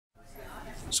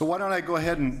So why don't I go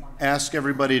ahead and ask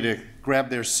everybody to grab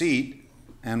their seat,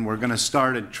 and we're going to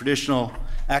start at traditional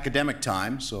academic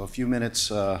time, so a few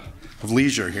minutes of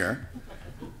leisure here.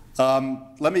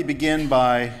 Let me begin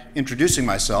by introducing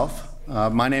myself.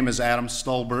 My name is Adam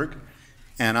Stulberg,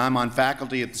 and I'm on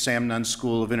faculty at the Sam Nunn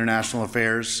School of International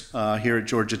Affairs here at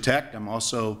Georgia Tech. I'm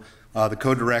also the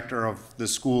co-director of the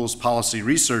school's policy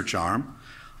research arm,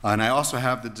 and I also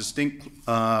have the distinct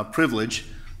privilege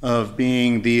of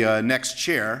being the next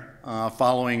chair,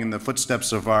 following in the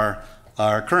footsteps of our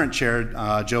current chair,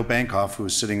 Joe Bankoff,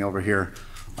 who's sitting over here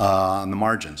on the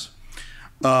margins.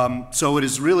 So it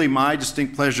is really my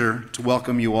distinct pleasure to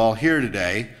welcome you all here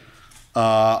today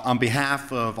on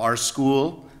behalf of our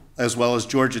school, as well as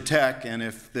Georgia Tech, and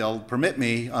if they'll permit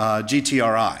me,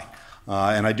 GTRI.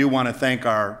 And I do want to thank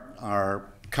our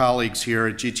colleagues here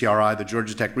at GTRI, the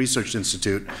Georgia Tech Research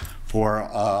Institute, for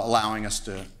allowing us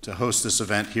to host this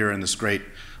event here in this great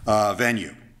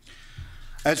venue.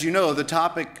 As you know, the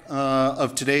topic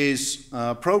of today's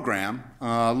program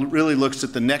really looks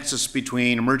at the nexus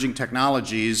between emerging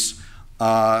technologies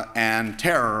and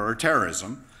terror or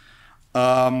terrorism.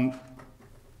 And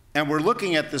we're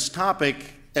looking at this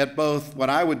topic at both what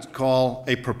I would call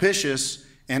a propitious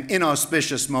and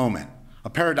inauspicious moment, a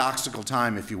paradoxical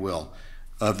time, if you will,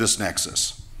 of this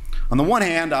nexus. On the one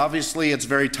hand, obviously, it's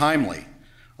very timely,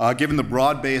 given the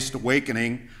broad-based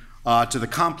awakening to the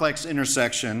complex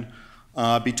intersection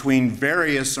between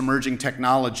various emerging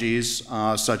technologies,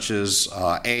 such as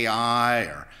AI,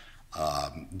 or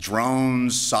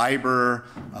drones, cyber,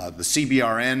 the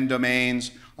CBRN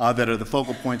domains, that are the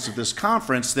focal points of this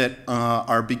conference, that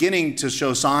are beginning to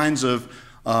show signs of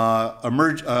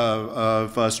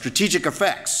strategic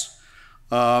effects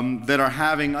that are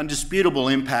having undisputable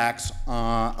impacts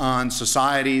on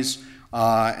societies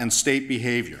and state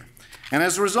behavior. And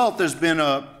as a result, there's been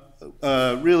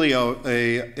really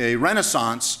a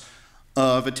renaissance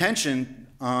of attention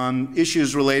on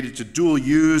issues related to dual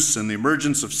use and the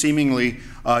emergence of seemingly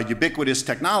ubiquitous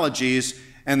technologies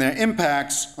and their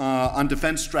impacts on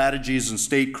defense strategies and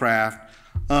statecraft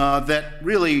that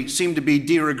really seem to be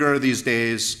de rigueur these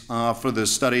days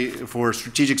for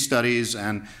strategic studies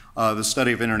and the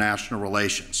study of international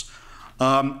relations.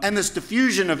 And this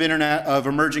diffusion of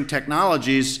emerging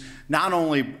technologies not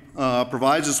only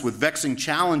provides us with vexing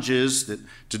challenges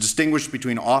to distinguish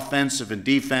between offensive and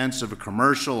defensive, or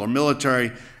commercial or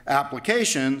military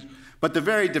applications, but the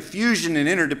very diffusion and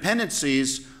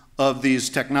interdependencies of these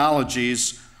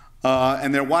technologies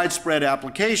and their widespread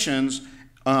applications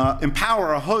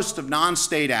empower a host of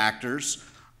non-state actors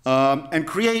and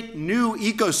create new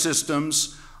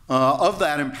ecosystems of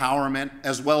that empowerment,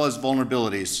 as well as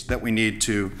vulnerabilities that we need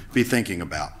to be thinking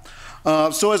about.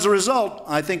 So as a result,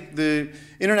 I think the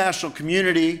international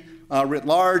community writ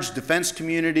large, defense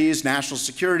communities, national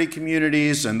security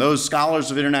communities, and those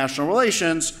scholars of international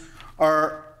relations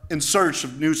are in search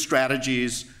of new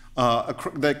strategies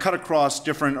that cut across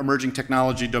different emerging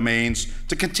technology domains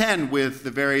to contend with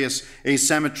the various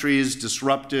asymmetries,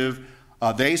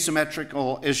 the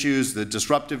asymmetrical issues, the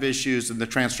disruptive issues, and the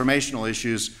transformational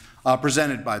issues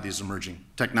presented by these emerging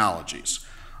technologies.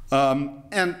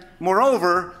 And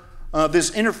moreover,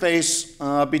 this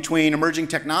interface between emerging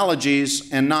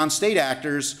technologies and non-state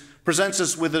actors presents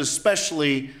us with an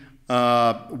especially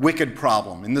wicked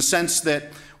problem, in the sense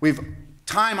that we've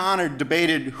time-honored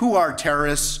debated who are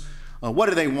terrorists, what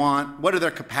do they want, what are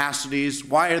their capacities,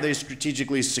 why are they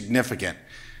strategically significant.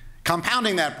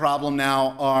 Compounding that problem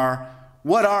now are,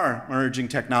 what are emerging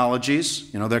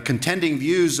technologies? You know, they're contending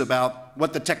views about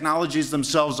what the technologies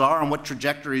themselves are and what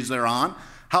trajectories they're on,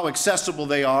 how accessible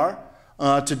they are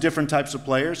to different types of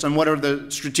players, and what are the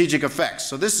strategic effects.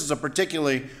 So this is a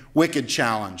particularly wicked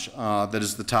challenge that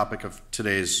is the topic of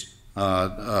today's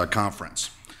conference.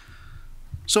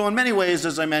 So in many ways,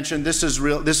 as I mentioned,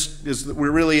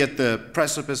 we're really at the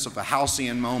precipice of a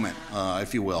halcyon moment,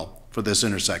 if you will, for this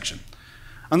intersection.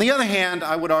 On the other hand,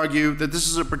 I would argue that this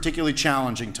is a particularly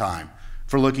challenging time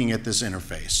for looking at this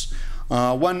interface.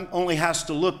 One only has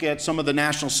to look at some of the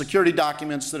national security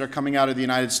documents that are coming out of the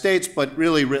United States, but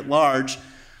really writ large,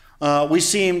 we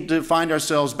seem to find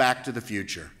ourselves back to the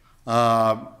future,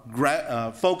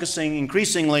 focusing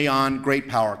increasingly on great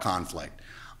power conflict.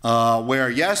 Where,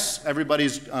 yes,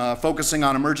 everybody's focusing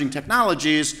on emerging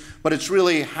technologies, but it's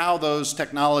really how those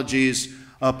technologies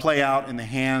play out in the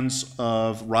hands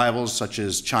of rivals such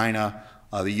as China,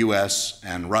 the US,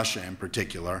 and Russia in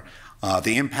particular.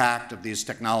 The impact of these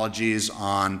technologies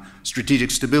on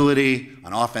strategic stability,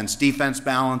 on offense-defense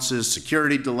balances,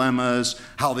 security dilemmas,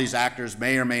 how these actors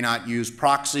may or may not use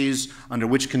proxies, under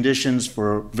which conditions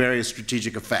for various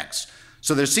strategic effects.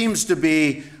 So there seems to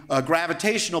be a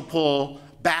gravitational pull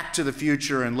back to the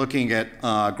future and looking at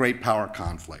great power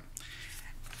conflict.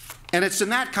 And it's in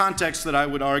that context that I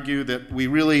would argue that we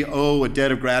really owe a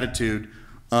debt of gratitude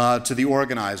to the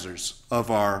organizers of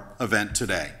our event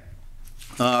today,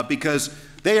 because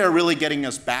they are really getting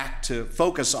us back to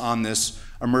focus on this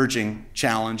emerging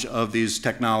challenge of these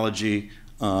technology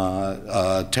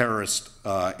terrorist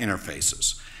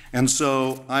interfaces. And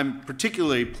so I'm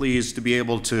particularly pleased to be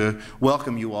able to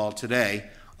welcome you all today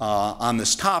on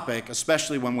this topic,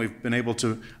 especially when we've been able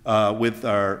to, with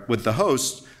the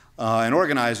hosts and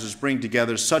organizers, bring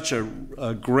together such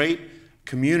a great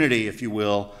community, if you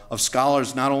will, of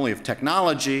scholars not only of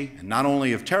technology, and not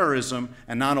only of terrorism,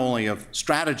 and not only of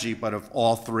strategy, but of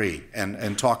all three,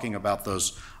 and talking about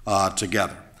those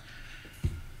together.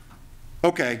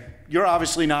 Okay, you're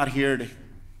obviously not here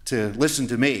to listen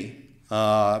to me,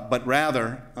 but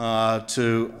rather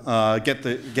to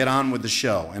get on with the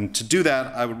show. And to do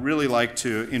that, I would really like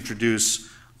to introduce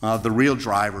the real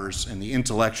drivers and the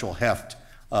intellectual heft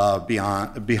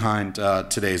behind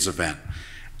today's event.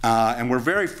 And we're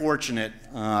very fortunate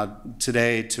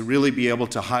today to really be able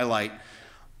to highlight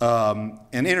an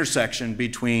intersection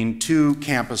between two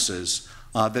campuses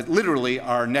that literally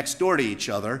are next door to each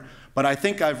other. But I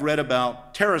think I've read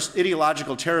about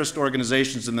ideological terrorist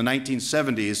organizations in the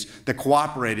 1970s that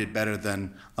cooperated better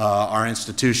than our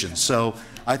institutions. So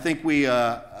I think we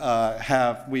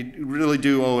really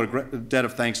do owe a debt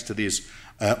of thanks to these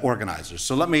organizers.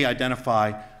 So let me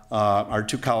identify our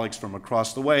two colleagues from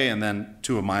across the way, and then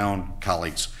two of my own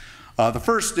colleagues. The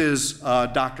first is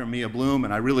Dr. Mia Bloom,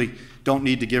 and I really don't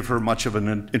need to give her much of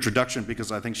an introduction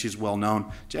because I think she's well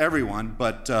known to everyone,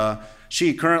 but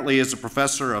she currently is a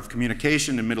professor of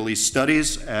communication and Middle East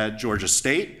studies at Georgia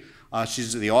State.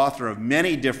 She's the author of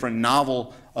many different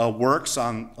novel works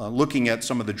on looking at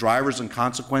some of the drivers and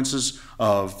consequences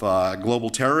of global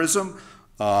terrorism.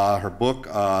 Her book,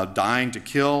 Dying to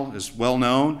Kill, is well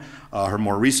known. Her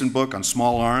more recent book on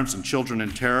small arms and children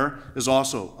in terror is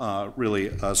also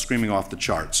really screaming off the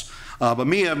charts. But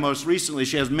Mia, most recently,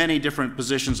 she has many different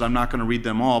positions. I'm not going to read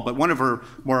them all, but one of her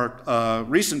more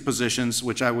recent positions,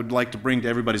 which I would like to bring to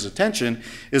everybody's attention,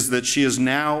 is that she is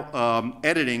now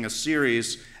editing a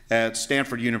series at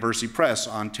Stanford University Press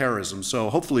on terrorism.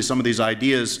 So hopefully some of these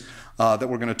ideas that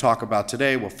we're going to talk about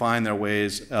today will find their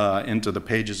ways into the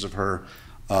pages of her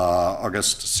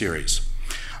August series.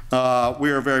 We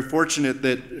are very fortunate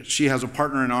that she has a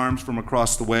partner in arms from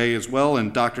across the way as well,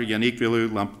 and Dr. Yannick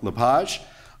Veilleux-Lepage.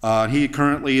 He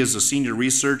currently is a senior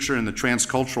researcher in the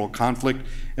Transcultural Conflict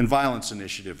and Violence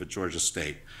Initiative at Georgia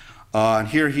State. And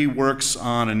here he works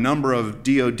on a number of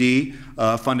DoD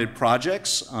funded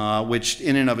projects, which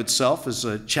in and of itself is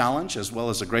a challenge as well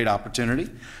as a great opportunity.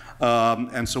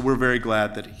 And so we're very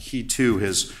glad that he too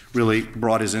has really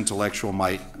brought his intellectual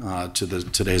might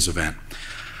to today's event.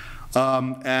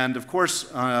 And of course,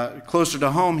 closer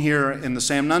to home here in the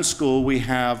Sam Nunn School, we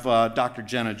have Dr.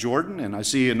 Jenna Jordan, and I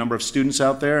see a number of students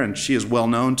out there, and she is well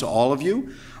known to all of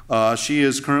you. She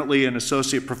is currently an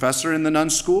associate professor in the Nunn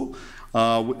School,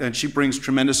 and she brings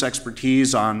tremendous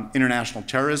expertise on international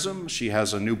terrorism. She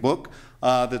has a new book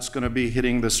that's going to be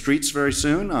hitting the streets very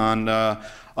soon on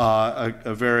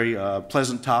a very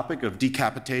pleasant topic of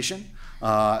decapitation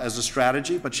as a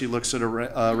strategy, but she looks at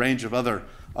a range of other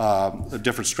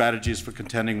different strategies for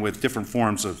contending with different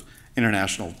forms of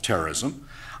international terrorism.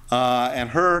 And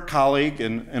her colleague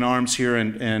in arms here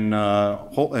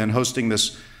and hosting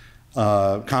this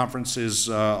conference is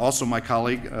also my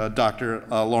colleague, Dr.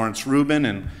 Lawrence Rubin.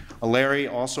 And Larry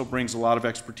also brings a lot of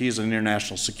expertise in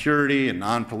international security and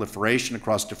non-proliferation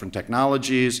across different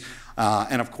technologies,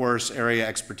 and of course, area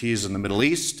expertise in the Middle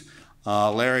East.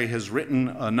 Larry has written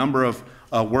a number of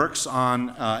works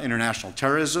on international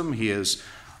terrorism. He has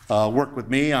worked with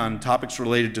me on topics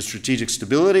related to strategic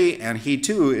stability, and he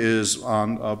too is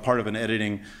on part of an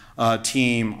editing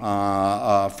team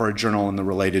for a journal in the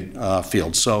related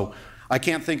field. So I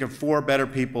can't think of four better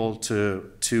people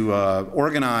to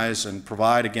organize and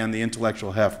provide, again, the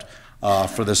intellectual heft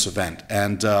for this event.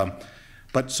 And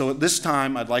but so at this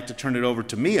time, I'd like to turn it over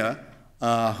to Mia,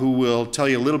 who will tell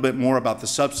you a little bit more about the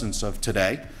substance of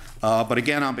today. But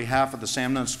again, on behalf of the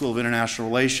Sam Nunn School of International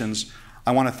Relations,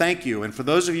 I want to thank you. And for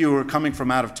those of you who are coming from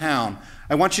out of town,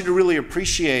 I want you to really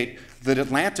appreciate that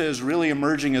Atlanta is really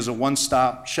emerging as a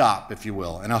one-stop shop, if you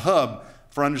will, and a hub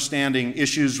for understanding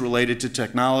issues related to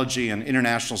technology and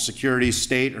international security,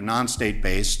 state or non-state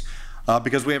based,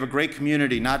 because we have a great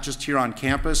community, not just here on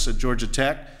campus at Georgia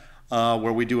Tech,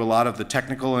 where we do a lot of the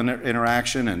technical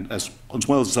interaction and as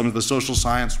well as some of the social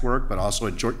science work, but also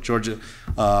at Georgia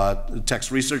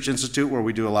Tech's Research Institute, where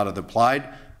we do a lot of the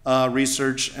applied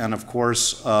research, and of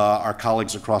course, our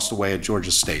colleagues across the way at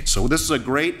Georgia State. So this is a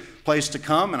great place to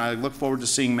come, and I look forward to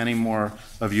seeing many more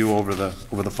of you over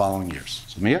the following years.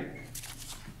 So, Mia?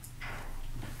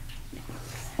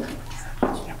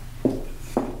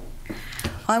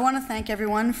 I want to thank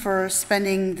everyone for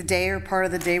spending the day or part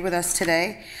of the day with us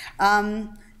today.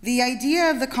 The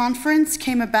idea of the conference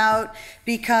came about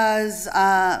because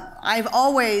I've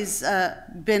always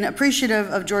been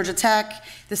appreciative of Georgia Tech,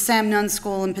 the Sam Nunn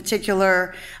School in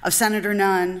particular, of Senator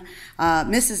Nunn,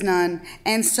 Mrs. Nunn,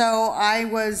 and so I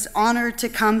was honored to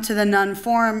come to the Nunn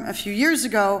Forum a few years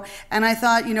ago, and I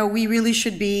thought, you know, we really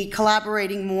should be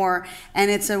collaborating more,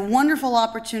 and it's a wonderful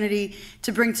opportunity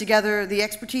to bring together the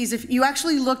expertise. If you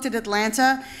actually looked at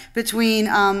Atlanta between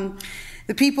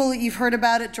the people that you've heard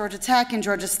about at Georgia Tech and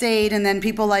Georgia State, and then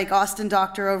people like Austin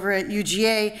Doctor over at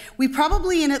UGA, we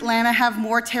probably in Atlanta have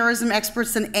more terrorism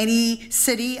experts than any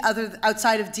city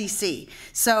outside of DC.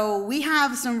 So we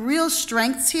have some real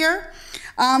strengths here.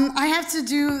 I have to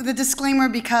do the disclaimer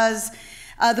because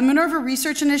the Minerva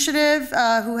Research Initiative,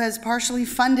 who has partially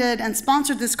funded and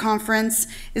sponsored this conference,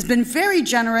 has been very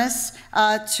generous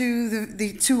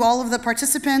to all of the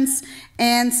participants,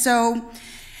 and so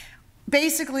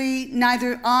basically,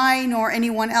 neither I nor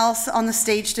anyone else on the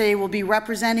stage today will be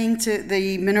representing to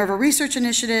the Minerva Research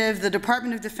Initiative, the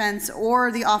Department of Defense, or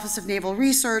the Office of Naval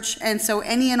Research, and so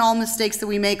any and all mistakes that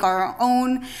we make are our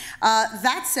own.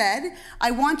 That said,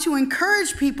 I want to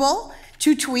encourage people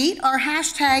to tweet. Our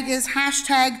hashtag is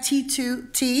hashtag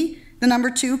T2T, the number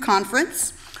 2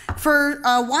 conference. For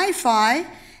Wi-Fi,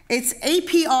 it's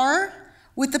APR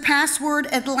with the password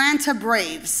Atlanta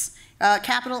Braves,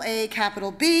 capital A,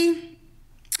 capital B.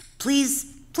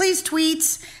 Please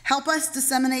tweet, help us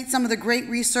disseminate some of the great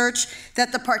research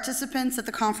that the participants at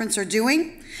the conference are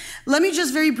doing. Let me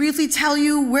just very briefly tell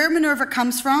you where Minerva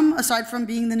comes from, aside from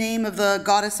being the name of the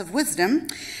goddess of wisdom.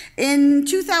 In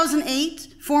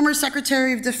 2008, former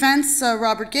Secretary of Defense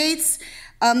Robert Gates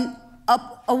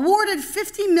awarded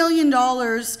 $50 million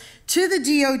to the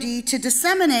DoD to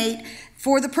disseminate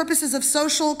for the purposes of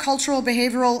social, cultural,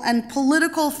 behavioral, and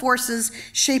political forces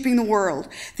shaping the world.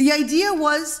 The idea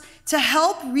was to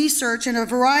help research in a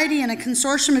variety and a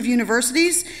consortium of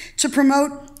universities to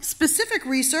promote specific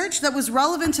research that was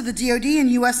relevant to the DoD and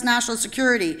US national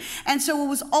security. And so it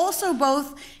was also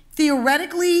both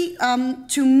theoretically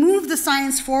to move the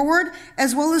science forward,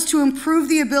 as well as to improve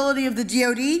the ability of the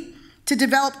DoD to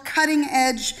develop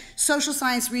cutting-edge social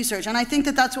science research. And I think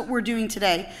that that's what we're doing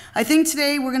today. I think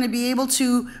today we're going to be able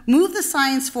to move the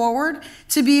science forward,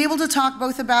 to be able to talk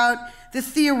both about the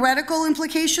theoretical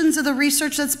implications of the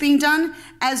research that's being done,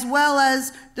 as well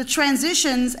as the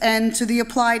transitions and to the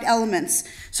applied elements.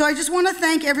 So I just want to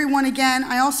thank everyone again.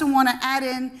 I also want to add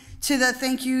in to the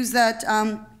thank yous that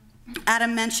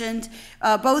Adam mentioned,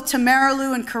 both to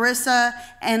Marilu and Carissa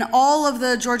and all of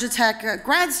the Georgia Tech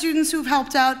grad students who've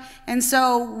helped out, and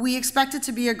so we expect it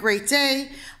to be a great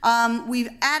day. We've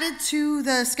added to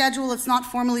the schedule, it's not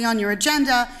formally on your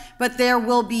agenda, but there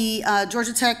will be,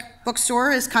 Georgia Tech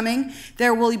bookstore is coming.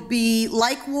 There will be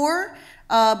Like War,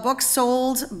 books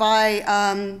sold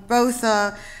by both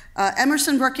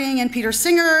Emerson Brooking and Peter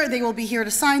Singer. They will be here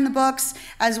to sign the books,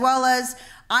 as well as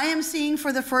I am seeing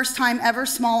for the first time ever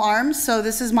Small Arms, so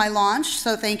this is my launch,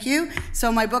 so thank you.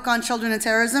 So my book on children and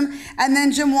terrorism, and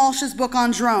then Jim Walsh's book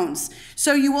on drones.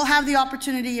 So you will have the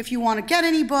opportunity, if you want to get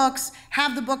any books,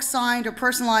 have the book signed or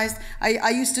personalized.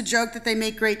 I used to joke that they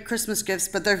make great Christmas gifts,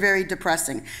 but they're very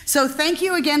depressing. So thank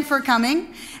you again for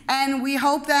coming, and we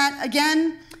hope that,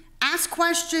 again, ask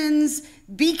questions,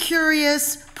 be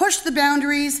curious, push the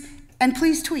boundaries, and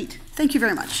please tweet. Thank you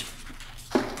very much.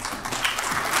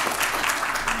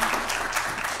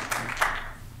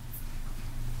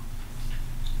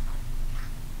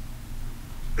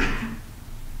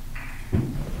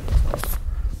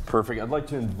 Perfect. I'd like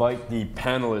to invite the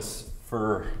panelists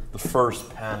for the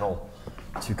first panel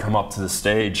to come up to the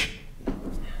stage.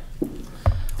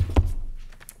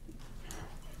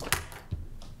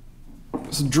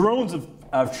 So drones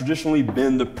have traditionally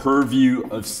been the purview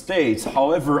of states.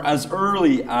 However, as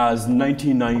early as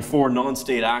 1994,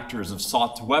 non-state actors have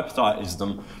sought to weaponize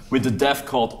them with a death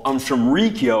called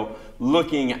Rikyo,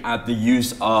 looking at the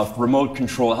use of remote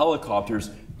control helicopters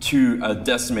to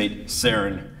decimate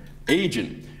sarin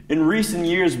agent. In recent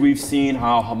years, we've seen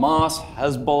how Hamas,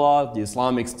 Hezbollah, the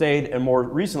Islamic State, and more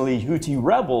recently, Houthi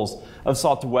rebels have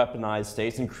sought to weaponize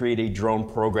states and create a drone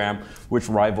program which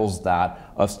rivals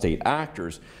that of state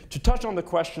actors. To touch on the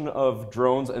question of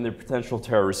drones and their potential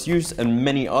terrorist use and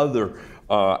many other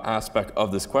aspects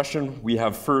of this question, we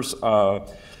have first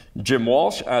Jim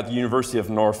Walsh at the University of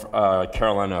North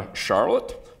Carolina,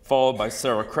 Charlotte, followed by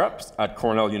Sarah Kreps at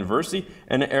Cornell University,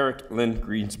 and Erik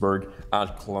Lin-Greenberg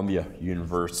at Columbia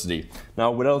University. Now,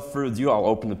 without further ado, I'll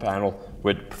open the panel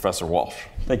with Professor Walsh.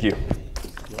 Thank you. You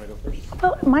want to go first?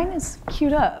 Well, mine is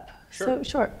queued up. Sure. So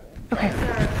short. Okay.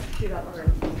 All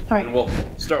right. And we'll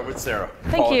start with Sarah.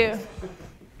 Thank you.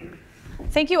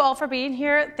 Thank you all for being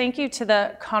here. Thank you to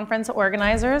the conference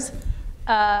organizers.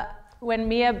 When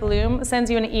Mia Bloom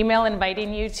sends you an email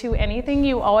inviting you to anything,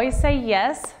 you always say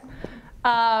yes,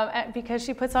 because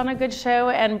she puts on a good show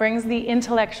and brings the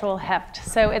intellectual heft.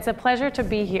 So it's a pleasure to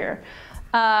be here.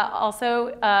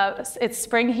 Also, it's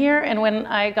spring here, and when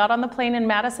I got on the plane in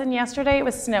Madison yesterday, it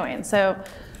was snowing. So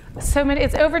many,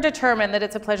 it's overdetermined that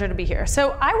it's a pleasure to be here.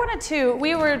 So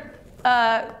we were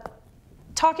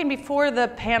talking before the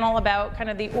panel about kind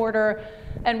of the order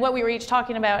and what we were each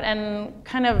talking about, and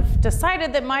kind of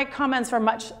decided that my comments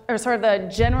are sort of a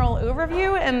general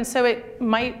overview, and so it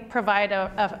might provide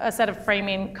a set of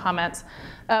framing comments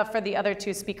for the other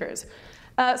two speakers.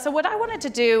 So what I wanted to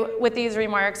do with these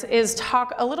remarks is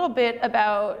talk a little bit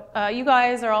about, you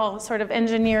guys are all sort of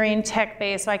engineering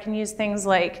tech-based, so I can use things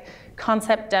like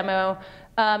concept demo.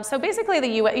 So basically the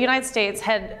United States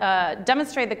had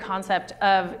demonstrated the concept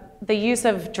of the use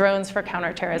of drones for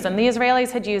counterterrorism. The Israelis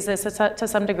had used this to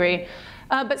some degree,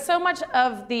 but so much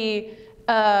of the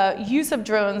use of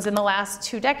drones in the last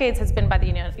 2 decades has been by the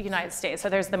United States. So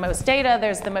there's the most data,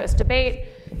 there's the most debate.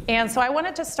 And so I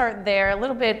wanted to start there a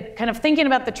little bit, kind of thinking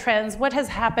about the trends, what has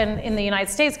happened in the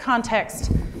United States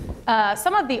context,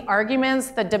 some of the arguments,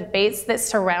 the debates that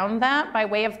surround that, by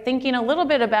way of thinking a little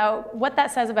bit about what that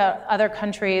says about other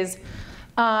countries,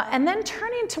 and then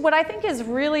turning to what I think is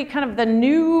really kind of the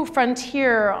new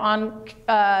frontier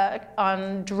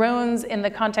on drones in the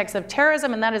context of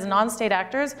terrorism, and that is non-state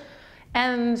actors,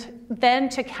 and then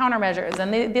to countermeasures.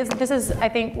 And this is, I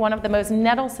think, one of the most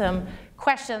nettlesome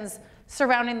questions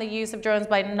surrounding the use of drones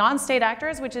by non-state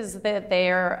actors, which is that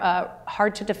they are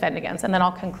hard to defend against. And then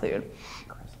I'll conclude.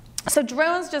 So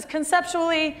drones, just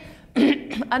conceptually,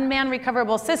 unmanned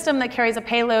recoverable system that carries a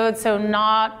payload, so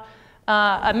not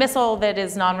a missile that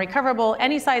is non-recoverable,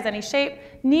 any size, any shape,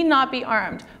 need not be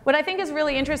armed. What I think is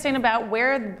really interesting about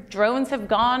where drones have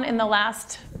gone in the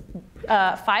last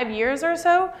 5 years or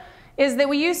so is that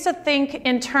we used to think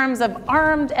in terms of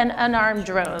armed and unarmed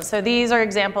drones. So these are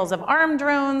examples of armed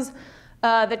drones.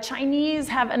 The Chinese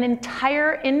have an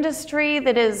entire industry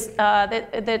that is,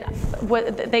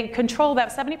 they control about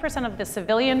 70% of the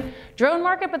civilian drone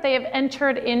market, but they have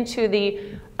entered into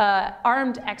the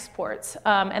armed exports,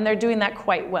 and they're doing that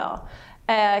quite well.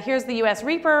 Here's the US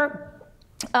Reaper.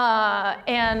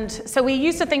 And so we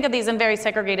used to think of these in very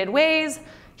segregated ways.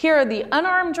 Here are the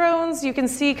unarmed drones. You can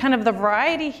see kind of the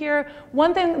variety here.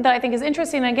 One thing that I think is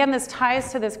interesting, and again, this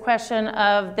ties to this question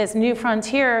of this new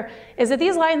frontier, is that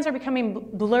these lines are becoming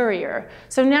blurrier.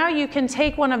 So now you can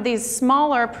take one of these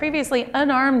smaller, previously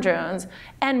unarmed drones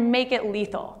and make it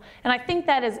lethal. And I think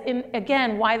that is,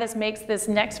 again, why this makes this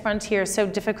next frontier so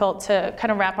difficult to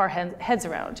kind of wrap our heads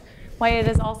around. Why it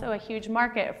is also a huge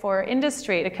market for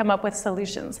industry to come up with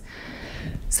solutions.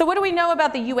 So what do we know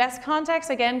about the US context?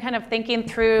 Again, kind of thinking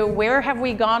through where have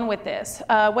we gone with this?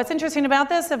 What's interesting about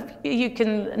this, if you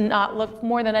can not look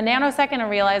more than a nanosecond and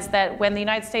realize that when the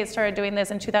United States started doing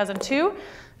this in 2002,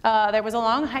 there was a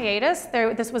long hiatus.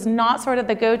 This was not sort of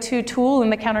the go-to tool in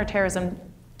the counterterrorism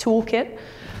toolkit.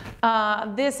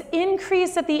 This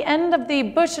increase at the end of the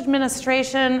Bush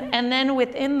administration, and then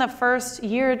within the first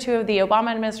year or two of the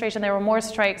Obama administration, there were more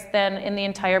strikes than in the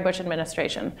entire Bush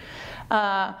administration.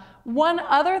 One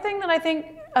other thing that I think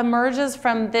emerges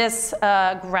from this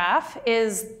graph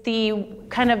is the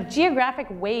kind of geographic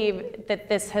wave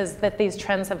that these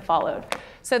trends have followed.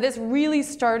 So this really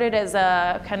started as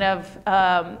a kind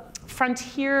of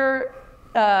frontier,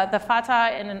 the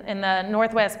Fatah in the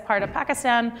northwest part of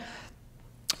Pakistan.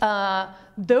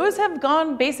 Those have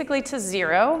gone basically to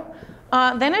zero.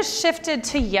 Then it shifted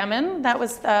to Yemen. That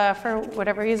was, for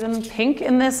whatever reason, pink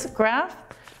in this graph.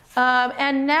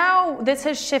 And now this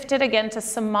has shifted again to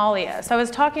Somalia. So I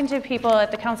was talking to people at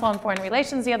the Council on Foreign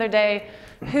Relations the other day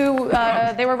who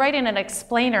they were writing an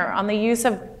explainer on the use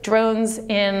of drones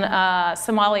in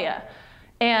Somalia.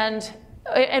 And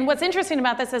what's interesting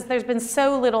about this is there's been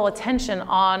so little attention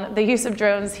on the use of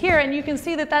drones here, and you can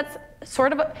see that that's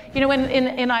sort of, you know, when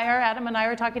in IR, Adam and I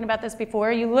were talking about this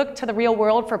before, you look to the real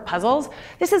world for puzzles.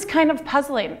 This is kind of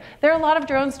puzzling. There are a lot of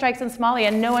drone strikes in Somalia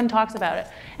and no one talks about it.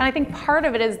 And I think part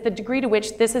of it is the degree to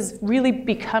which this has really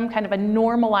become kind of a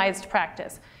normalized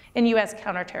practice in US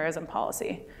counterterrorism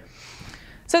policy.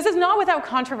 So this is not without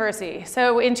controversy.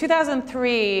 So in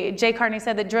 2003, Jay Carney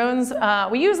said that drones,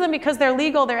 we use them because they're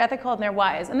legal, they're ethical, and they're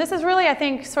wise. And this has really, I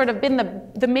think, sort of been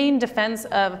the main defense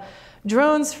of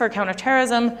drones for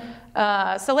counterterrorism.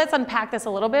 So let's unpack this a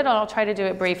little bit, and I'll try to do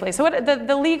it briefly. So what,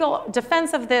 the legal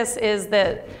defense of this is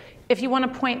that if you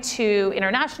want to point to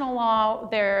international law,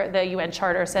 the UN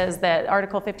Charter says that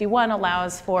Article 51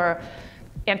 allows for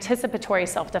anticipatory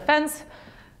self-defense.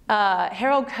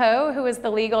 Harold Koh, who is the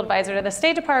legal advisor to the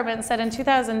State Department, said in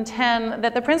 2010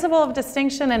 that the principle of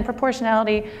distinction and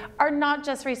proportionality are not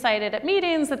just recited at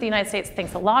meetings, that the United States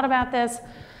thinks a lot about this.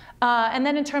 And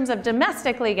then in terms of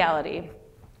domestic legality,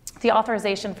 the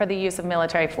authorization for the use of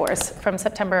military force from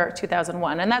September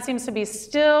 2001. And that seems to be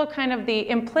still kind of the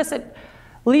implicit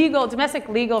domestic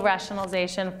legal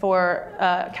rationalization for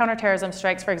counterterrorism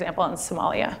strikes, for example, in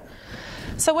Somalia.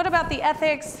 So what about the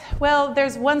ethics? Well,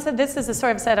 this is a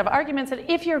sort of set of arguments that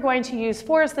if you're going to use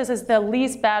force, this is the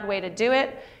least bad way to do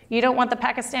it. You don't want the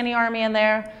Pakistani army in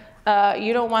there.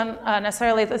 You don't want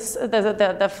necessarily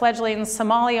the fledgling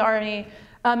Somali army.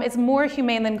 It's more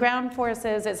humane than ground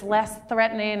forces. It's less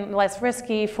threatening, less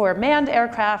risky for manned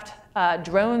aircraft.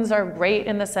 Drones are great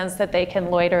in the sense that they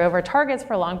can loiter over targets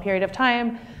for a long period of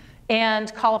time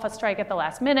and call off a strike at the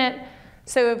last minute.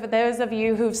 So for those of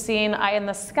you who've seen Eye in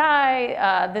the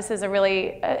Sky, this is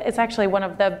it's actually one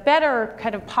of the better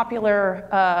kind of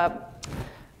popular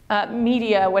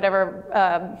media,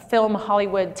 whatever film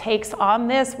Hollywood takes on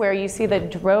this, where you see the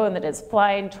drone that is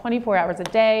flying 24 hours a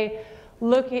day,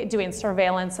 doing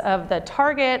surveillance of the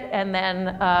target, and then,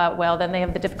 then they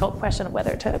have the difficult question of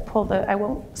whether to pull I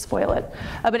won't spoil it,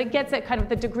 but it gets at kind of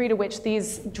the degree to which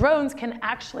these drones can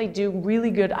actually do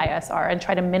really good ISR and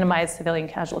try to minimize civilian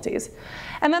casualties.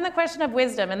 And then the question of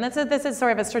wisdom, and this is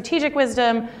sort of a strategic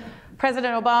wisdom.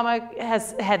 President Obama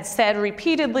had said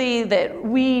repeatedly that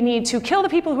we need to kill the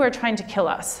people who are trying to kill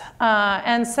us.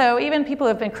 And so even people who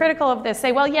have been critical of this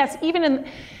say, well, yes,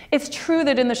 it's true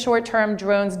that in the short term,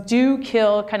 drones do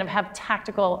kind of have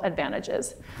tactical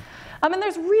advantages. And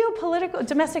there's real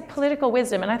domestic political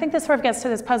wisdom, and I think this sort of gets to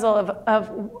this puzzle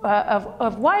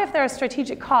of why, if there are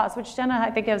strategic costs, which Jenna,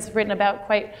 I think, has written about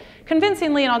quite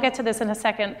convincingly, and I'll get to this in a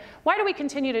second, why do we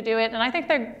continue to do it? And I think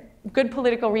there are good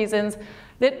political reasons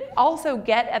that also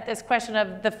get at this question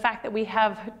of the fact that we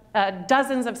have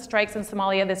dozens of strikes in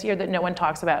Somalia this year that no one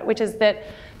talks about, which is that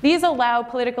these allow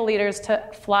political leaders to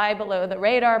fly below the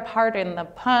radar, pardon the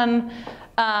pun.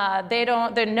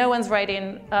 No one's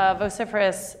writing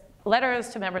vociferous letters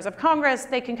to members of Congress.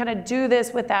 They can kind of do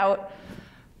this without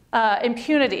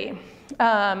impunity.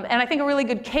 And I think a really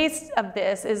good case of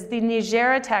this is the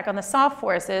Niger attack on the soft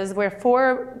forces, where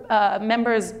 4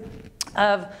 members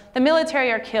of the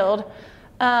military are killed.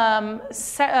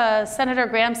 Senator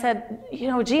Graham said,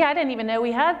 gee, I didn't even know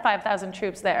we had 5,000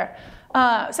 troops there.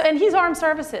 And he's armed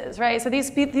services, right? So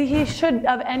he should,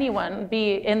 of anyone,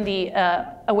 be in the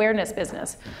awareness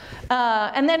business.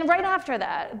 And then right after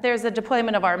that, there's the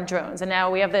deployment of armed drones. And now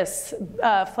we have this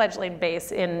fledgling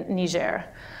base in Niger.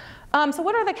 So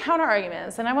what are the counter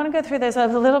arguments? And I want to go through this a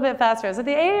little bit faster. So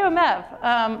the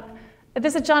AUMF,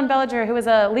 this is John Bellinger, who was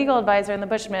a legal advisor in the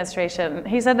Bush administration.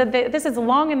 He said that this is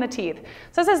long in the teeth.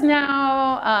 So this is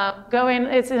now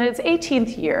it's in its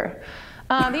 18th year.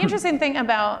 The interesting thing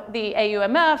about the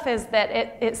AUMF is that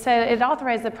it said it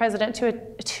authorized the president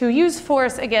to use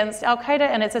force against al-Qaeda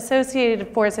and its associated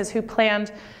forces who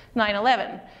planned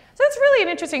 9/11. So it's really an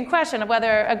interesting question of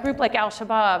whether a group like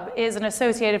al-Shabaab is an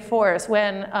associated force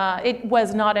when it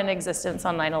was not in existence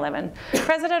on 9/11.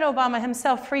 President Obama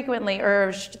himself frequently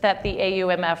urged that the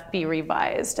AUMF be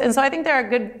revised. And so I think there are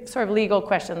good sort of legal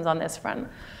questions on this front.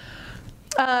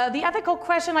 The ethical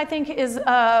question, I think, is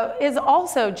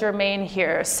also germane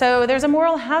here. So there's a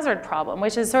moral hazard problem,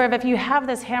 which is sort of if you have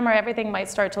this hammer, everything might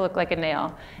start to look like a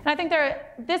nail. And I think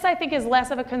this is less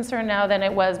of a concern now than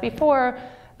it was before.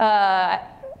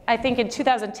 I think in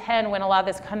 2010, when a lot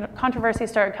of this controversy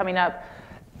started coming up,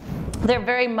 there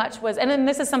very much was, and then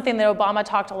this is something that Obama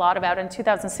talked a lot about in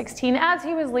 2016 as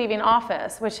he was leaving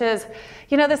office, which is,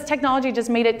 this technology just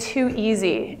made it too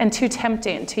easy and too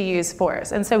tempting to use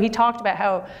force. And so he talked about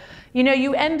how,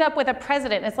 you end up with a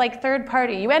president, it's like third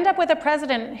party, you end up with a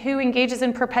president who engages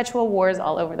in perpetual wars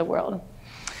all over the world.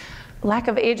 Lack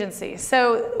of agency.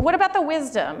 So what about the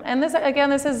wisdom? And this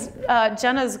is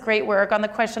Jenna's great work on the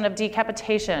question of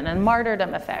decapitation and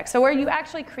martyrdom effects. So are you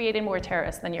actually creating more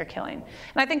terrorists than you're killing?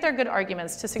 And I think there are good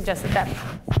arguments to suggest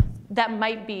that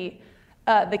might be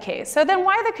the case. So then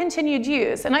why the continued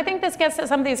use? And I think this gets at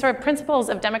some of these sort of principles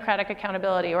of democratic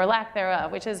accountability or lack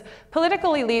thereof, which is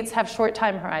political elites have short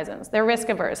time horizons. They're risk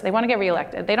averse. They want to get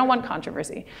reelected. They don't want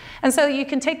controversy. And so you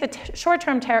can take the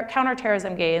short-term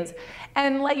counterterrorism gains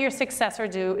and let your successor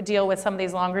deal with some of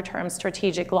these longer-term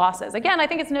strategic losses. Again, I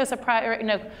think it's no surprise or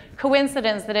no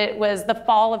coincidence that it was the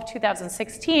fall of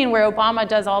 2016 where Obama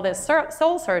does all this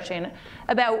soul searching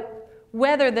about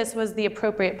whether this was the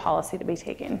appropriate policy to be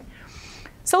taken.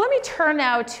 So let me turn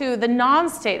now to the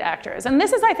non-state actors. And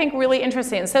this is, I think, really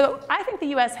interesting. So I think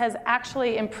the US has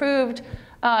actually improved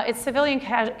its civilian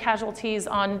casualties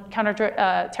on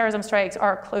counterterrorism strikes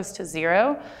are close to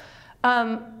zero.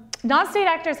 Non-state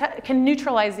actors can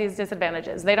neutralize these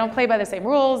disadvantages. They don't play by the same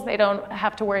rules. They don't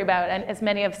have to worry about as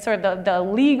many of sort of the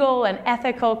legal and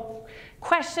ethical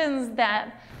questions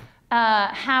that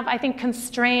have, I think,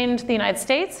 constrained the United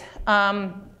States.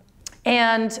 And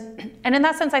in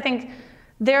that sense, I think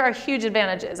there are huge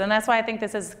advantages, and that's why I think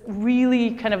this is really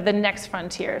kind of the next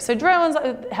frontier. So drones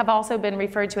have also been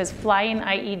referred to as flying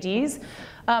IEDs.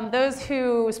 Those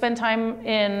who spend time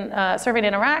in serving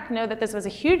in Iraq know that this was a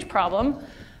huge problem.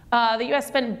 The US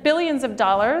spent billions of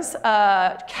dollars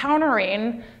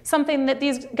countering something that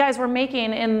these guys were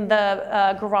making in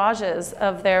the garages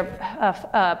of their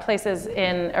places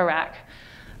in Iraq.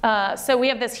 So we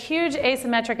have this huge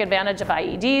asymmetric advantage of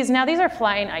IEDs. Now these are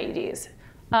flying IEDs.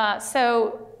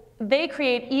 So they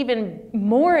create even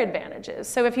more advantages.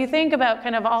 So if you think about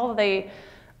kind of all of the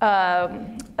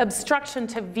obstruction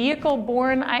to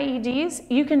vehicle-borne IEDs,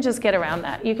 you can just get around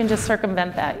that. You can just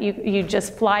circumvent that. You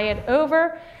just fly it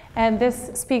over. And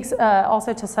this speaks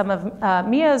also to some of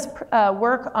Mia's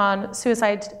work on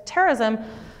suicide terrorism.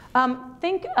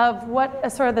 Think of what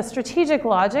sort of the strategic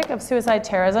logic of suicide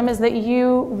terrorism is that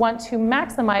you want to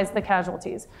maximize the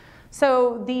casualties.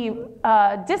 So the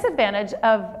disadvantage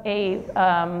of a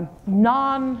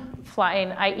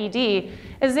non-flying IED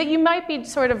is that you might be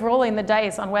sort of rolling the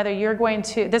dice on whether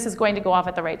this is going to go off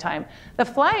at the right time. The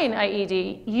flying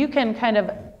IED, you can kind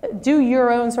of do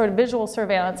your own sort of visual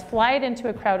surveillance, fly it into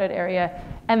a crowded area,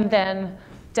 and then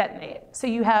detonate. So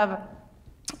you have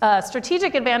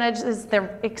strategic advantages.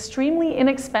 They're extremely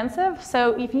inexpensive.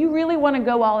 So if you really want to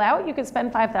go all out, you could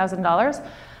spend $5,000.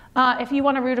 If you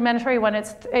want a rudimentary one,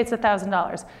 it's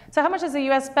 $1,000. So how much is the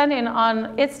US spending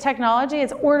on its technology?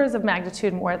 It's orders of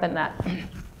magnitude more than that.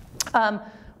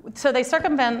 So they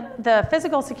circumvent the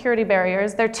physical security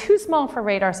barriers. They're too small for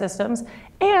radar systems,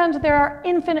 and there are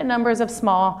infinite numbers of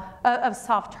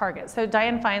soft targets. So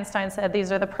Dianne Feinstein said these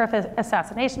are the perfect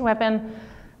assassination weapon.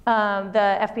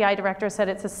 The FBI director said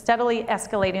it's a steadily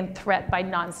escalating threat by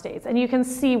non-states, and you can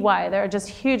see why. There are just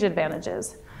huge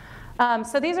advantages.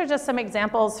 So these are just some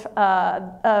examples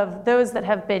of those that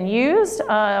have been used.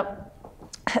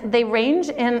 They range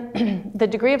in the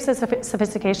degree of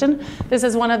sophistication. This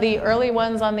is one of the early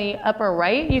ones on the upper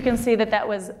right. You can see that that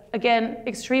was, again,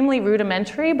 extremely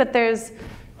rudimentary, but there's,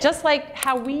 just like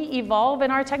how we evolve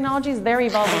in our technologies, they're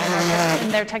evolving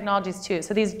in their technologies too.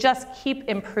 So these just keep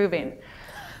improving.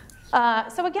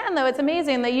 So again, though, it's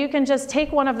amazing that you can just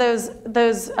take one of those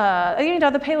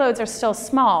the payloads are still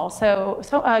small. So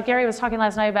Gary was talking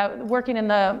last night about working in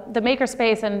the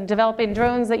makerspace and developing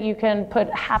drones that you can put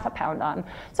half a pound on.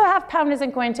 So half a pound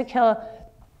isn't going to kill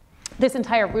this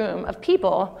entire room of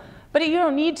people, but you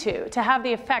don't need to have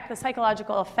the effect, the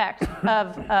psychological effect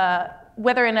of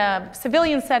whether in a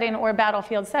civilian setting or a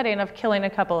battlefield setting of killing a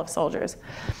couple of soldiers.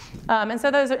 And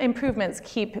so those improvements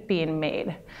keep being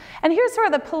made. And here's sort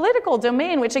of the political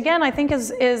domain, which again I think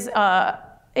is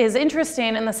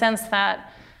interesting in the sense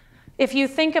that if you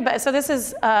think about, so this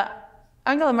is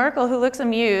Angela Merkel, who looks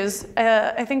amused.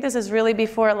 I think this is really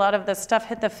before a lot of the stuff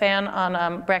hit the fan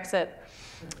on Brexit.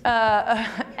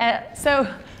 So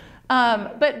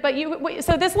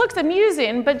this looks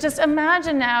amusing, but just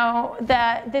imagine now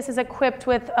that this is equipped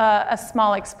with a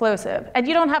small explosive. And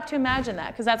you don't have to imagine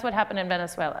that, because that's what happened in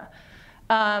Venezuela.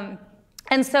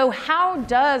 And so how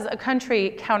does a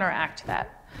country counteract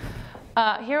that?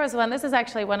 Here was one. This is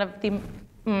actually one of the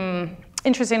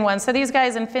interesting ones. So these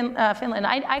guys in Finland,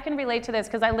 I can relate to this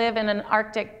because I live in an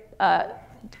Arctic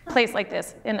place like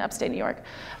this in upstate New York.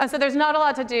 So there's not a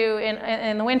lot to do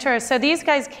in the winter. So these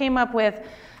guys came up with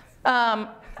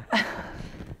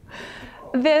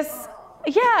this,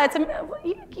 yeah,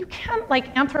 you can't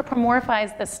like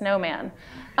anthropomorphize the snowman.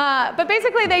 But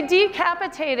basically they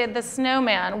decapitated the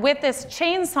snowman with this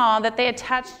chainsaw that they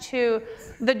attached to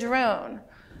the drone.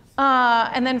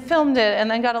 And then filmed it and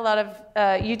then got a lot of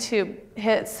YouTube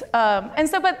hits. And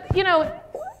so, but you know,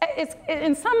 it's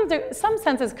in some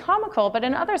senses comical, but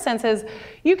in other senses,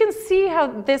 you can see how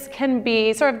this can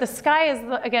be sort of the sky is,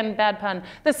 again, bad pun,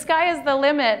 the sky is the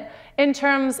limit in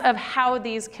terms of how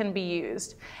these can be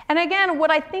used. And again,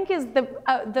 what I think is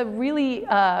the really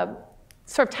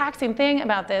sort of taxing thing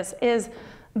about this is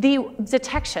the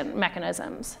detection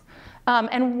mechanisms.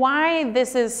 And why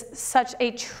this is such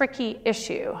a tricky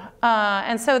issue.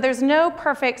 And so there's no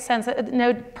perfect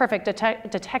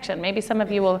detection. Maybe some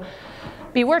of you will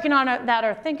be working on that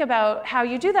or think about how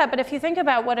you do that. But if you think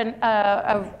about what an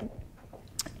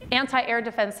anti-air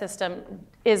defense system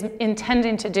is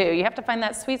intending to do, you have to find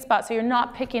that sweet spot so you're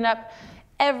not picking up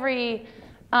every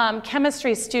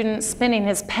chemistry student spinning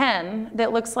his pen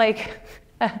that looks like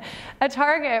a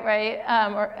target, right?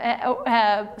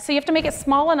 So you have to make it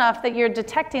small enough that you're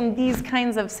detecting these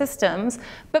kinds of systems,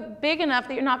 but big enough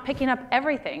that you're not picking up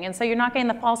everything. And so you're not getting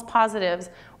the false positives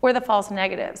or the false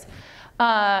negatives.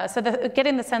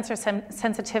 Getting the sensor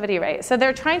sensitivity right. So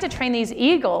they're trying to train these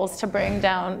eagles to bring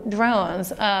down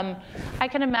drones. I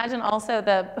can imagine also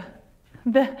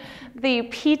the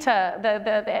PETA,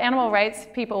 the animal rights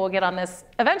people will get on this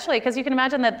eventually, because you can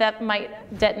imagine that might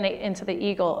detonate into the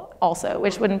eagle also,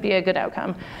 which wouldn't be a good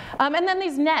outcome. And then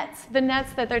these nets, the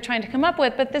nets that they're trying to come up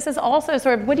with, but this is also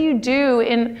sort of, what do you do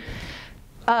in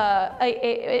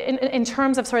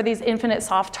terms of sort of these infinite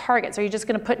soft targets? Are you just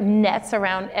going to put nets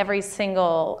around every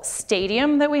single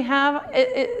stadium that we have?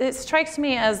 It strikes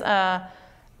me as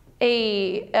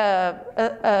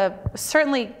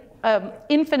certainly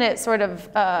infinite sort of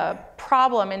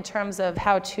problem in terms of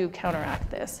how to counteract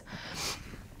this.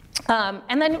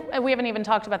 And then we haven't even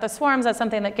talked about the swarms. That's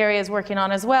something that Gary is working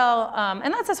on as well.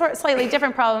 And that's a sort of slightly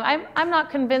different problem. I'm not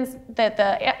convinced that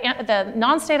the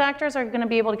non-state actors are going to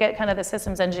be able to get kind of the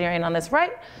systems engineering on this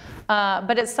right.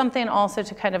 But it's something also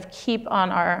to kind of keep on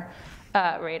our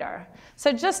radar.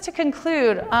 So just to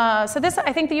conclude, so this,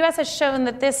 I think the US has shown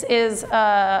that this is,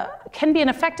 can be an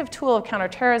effective tool of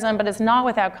counterterrorism, but it's not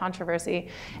without controversy.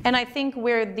 And I think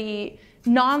where the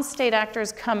non-state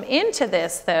actors come into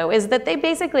this, though, is that they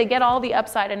basically get all the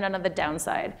upside and none of the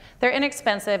downside. They're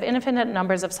inexpensive, infinite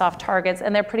numbers of soft targets,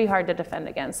 and they're pretty hard to defend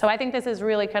against. So I think this is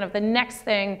really kind of the next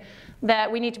thing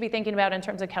that we need to be thinking about in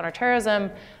terms of counterterrorism,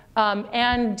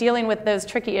 and dealing with those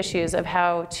tricky issues of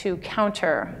how to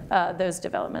counter those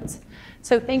developments.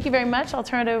 So thank you very much. I'll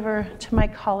turn it over to my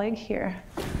colleague here.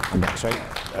 Next, right?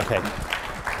 Okay.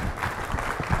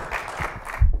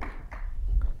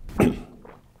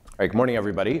 All right, good morning,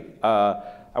 everybody.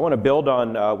 I want to build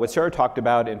on what Sarah talked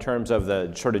about in terms of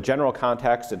the sort of general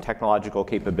context and technological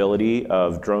capability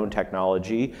of drone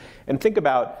technology, and think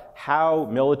about how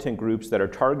militant groups that are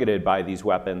targeted by these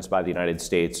weapons by the United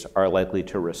States are likely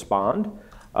to respond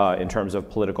in terms of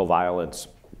political violence.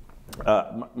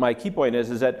 My key point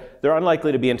is that they're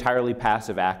unlikely to be entirely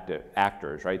passive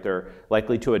actors, right? They're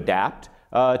likely to adapt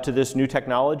to this new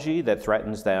technology that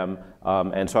threatens them.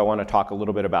 And so I want to talk a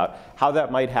little bit about how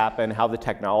that might happen, how the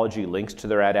technology links to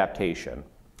their adaptation.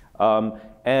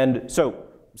 And so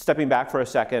stepping back for a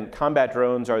second, combat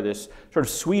drones are this sort of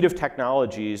suite of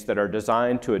technologies that are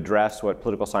designed to address what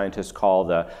political scientists call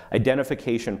the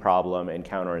identification problem in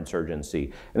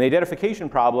counterinsurgency. And the identification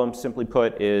problem, simply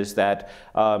put, is that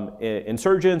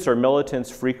insurgents or militants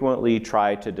frequently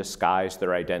try to disguise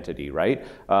their identity, right?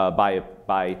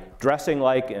 By dressing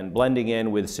like and blending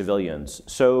in with civilians.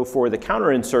 So for the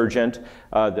counterinsurgent,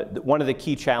 one of the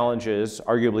key challenges,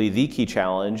 arguably the key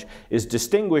challenge, is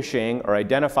distinguishing or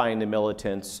identifying the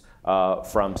militants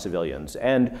from civilians.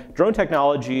 And drone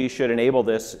technology should enable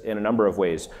this in a number of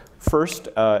ways. First,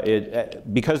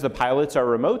 because the pilots are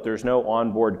remote, there's no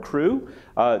onboard crew.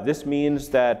 This means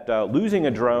that losing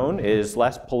a drone is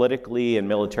less politically and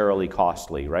militarily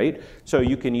costly, right? So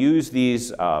you can use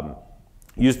these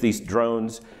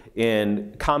drones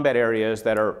in combat areas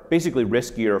that are basically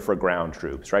riskier for ground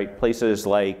troops, right? Places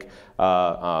like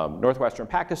northwestern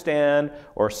Pakistan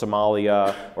or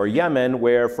Somalia or Yemen,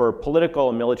 where for political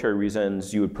and military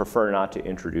reasons you would prefer not to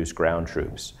introduce ground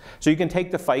troops. So you can take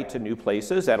the fight to new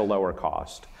places at a lower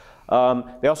cost.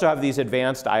 They also have these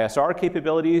advanced ISR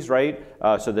capabilities, right,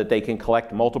 so that they can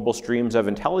collect multiple streams of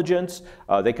intelligence.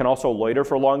 They can also loiter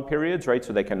for long periods, right,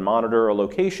 so they can monitor a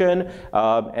location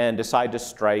and decide to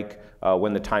strike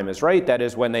when the time is right. That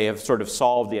is, when they have sort of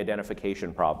solved the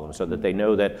identification problem, so that they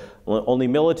know that only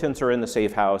militants are in the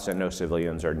safe house and no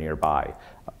civilians are nearby,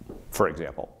 for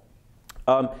example.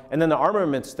 And then the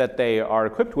armaments that they are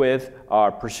equipped with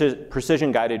are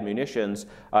precision-guided munitions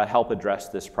help address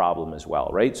this problem as well,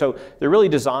 right? So they're really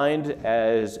designed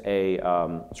as a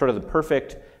sort of the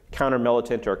perfect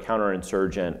counter-militant or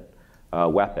counterinsurgent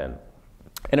weapon.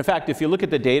 And in fact, if you look at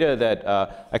the data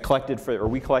that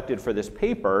we collected for this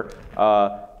paper,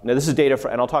 now this is data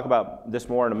and I'll talk about this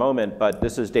more in a moment, but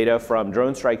this is data from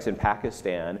drone strikes in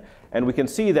Pakistan. And we can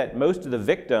see that most of the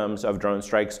victims of drone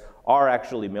strikes are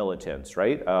actually militants,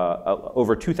 right?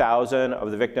 Over 2,000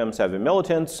 of the victims have been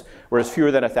militants, whereas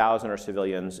fewer than 1,000 are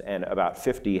civilians, and about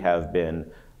 50 have been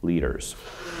leaders.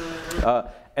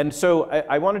 And so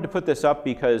I wanted to put this up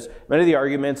because many of the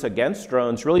arguments against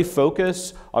drones really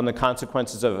focus on the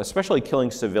consequences of especially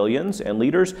killing civilians and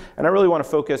leaders. And I really want to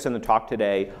focus in the talk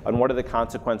today on what are the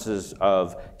consequences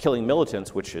of killing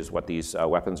militants, which is what these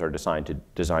weapons are designed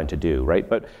to do, right?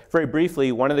 But very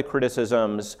briefly, one of the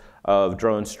criticisms of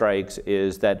drone strikes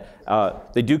is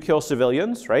that they do kill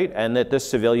civilians, right? And that this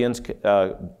civilian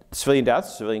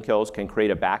deaths, civilian kills can create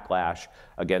a backlash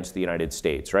against the United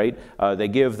States, right?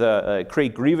 They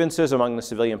create grievances among the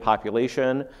civilian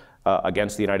population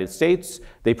against the United States.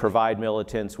 They provide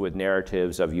militants with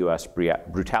narratives of US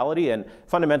brutality and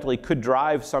fundamentally could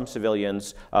drive some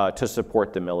civilians to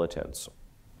support the militants.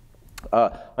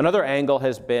 Another angle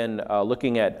has been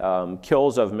looking at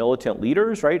kills of militant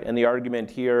leaders, right? And the argument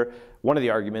here, one of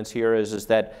the arguments here is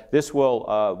that this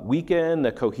will weaken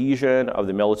the cohesion of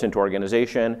the militant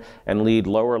organization and lead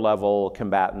lower level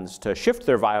combatants to shift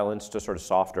their violence to sort of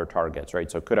softer targets,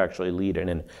 right? So it could actually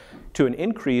lead to an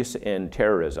increase in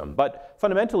terrorism. But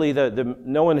fundamentally,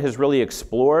 no one has really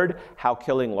explored how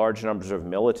killing large numbers of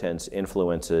militants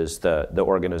influences the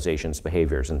organization's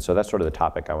behaviors. And so that's sort of the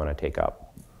topic I want to take up.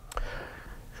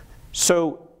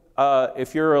 So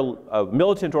if you're a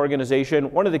militant organization,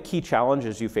 one of the key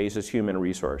challenges you face is human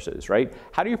resources, right?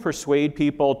 How do you persuade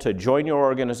people to join your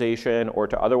organization or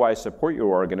to otherwise support your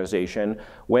organization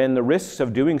when the risks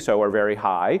of doing so are very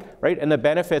high, right? And the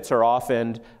benefits are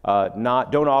often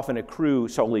don't often accrue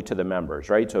solely to the members,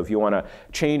 right? So if you want to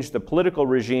change the political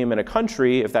regime in a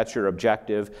country, if that's your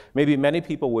objective, maybe many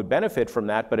people would benefit from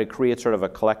that, but it creates sort of a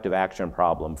collective action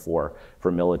problem for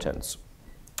militants.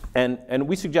 And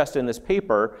we suggest in this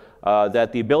paper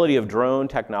that the ability of drone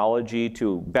technology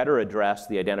to better address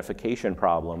the identification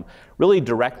problem really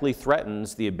directly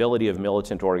threatens the ability of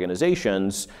militant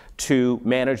organizations to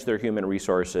manage their human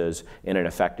resources in an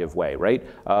effective way, right?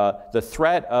 The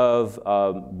threat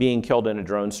of being killed in a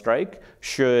drone strike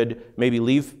should maybe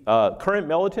leave current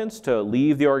militants to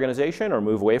leave the organization or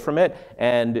move away from it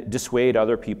and dissuade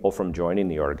other people from joining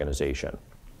the organization.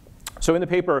 So in the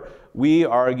paper, we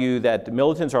argue that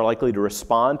militants are likely to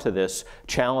respond to this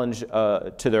challenge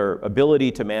to their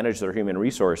ability to manage their human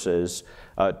resources,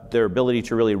 their ability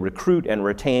to really recruit and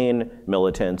retain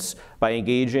militants by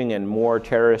engaging in more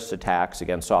terrorist attacks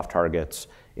against soft targets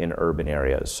in urban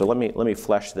areas. So let me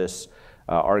flesh this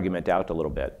argument out a little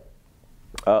bit.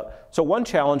 So one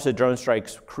challenge that drone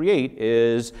strikes create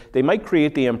is they might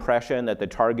create the impression that the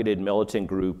targeted militant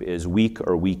group is weak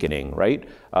or weakening, right?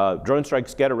 Drone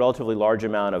strikes get a relatively large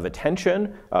amount of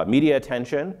attention, media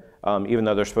attention, even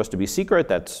though they're supposed to be secret.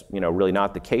 That's really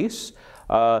not the case.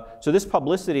 So this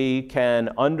publicity can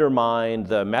undermine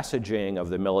the messaging of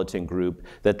the militant group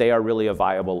that they are really a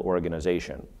viable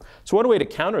organization. So one way to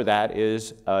counter that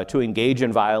is to engage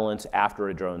in violence after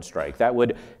a drone strike. That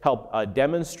would help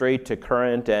demonstrate to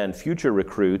current and future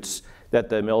recruits that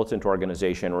the militant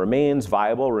organization remains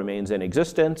viable, remains in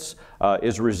existence,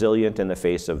 is resilient in the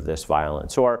face of this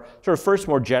violence. So our sort of first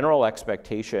more general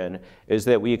expectation is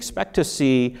that we expect to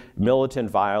see militant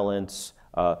violence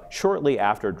shortly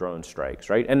after drone strikes,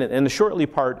 right? And the shortly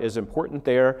part is important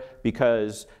there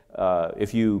because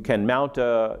if you can mount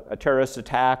a terrorist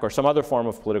attack or some other form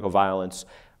of political violence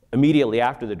immediately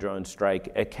after the drone strike,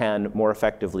 it can more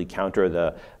effectively counter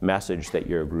the message that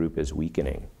your group is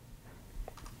weakening.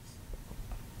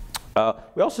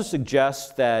 We also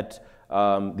suggest that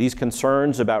these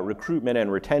concerns about recruitment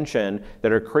and retention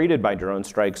that are created by drone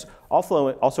strikes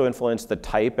also influence the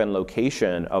type and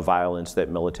location of violence that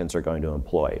militants are going to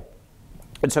employ.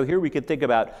 And so here we could think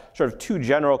about sort of two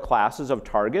general classes of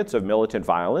targets of militant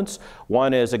violence.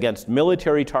 One is against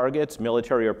military targets,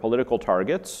 military or political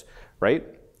targets, right?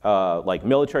 Like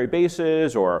military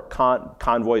bases or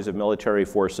convoys of military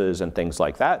forces and things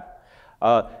like that.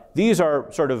 These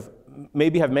are sort of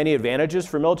maybe have many advantages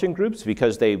for militant groups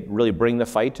because they really bring the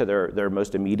fight to their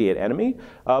most immediate enemy,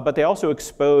 but they also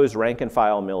expose rank and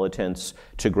file militants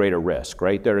to greater risk,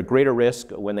 right? They're at greater risk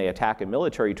when they attack a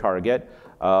military target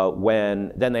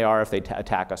than they are if they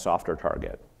attack a softer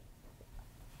target.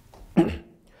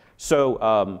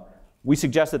 So we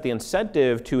suggest that the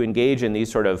incentive to engage in these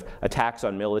sort of attacks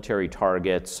on military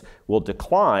targets will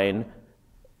decline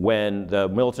when the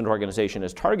militant organization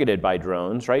is targeted by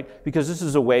drones, right? Because this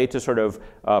is a way to sort of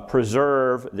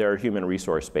preserve their human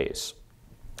resource base.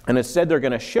 And instead, they're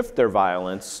going to shift their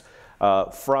violence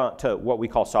to what we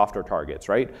call softer targets,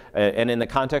 right? And in the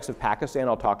context of Pakistan,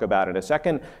 I'll talk about in a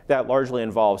second, that largely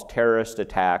involves terrorist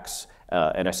attacks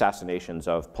and assassinations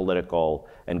of political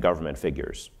and government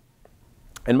figures.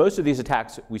 And most of these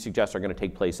attacks, we suggest, are going to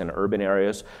take place in urban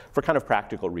areas for kind of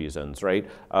practical reasons, right?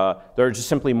 There are just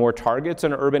simply more targets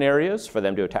in urban areas for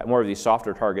them to attack, more of these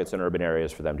softer targets in urban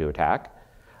areas for them to attack.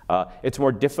 It's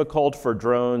more difficult for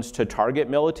drones to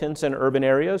target militants in urban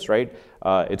areas, right?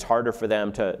 It's harder for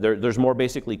them to, there's more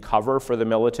basically cover for the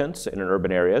militants in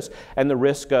urban areas. And the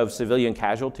risk of civilian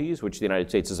casualties, which the United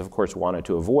States has of course wanted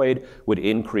to avoid, would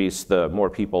increase the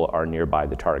more people are nearby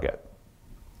the target.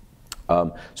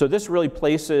 So this really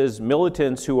places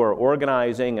militants who are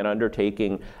organizing and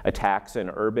undertaking attacks in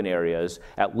urban areas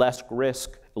at less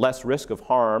risk of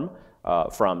harm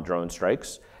from drone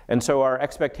strikes. And so our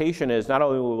expectation is not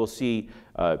only will we see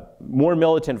more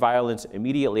militant violence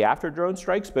immediately after drone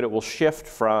strikes, but it will shift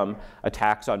from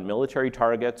attacks on military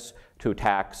targets to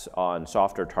attacks on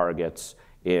softer targets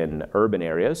in urban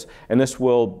areas. And this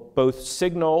will both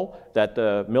signal that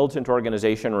the militant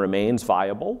organization remains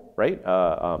viable, right,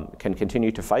 can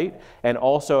continue to fight, and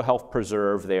also help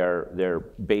preserve their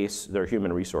base, their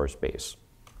human resource base.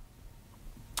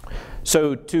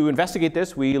 So to investigate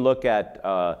this, we look at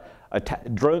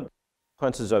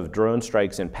consequences of drone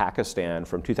strikes in Pakistan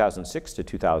from 2006 to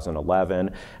 2011.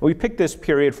 And we picked this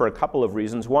period for a couple of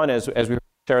reasons. One, as we heard,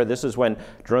 Sarah, this is when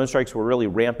drone strikes were really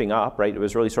ramping up, right? It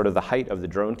was really sort of the height of the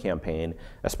drone campaign,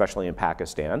 especially in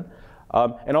Pakistan.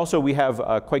 And also we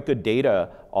have quite good data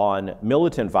on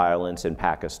militant violence in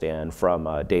Pakistan from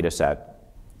a data set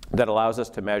that allows us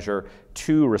to measure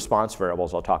two response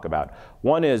variables I'll talk about.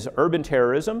 One is urban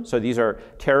terrorism. So these are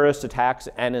terrorist attacks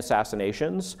and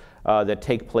assassinations that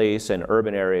take place in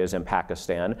urban areas in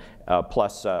Pakistan,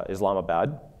 plus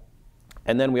Islamabad.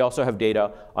 And then we also have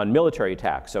data on military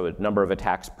attacks, so a number of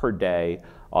attacks per day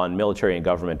on military and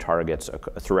government targets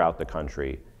throughout the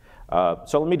country.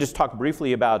 So let me just talk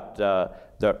briefly about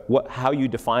how you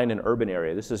define an urban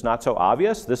area. This is not so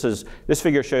obvious. This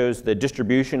figure shows the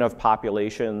distribution of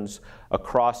populations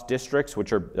across districts,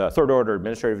 which are third-order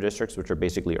administrative districts, which are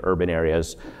basically urban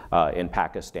areas in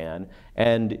Pakistan.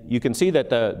 And you can see that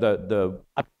the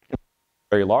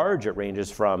very large. It ranges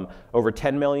from over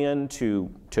 10 million to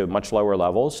much lower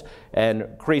levels, and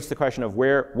creates the question of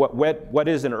what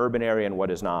is an urban area and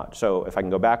what is not. So if I can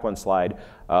go back one slide,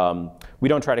 we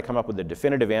don't try to come up with a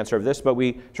definitive answer of this, but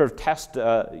we sort of test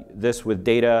this with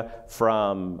data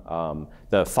from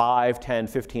the 5, 10,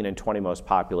 15, and 20 most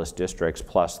populous districts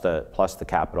plus the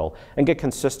capital, and get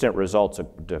consistent results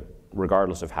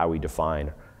regardless of how we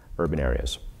define urban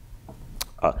areas.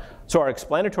 So our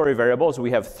explanatory variables,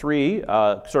 we have three,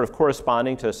 sort of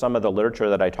corresponding to some of the literature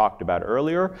that I talked about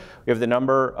earlier. We have the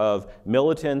number of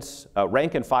militants,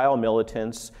 rank and file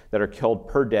militants that are killed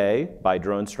per day by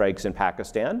drone strikes in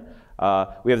Pakistan.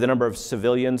 We have the number of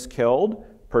civilians killed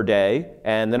per day,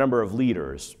 and the number of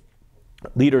leaders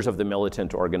of the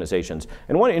militant organizations.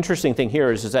 And one interesting thing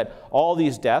here is that all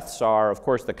these deaths are, of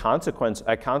course, a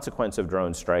consequence of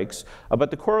drone strikes, but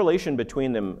the correlation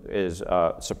between them is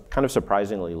kind of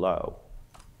surprisingly low.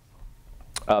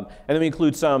 And then we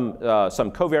include some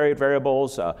covariate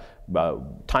variables,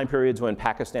 time periods when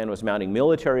Pakistan was mounting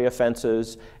military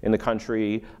offenses in the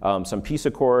country, some peace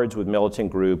accords with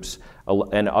militant groups,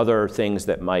 and other things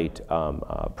that might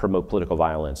promote political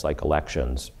violence, like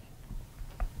elections.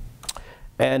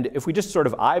 And if we just sort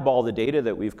of eyeball the data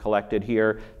that we've collected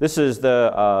here, this is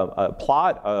the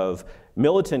plot of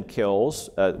militant kills,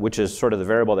 which is sort of the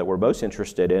variable that we're most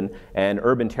interested in, and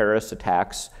urban terrorist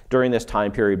attacks during this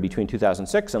time period between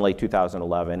 2006 and late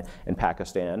 2011 in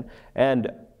Pakistan.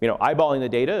 And eyeballing the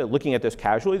data, looking at this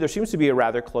casually, there seems to be a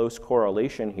rather close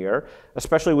correlation here,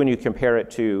 especially when you compare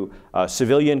it to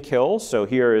civilian kills. So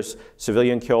here's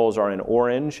civilian kills are in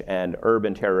orange, and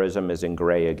urban terrorism is in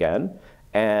gray again.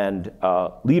 And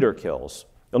leader kills.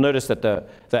 You'll notice that the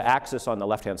axis on the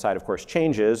left-hand side, of course,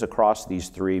 changes across these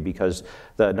three because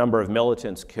the number of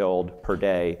militants killed per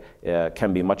day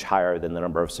can be much higher than the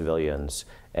number of civilians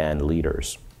and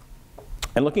leaders.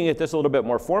 And looking at this a little bit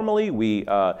more formally, we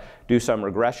do some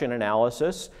regression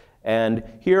analysis. And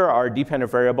here our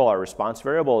dependent variable, our response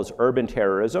variable, is urban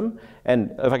terrorism.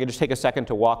 And if I could just take a second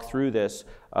to walk through this,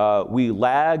 we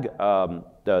lag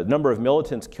the number of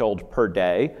militants killed per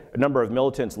day, number of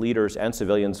militants, leaders, and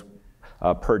civilians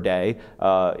per day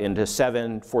into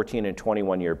 7, 14, and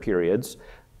 21-year periods,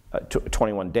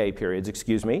 21-day periods,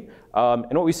 excuse me.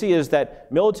 And what we see is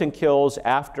that militant kills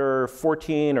after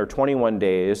 14 or 21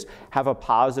 days have a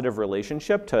positive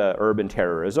relationship to urban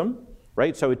terrorism.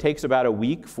 right? So it takes about a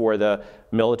week for the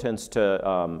militants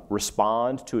to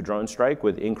respond to a drone strike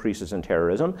with increases in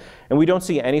terrorism. And we don't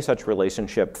see any such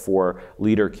relationship for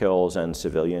leader kills and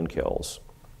civilian kills.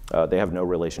 They have no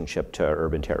relationship to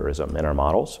urban terrorism in our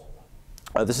models.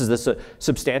 This is the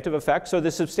substantive effects. So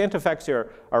the substantive effects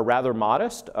here are rather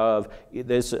modest. On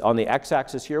the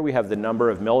x-axis here, we have the number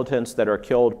of militants that are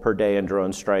killed per day in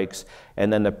drone strikes,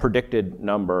 and then the predicted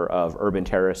number of urban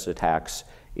terrorist attacks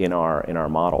in our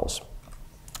models.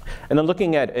 And then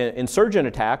looking at insurgent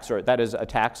attacks, or that is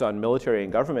attacks on military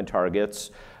and government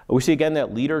targets, we see again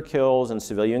that leader kills and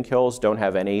civilian kills don't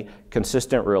have any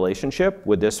consistent relationship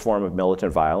with this form of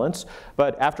militant violence.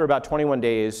 But after about 21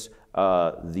 days,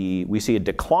 we see a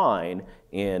decline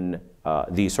in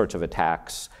these sorts of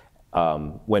attacks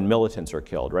when militants are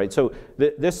killed, right? So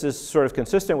this is sort of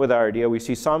consistent with our idea. We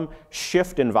see some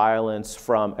shift in violence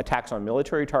from attacks on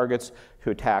military targets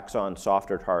to attacks on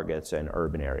softer targets in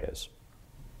urban areas.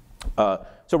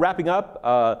 So wrapping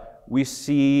up, we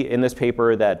see in this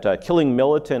paper that killing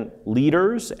militant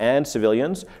leaders and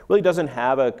civilians really doesn't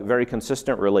have a very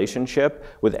consistent relationship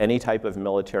with any type of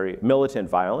militant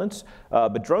violence.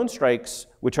 But drone strikes,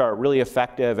 which are really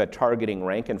effective at targeting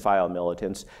rank and file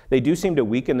militants, they do seem to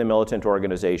weaken the militant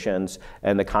organizations,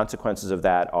 and the consequences of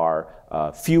that are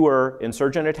fewer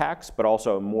insurgent attacks, but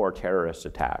also more terrorist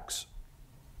attacks.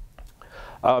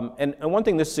 And one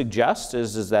thing this suggests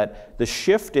is that the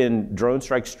shift in drone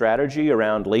strike strategy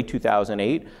around late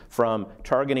 2008 from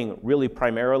targeting really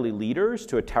primarily leaders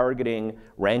to targeting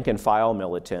rank and file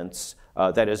militants,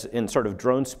 that is in sort of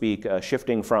drone speak,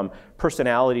 shifting from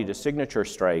personality to signature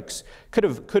strikes,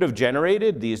 could have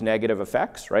generated these negative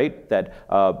effects, right? That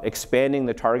expanding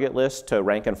the target list to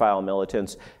rank and file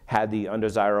militants had the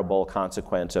undesirable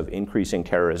consequence of increasing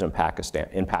terrorism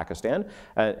in Pakistan.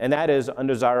 And that is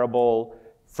undesirable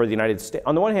for the United States.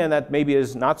 On the one hand, that maybe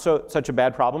is not such a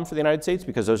bad problem for the United States,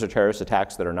 because those are terrorist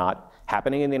attacks that are not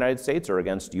happening in the United States or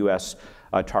against US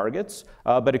targets,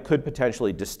 but it could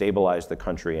potentially destabilize the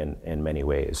country in many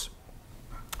ways.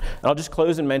 And I'll just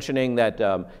close in mentioning that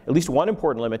at least one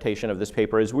important limitation of this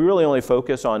paper is we really only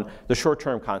focus on the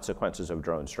short-term consequences of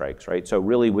drone strikes, right? So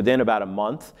really within about a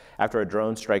month after a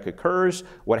drone strike occurs,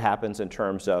 what happens in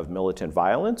terms of militant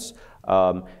violence.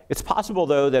 It's possible,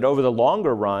 though, that over the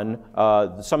longer run,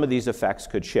 some of these effects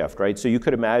could shift, right? So you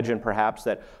could imagine perhaps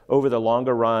that over the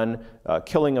longer run,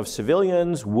 killing of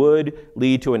civilians would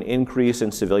lead to an increase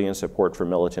in civilian support for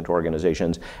militant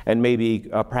organizations, and maybe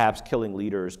perhaps killing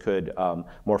leaders could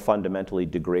more fundamentally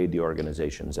degrade the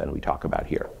organizations than we talk about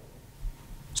here.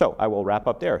 So I will wrap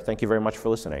up there. Thank you very much for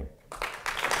listening.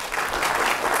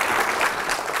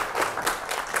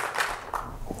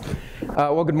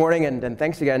 Well, good morning, and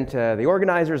thanks again to the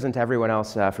organizers and to everyone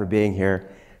else for being here.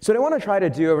 So what I want to try to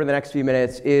do over the next few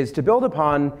minutes is to build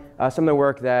upon some of the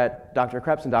work that Dr.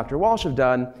 Kreps and Dr. Walsh have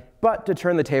done, but to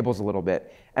turn the tables a little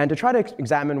bit, and to try to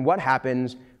examine what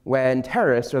happens when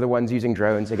terrorists are the ones using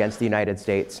drones against the United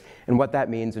States, and what that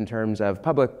means in terms of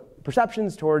public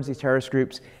perceptions towards these terrorist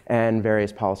groups and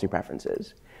various policy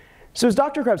preferences. So as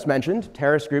Dr. Kreps mentioned,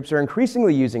 terrorist groups are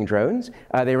increasingly using drones.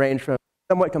 They range from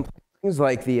somewhat complex things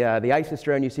like the ISIS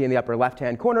drone you see in the upper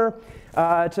left-hand corner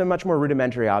to much more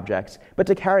rudimentary objects, but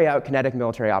to carry out kinetic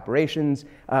military operations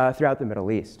throughout the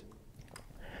Middle East.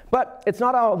 But it's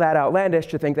not all that outlandish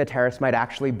to think that terrorists might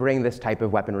actually bring this type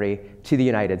of weaponry to the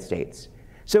United States.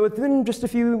 So within just a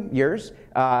few years,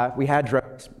 we had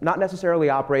drones not necessarily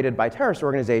operated by terrorist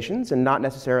organizations and not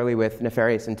necessarily with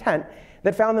nefarious intent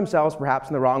that found themselves perhaps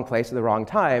in the wrong place at the wrong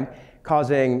time,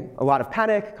 causing a lot of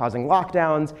panic, causing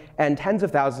lockdowns, and tens of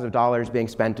thousands of dollars being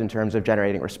spent in terms of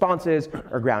generating responses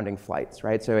or grounding flights,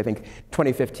 right? So I think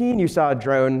 2015, you saw a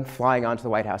drone flying onto the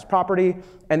White House property,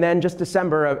 and then just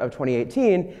December of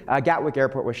 2018, Gatwick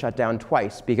Airport was shut down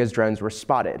twice because drones were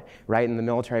spotted, right? And the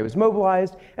military was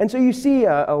mobilized, and so you see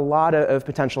a lot of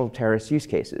potential terrorist use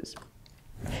cases.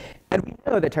 And we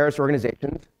know that terrorist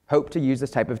organizations hope to use this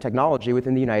type of technology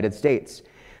within the United States.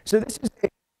 So this is a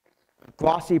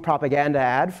glossy propaganda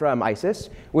ad from ISIS,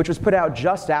 which was put out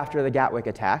just after the Gatwick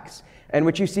attacks, in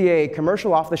which you see a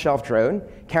commercial off-the-shelf drone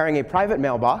carrying a private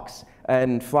mailbox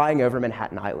and flying over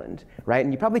Manhattan Island, right?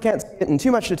 And you probably can't see it in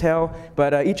too much detail,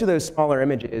 but each of those smaller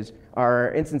images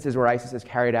are instances where ISIS has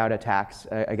carried out attacks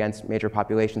against major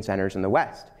population centers in the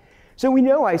West. So we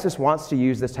know ISIS wants to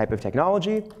use this type of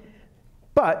technology,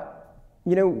 but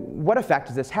what effect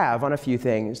does this have on a few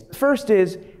things? The first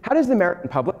is, how does the American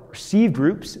public perceive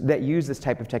groups that use this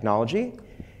type of technology?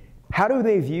 How do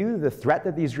they view the threat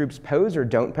that these groups pose or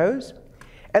don't pose?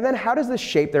 And then how does this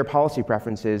shape their policy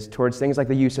preferences towards things like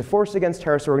the use of force against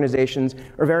terrorist organizations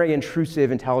or very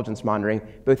intrusive intelligence monitoring,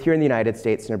 both here in the United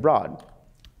States and abroad?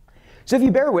 So if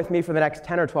you bear with me for the next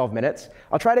 10 or 12 minutes,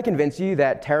 I'll try to convince you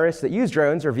that terrorists that use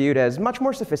drones are viewed as much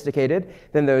more sophisticated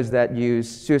than those that use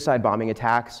suicide bombing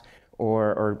attacks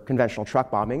or conventional truck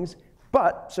bombings.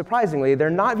 But surprisingly, they're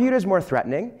not viewed as more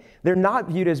threatening, they're not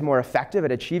viewed as more effective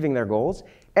at achieving their goals,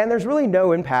 and there's really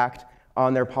no impact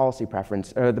on their policy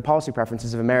preference, or the policy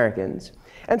preferences of Americans.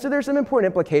 And so there's some important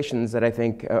implications that I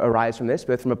think arise from this,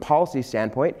 both from a policy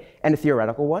standpoint and a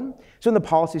theoretical one. So on the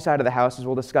policy side of the house, as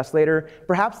we'll discuss later,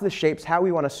 perhaps this shapes how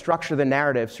we want to structure the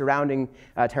narrative surrounding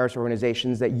terrorist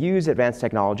organizations that use advanced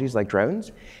technologies like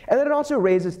drones. And then it also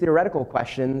raises theoretical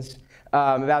questions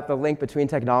about the link between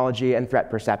technology and threat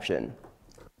perception.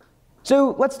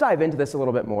 So let's dive into this a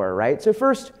little bit more, right? So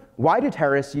first, why do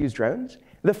terrorists use drones?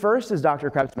 The first, as Dr.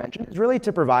 Kreps mentioned, is really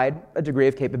to provide a degree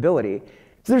of capability.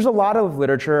 So there's a lot of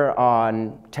literature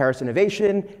on terrorist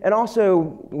innovation and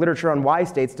also literature on why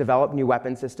states develop new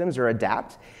weapon systems or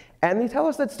adapt. And they tell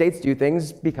us that states do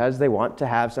things because they want to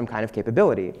have some kind of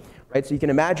capability, right? So you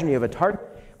can imagine you have a target,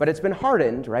 but it's been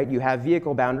hardened, right? You have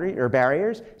vehicle boundary or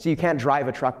barriers, so you can't drive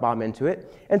a truck bomb into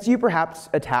it. And so you perhaps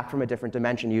attack from a different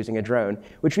dimension using a drone,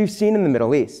 which we've seen in the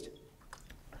Middle East.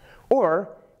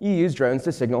 Or you use drones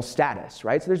to signal status,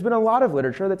 right? So there's been a lot of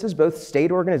literature that says both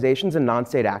state organizations and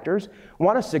non-state actors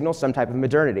want to signal some type of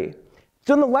modernity.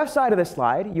 So on the left side of this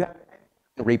slide, you have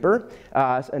Reaper,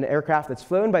 an aircraft that's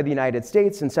flown by the United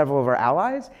States and several of our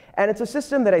allies, and it's a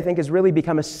system that I think has really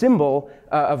become a symbol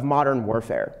of modern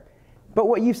warfare. But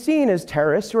what you've seen is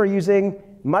terrorists who are using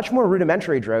much more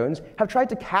rudimentary drones have tried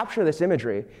to capture this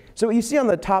imagery. So what you see on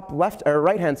the top left or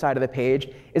right-hand side of the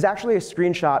page is actually a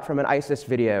screenshot from an ISIS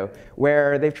video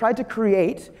where they've tried to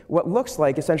create what looks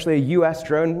like essentially a US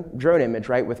drone image,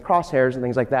 right, with crosshairs and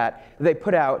things like that they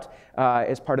put out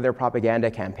as part of their propaganda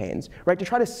campaigns, right, to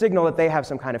try to signal that they have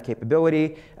some kind of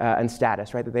capability and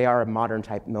status, right, that they are a modern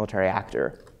type military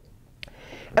actor.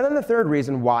 And then the third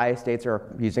reason why states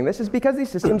are using this is because these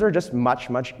systems are just much,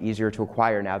 much easier to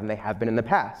acquire now than they have been in the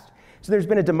past. So there's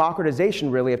been a democratization,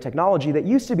 really, of technology that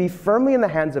used to be firmly in the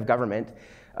hands of government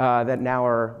that now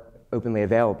are openly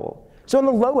available. So on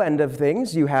the low end of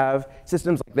things, you have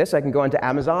systems like this. I can go onto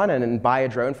Amazon and buy a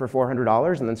drone for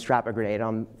 $400 and then strap a grenade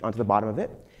onto the bottom of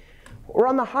it. Or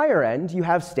on the higher end, you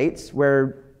have states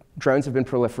where drones have been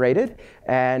proliferated,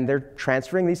 and they're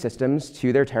transferring these systems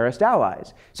to their terrorist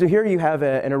allies. So here you have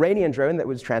an Iranian drone that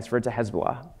was transferred to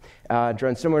Hezbollah. A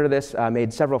drone similar to this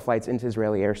made several flights into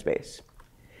Israeli airspace.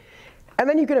 And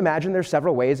then you can imagine there's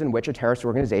several ways in which a terrorist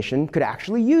organization could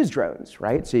actually use drones,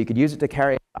 right? So you could use it to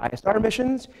carry out ISR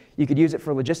missions, you could use it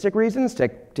for logistic reasons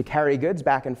to carry goods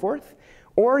back and forth,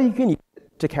 or you can use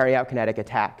it to carry out kinetic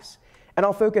attacks. And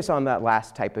I'll focus on that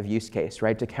last type of use case,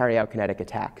 right, to carry out kinetic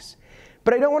attacks.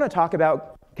 But I don't want to talk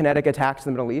about kinetic attacks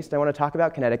in the Middle East. I want to talk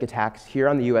about kinetic attacks here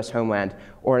on the US homeland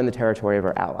or in the territory of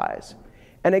our allies.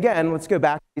 And again, let's go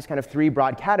back to these kind of three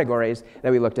broad categories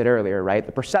that we looked at earlier, right?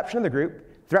 The perception of the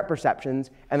group, threat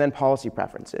perceptions, and then policy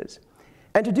preferences.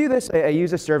 And to do this, I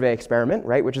use a survey experiment,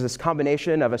 right, which is this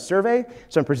combination of a survey.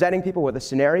 So I'm presenting people with a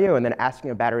scenario and then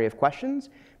asking a battery of questions.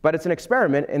 But it's an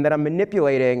experiment in that I'm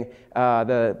manipulating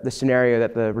the scenario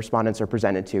that the respondents are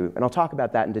presented to. And I'll talk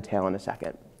about that in detail in a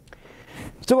second.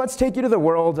 So let's take you to the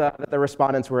world that the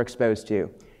respondents were exposed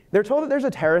to. They're told that there's a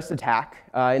terrorist attack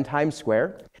in Times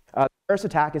Square. The terrorist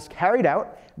attack is carried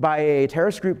out by a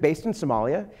terrorist group based in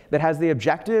Somalia that has the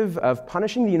objective of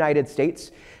punishing the United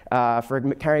States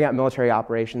for carrying out military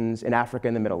operations in Africa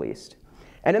and the Middle East.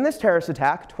 And in this terrorist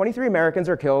attack, 23 Americans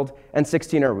are killed and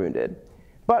 16 are wounded.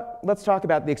 But let's talk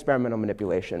about the experimental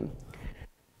manipulation.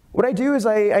 What I do is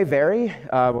I vary,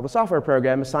 the software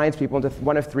program assigns people into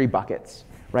one of three buckets.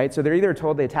 Right? So they're either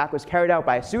told the attack was carried out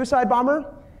by a suicide bomber,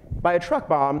 by a truck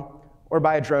bomb, or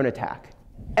by a drone attack.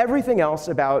 Everything else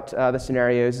about the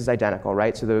scenarios is identical,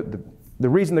 right? So the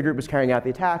reason the group was carrying out the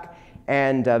attack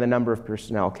and the number of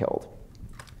personnel killed.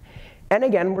 And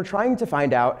again, we're trying to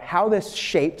find out how this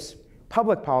shapes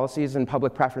public policies and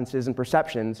public preferences and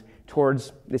perceptions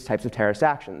towards these types of terrorist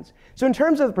actions. So in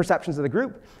terms of the perceptions of the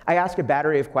group, I ask a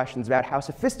battery of questions about how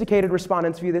sophisticated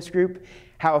respondents view this group,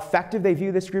 how effective they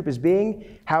view this group as being,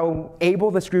 how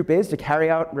able this group is to carry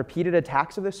out repeated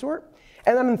attacks of this sort.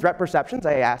 And then in threat perceptions,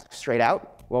 I ask straight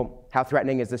out, well, how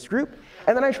threatening is this group?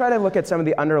 And then I try to look at some of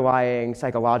the underlying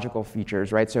psychological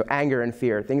features, right? So anger and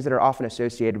fear, things that are often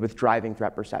associated with driving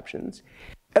threat perceptions.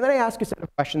 And then I ask a set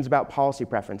of questions about policy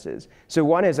preferences. So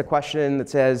one is a question that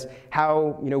says,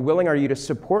 how willing are you to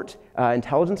support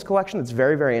intelligence collection that's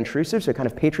very, very intrusive, so kind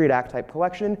of Patriot Act type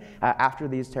collection after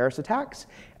these terrorist attacks?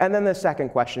 And then the second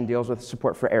question deals with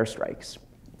support for airstrikes.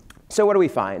 So what do we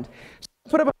find? So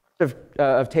let's put up a bunch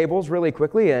of tables really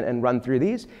quickly and run through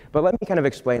these, but let me kind of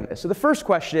explain this. So the first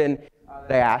question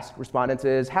that I asked respondents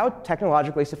is, how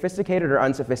technologically sophisticated or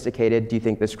unsophisticated do you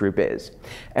think this group is?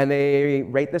 And they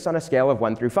rate this on a scale of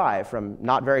 1 through 5, from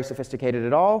not very sophisticated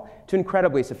at all to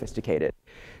incredibly sophisticated.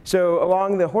 So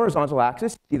along the horizontal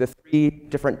axis, you see the 3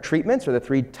 different treatments, or the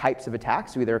 3 types of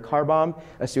attacks, so either a car bomb,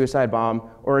 a suicide bomb,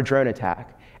 or a drone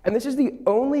attack. And this is the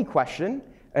only question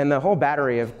in the whole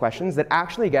battery of questions that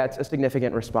actually gets a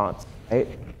significant response, right?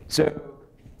 So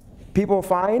people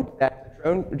find that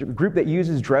a group that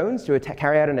uses drones to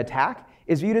carry out an attack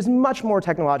is viewed as much more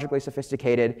technologically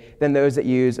sophisticated than those that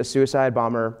use a suicide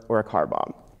bomber or a car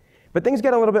bomb. But things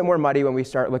get a little bit more muddy when we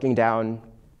start looking down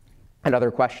at other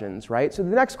questions, right? So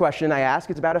the next question I ask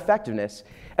is about effectiveness.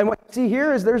 And what you see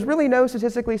here is there's really no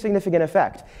statistically significant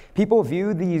effect. People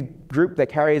view the group that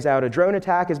carries out a drone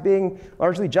attack as being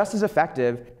largely just as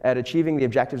effective at achieving the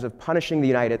objectives of punishing the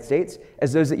United States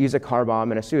as those that use a car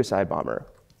bomb and a suicide bomber.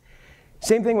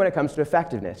 Same thing when it comes to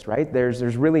effectiveness, right? There's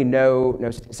really no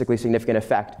statistically significant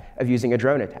effect of using a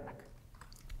drone attack.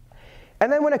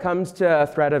 And then when it comes to a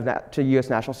threat to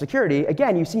US national security,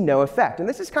 again, you see no effect. And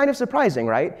this is kind of surprising,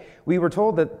 right? We were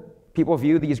told that people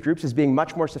view these groups as being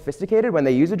much more sophisticated when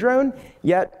they use a drone,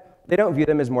 yet they don't view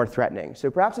them as more threatening.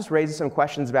 So perhaps this raises some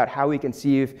questions about how we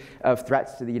conceive of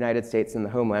threats to the United States and the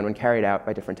homeland when carried out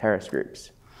by different terrorist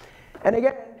groups. And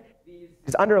again,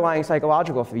 these underlying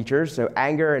psychological features, so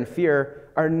anger and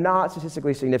fear, are not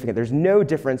statistically significant. There's no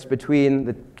difference between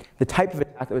the type of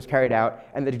attack that was carried out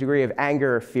and the degree of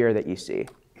anger or fear that you see.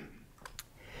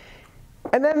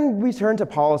 And then we turn to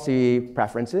policy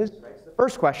preferences. The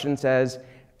first question says,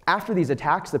 after these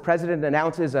attacks, the president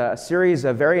announces a series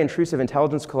of very intrusive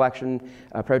intelligence collection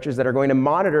approaches that are going to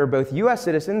monitor both US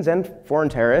citizens and foreign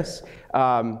terrorists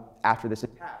after this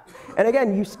attack. And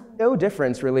again, you see no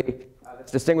difference really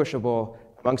that's distinguishable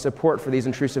among support for these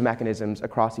intrusive mechanisms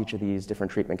across each of these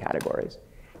different treatment categories.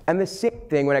 And the same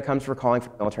thing when it comes for calling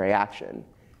for military action.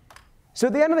 So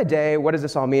at the end of the day, what does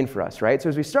this all mean for us, right? So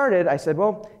as we started, I said,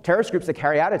 well, terrorist groups that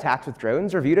carry out attacks with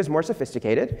drones are viewed as more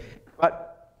sophisticated,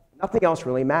 but nothing else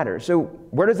really matters. So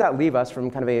where does that leave us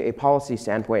from kind of a policy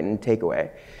standpoint and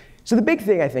takeaway? So the big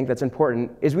thing I think that's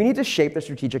important is we need to shape the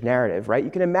strategic narrative, right?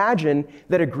 You can imagine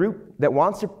that a group that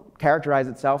wants to characterize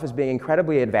itself as being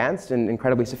incredibly advanced and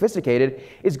incredibly sophisticated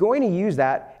is going to use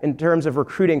that in terms of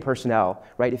recruiting personnel,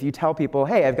 right? If you tell people,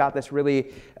 hey, I've got this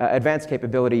really advanced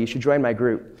capability, you should join my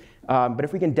group. But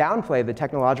if we can downplay the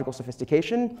technological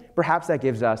sophistication, perhaps that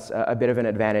gives us a bit of an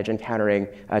advantage in countering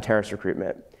terrorist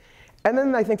recruitment. And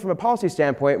then I think from a policy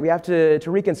standpoint, we have to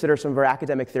reconsider some of our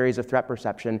academic theories of threat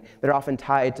perception that are often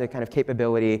tied to kind of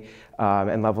capability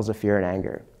and levels of fear and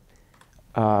anger.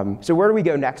 So where do we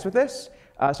go next with this?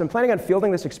 So I'm planning on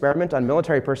fielding this experiment on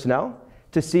military personnel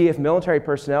to see if military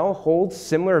personnel hold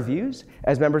similar views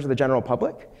as members of the general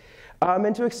public,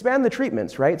 and to expand the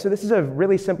treatments, right? So this is a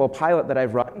really simple pilot that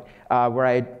I've run where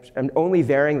I am only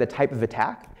varying the type of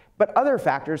attack, but other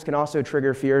factors can also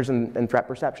trigger fears and threat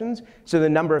perceptions. So the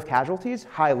number of casualties,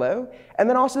 high, low, and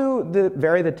then also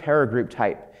vary the terror group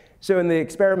type. So in the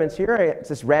experiments here, it's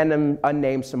this random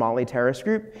unnamed Somali terrorist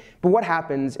group. But what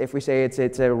happens if we say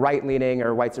it's a right-leaning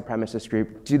or white supremacist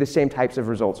group? Do the same types of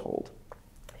results hold?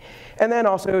 And then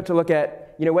also to look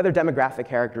at whether demographic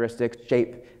characteristics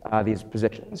shape these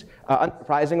positions.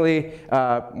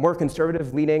 Unsurprisingly, more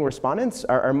conservative-leaning respondents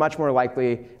are much more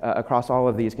likely across all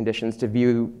of these conditions to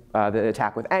view the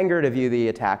attack with anger, to view the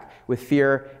attack with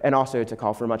fear, and also to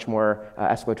call for much more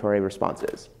escalatory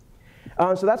responses.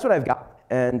 So that's what I've got.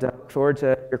 And look forward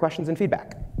to your questions and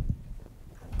feedback.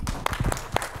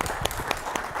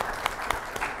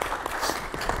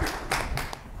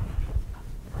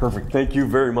 Perfect. Thank you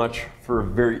very much for a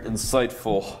very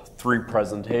insightful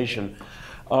presentation.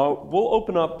 We'll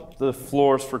open up the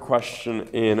floors for question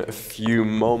in a few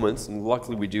moments. And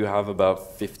luckily, we do have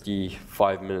about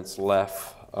 55 minutes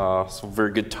left. So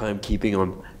very good timekeeping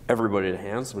on everybody's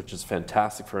hands, which is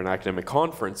fantastic for an academic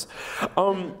conference.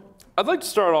 I'd like to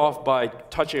start off by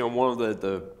touching on one of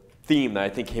the theme that I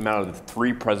think came out of the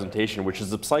 3 presentation, which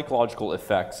is the psychological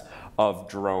effects of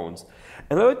drones.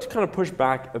 And I'd like to kind of push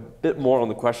back a bit more on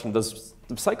the question, does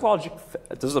the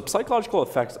psychological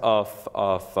effects of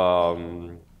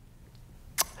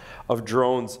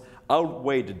drones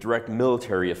outweigh the direct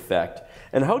military effect?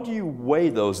 And how do you weigh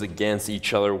those against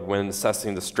each other when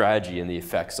assessing the strategy and the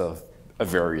effects of of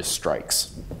various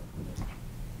strikes.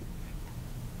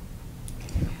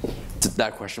 Did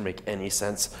that question make any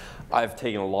sense? I've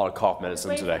taken a lot of cough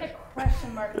medicine today. Wait, a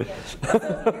question mark again.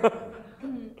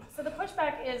 So the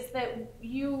pushback is that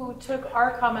you took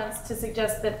our comments to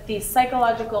suggest that the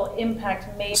psychological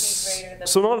impact may be greater than...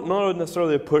 So not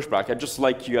necessarily a pushback. I'd just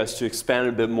like you guys to expand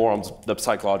a bit more on the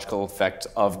psychological effect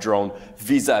of drone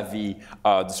vis-a-vis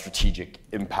the strategic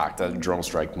impact that a drone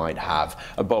strike might have,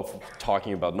 both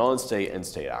talking about non-state and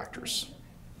state actors.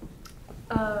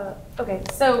 Okay,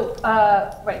 so,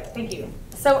 right, thank you.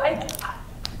 So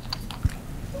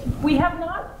we have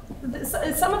not,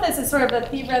 some of this is sort of a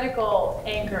theoretical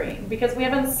anchoring, because we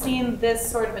haven't seen this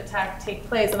sort of attack take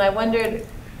place, and I wondered,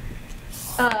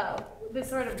 this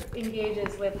sort of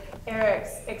engages with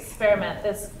Erik's experiment,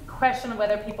 this question of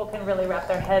whether people can really wrap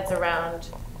their heads around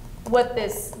what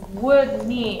this would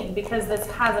mean, because this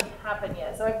hasn't happened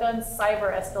yet. So I've done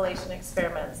cyber escalation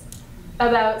experiments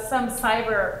about some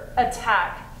cyber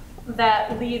attack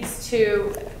that leads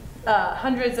to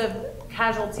hundreds of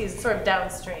casualties sort of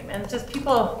downstream. And just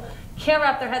people can't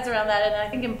wrap their heads around that, and I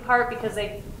think in part because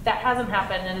that hasn't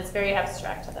happened and it's very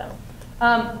abstract to them.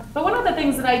 But one of the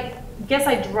things that I guess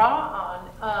I draw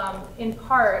on, in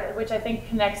part, which I think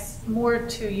connects more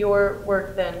to your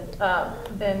work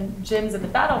than Jim's in the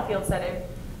battlefield setting,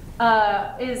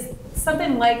 is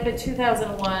something like the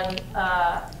 2001,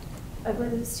 it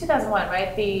was 2001,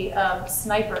 right? The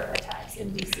sniper attacks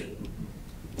in DC,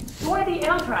 or the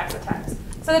anthrax attacks.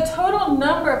 So the total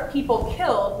number of people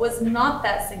killed was not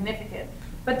that significant,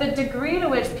 but the degree to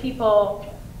which people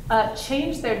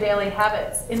changed their daily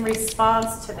habits in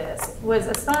response to this was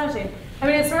astonishing. I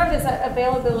mean, it's sort of this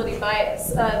availability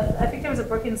bias. I think there was a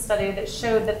Brookings study that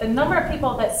showed that the number of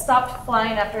people that stopped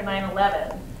flying after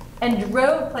 9/11 and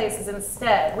drove places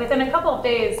instead, within a couple of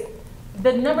days,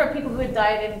 the number of people who had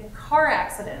died in car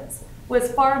accidents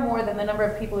was far more than the number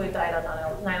of people who died on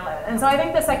 9/11. And so I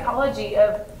think the psychology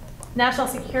of national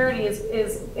security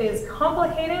is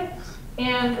complicated,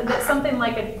 and that something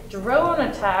like a drone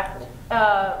attack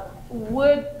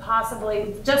would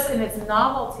possibly, just in its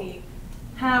novelty,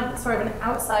 have sort of an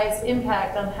outsized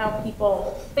impact on how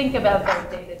people think about their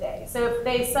day-to-day. So if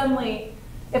they suddenly,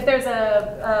 if there's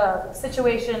a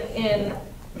situation in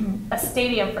a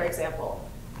stadium, for example,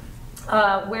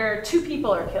 where 2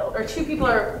 people are killed or 2 people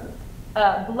are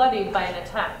bloodied by an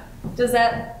attack, does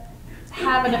that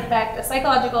have an effect, a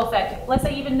psychological effect, let's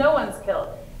say even no one's killed,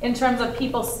 in terms of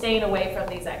people staying away from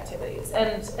these activities?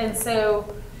 And so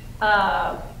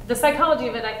the psychology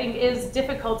of it, I think, is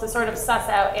difficult to sort of suss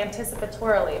out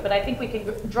anticipatorily, but I think we can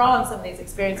draw on some of these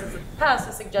experiences in the past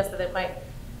to suggest that it might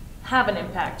have an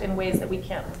impact in ways that we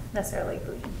can't necessarily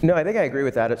glean. No, I think I agree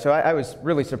with that. So I was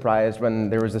really surprised when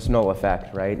there was this null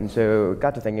effect, right? And so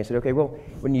got to thinking, I said, okay, well,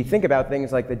 when you think about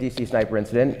things like the DC sniper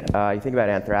incident, you think about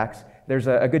anthrax, there's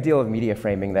a good deal of media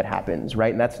framing that happens,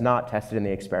 right? And that's not tested in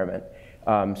the experiment.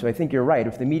 So I think you're right.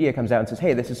 If the media comes out and says,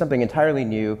 hey, this is something entirely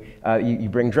new, you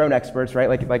bring drone experts, right,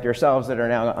 like yourselves that are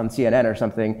now on CNN or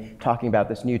something, talking about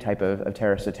this new type of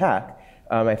terrorist attack,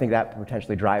 I think that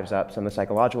potentially drives up some of the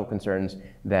psychological concerns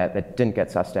that didn't get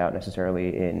sussed out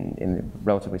necessarily in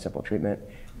relatively simple treatment.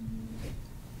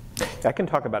 I can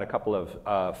talk about a couple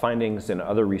of findings in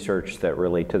other research that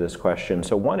relate to this question.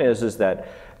 So one is that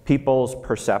people's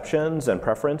perceptions and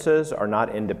preferences are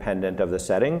not independent of the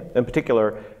setting. In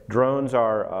particular, drones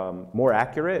are more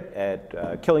accurate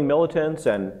at killing militants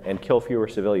and kill fewer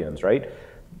civilians, right?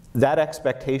 That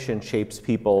expectation shapes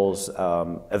people's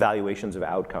evaluations of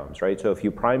outcomes, right? So if you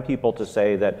prime people to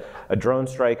say that a drone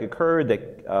strike occurred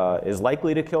that is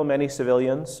likely to kill many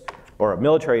civilians, or a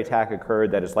military attack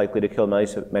occurred that is likely to kill many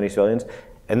civilians,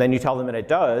 and then you tell them that it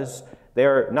does,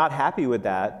 they're not happy with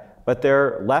that, but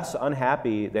they're less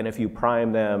unhappy than if you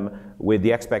prime them with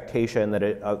the expectation that,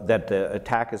 that the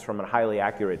attack is from a highly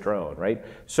accurate drone, right?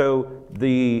 So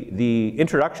the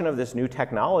introduction of this new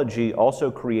technology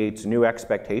also creates new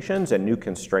expectations and new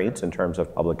constraints in terms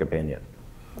of public opinion.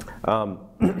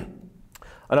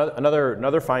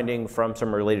 Another finding from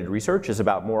some related research is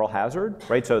about moral hazard,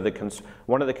 right? So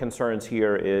one of the concerns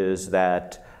here is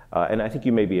that, and I think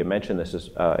you maybe mentioned this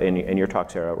in your talk,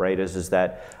 Sarah, right, is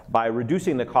that by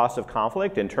reducing the cost of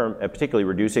conflict, particularly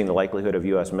reducing the likelihood of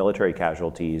US military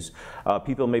casualties,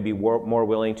 people may be more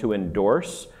willing to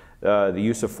endorse the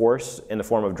use of force in the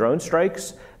form of drone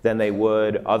strikes than they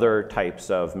would other types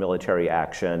of military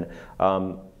action.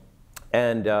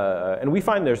 And we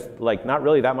find there's not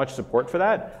really that much support for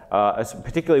that,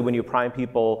 particularly when you prime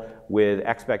people with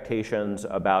expectations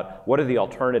about what are the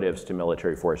alternatives to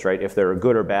military force, right? If there are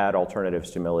good or bad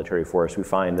alternatives to military force, we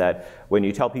find that when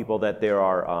you tell people that there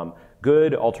are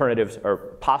good alternatives or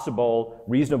possible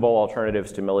reasonable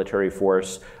alternatives to military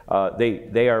force,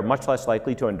 they are much less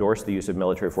likely to endorse the use of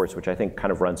military force, which I think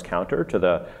kind of runs counter to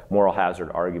the moral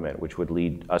hazard argument, which would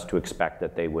lead us to expect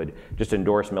that they would just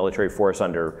endorse military force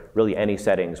under really any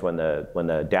settings when the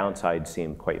downsides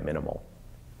seem quite minimal.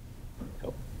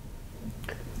 So.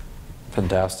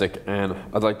 Fantastic, and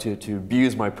I'd like to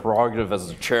use my prerogative as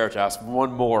a chair to ask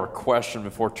one more question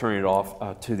before turning it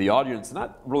off to the audience, and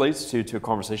that relates to a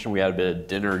conversation we had a bit at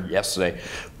dinner yesterday,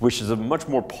 which is a much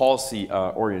more policy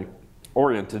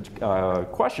oriented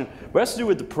question, but it has to do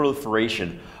with the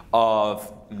proliferation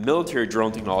of military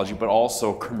drone technology, but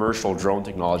also commercial drone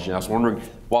technology. And I was wondering,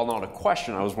 while not a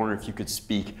question, I was wondering if you could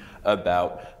speak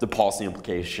about the policy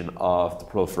implication of the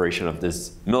proliferation of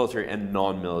this military and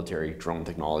non-military drone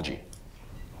technology.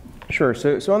 Sure.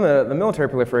 So on the military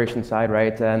proliferation side,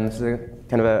 right, and this is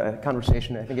kind of a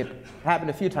conversation, I think it happened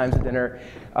a few times at dinner.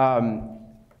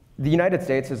 The United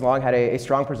States has long had a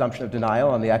strong presumption of denial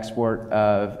on the export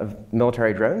of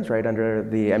military drones, right, under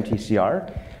the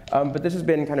MTCR. But this has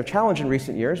been kind of challenged in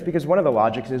recent years because one of the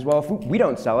logics is, well, if we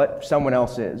don't sell it, someone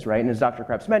else is, right? And as Dr.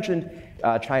 Kreps mentioned,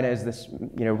 China is this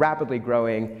rapidly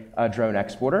growing drone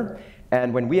exporter.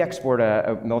 And when we export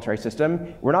a military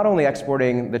system, we're not only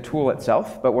exporting the tool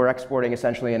itself, but we're exporting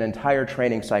essentially an entire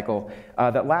training cycle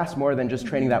that lasts more than just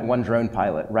training that one drone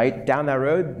pilot, right? Down that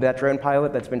road, that drone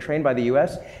pilot that's been trained by the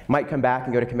US might come back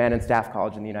and go to Command and Staff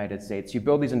College in the United States. You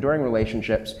build these enduring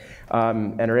relationships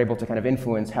and are able to kind of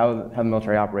influence how the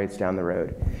military operates down the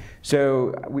road.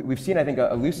 So we've seen, I think,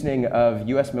 a loosening of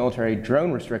US military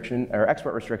drone restriction or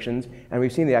export restrictions, and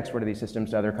we've seen the export of these systems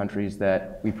to other countries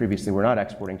that we previously were not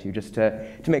exporting to, just to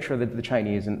make sure that the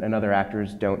Chinese and other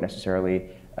actors don't necessarily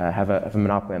have a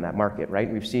monopoly on that market, right?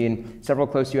 We've seen several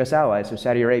close US allies, so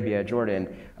Saudi Arabia,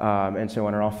 Jordan, and so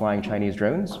on, are all flying Chinese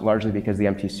drones, largely because the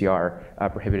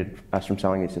MTCR prohibited us from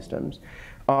selling these systems.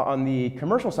 On the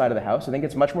commercial side of the house, I think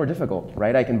it's much more difficult,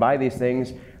 right? I can buy these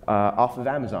things off of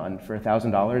Amazon for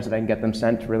 $1,000, and I can get them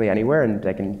sent really anywhere, and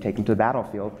I can take them to the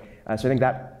battlefield. So I think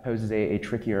that poses a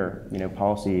trickier,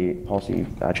 policy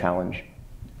challenge.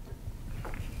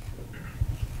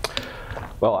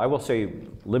 Well, I will say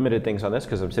limited things on this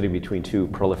because I'm sitting between two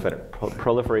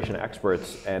proliferation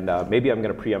experts, and maybe I'm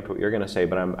going to preempt what you're going to say,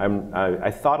 but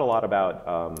I thought a lot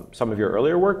about some of your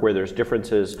earlier work where there's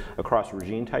differences across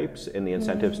regime types in the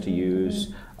incentives to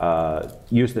use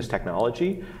this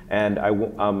technology, and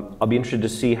I'll be interested to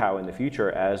see how in the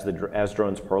future, as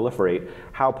drones proliferate,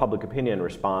 how public opinion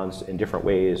responds in different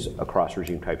ways across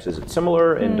regime types. Is it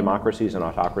similar in democracies and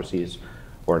autocracies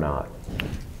or not?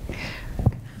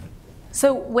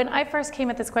 So when I first came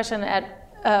at this question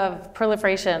of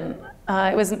proliferation,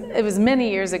 it was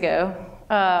many years ago,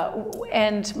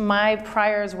 and my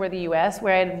priors were the US,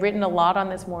 where I had written a lot on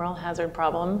this moral hazard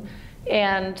problem.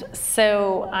 And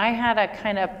so I had a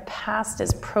kind of past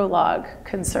as prologue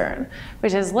concern,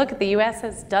 which is, look, the US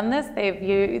has done this.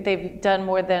 They've done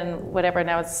more than whatever,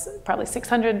 now it's probably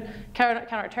 600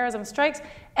 counterterrorism strikes.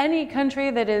 Any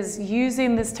country that is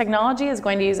using this technology is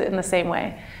going to use it in the same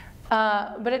way.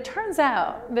 But it turns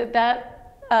out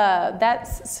that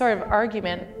sort of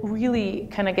argument really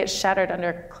kind of gets shattered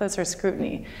under closer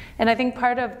scrutiny. And I think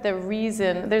part of the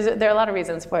reason, there are a lot of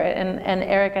reasons for it, and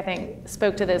Erik, I think,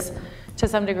 spoke to this to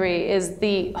some degree, is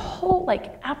the whole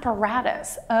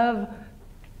apparatus of,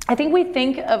 I think we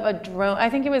think of a drone, I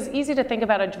think it was easy to think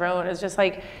about a drone as just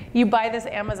like, you buy this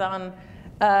Amazon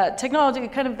technology,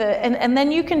 kind of and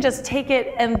then you can just take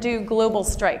it and do global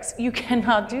strikes. You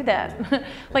cannot do that.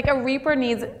 Like a Reaper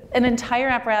needs an entire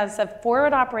apparatus of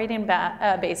forward operating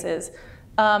bases,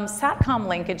 SATCOM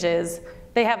linkages.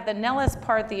 They have the Nellis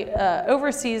part, the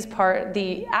overseas part,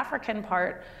 the African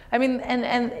part. I mean,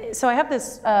 and so I have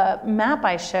this map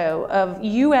I show of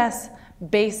US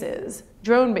bases,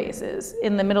 drone bases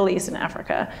in the Middle East and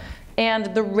Africa,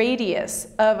 and the radius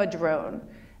of a drone.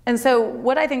 And so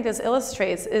what I think this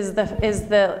illustrates is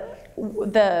the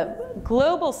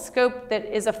global scope that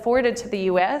is afforded to the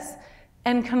US,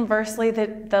 and conversely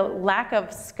the lack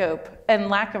of scope and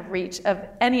lack of reach of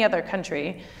any other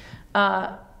country.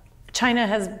 China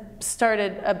has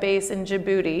started a base in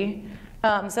Djibouti,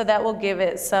 so that will give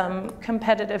it some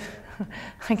competitive,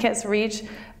 I guess, reach.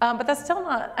 But that's still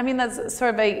not, I mean, that's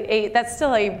sort of that's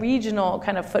still a regional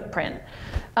kind of footprint.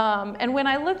 And when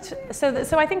I looked,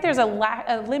 so I think there's a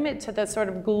limit to the sort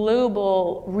of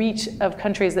global reach of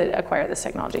countries that acquire this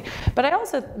technology. But I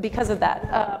also, because of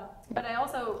that, but I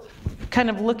also kind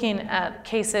of looking at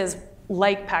cases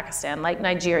like Pakistan, like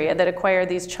Nigeria, that acquire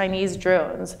these Chinese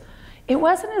drones it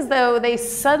wasn't as though they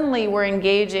suddenly were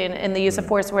engaging in the use of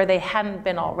force where they hadn't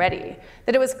been already.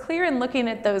 That it was clear in looking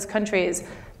at those countries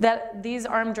that these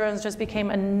armed drones just became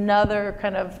another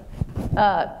kind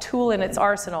of tool in its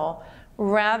arsenal,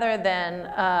 rather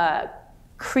than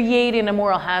creating a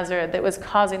moral hazard that was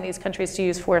causing these countries to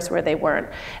use force where they weren't.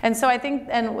 And so I think,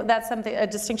 and that's something, a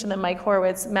distinction that Mike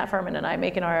Horowitz, Matt Furman, and I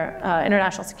make in our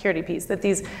international security piece, that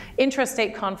these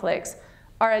intrastate conflicts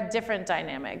are a different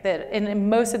dynamic, that in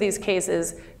most of these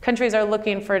cases, countries are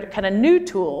looking for kind of new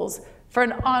tools for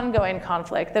an ongoing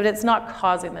conflict, that it's not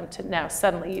causing them to now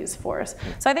suddenly use force.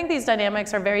 So I think these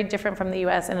dynamics are very different from the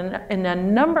US in a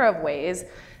number of ways,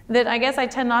 that I guess I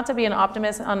tend not to be an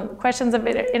optimist on questions of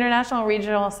international and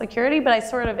regional security, but I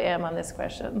sort of am on this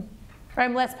question. Or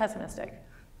I'm less pessimistic.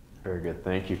 Very good,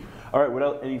 thank you. All right,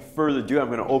 without any further ado, I'm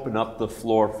going to open up the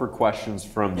floor for questions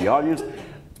from the audience.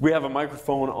 We have a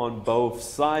microphone on both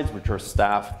sides, which are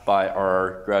staffed by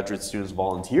our graduate students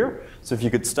volunteer. So if you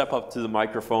could step up to the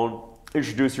microphone,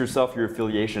 introduce yourself, your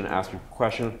affiliation, and ask your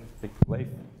question. Thank you, Leif.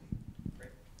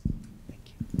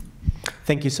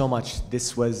 Thank you so much.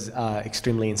 This was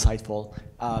extremely insightful.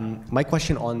 My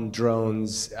question on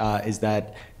drones is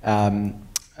that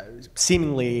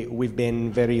seemingly we've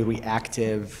been very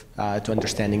reactive to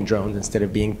understanding drones instead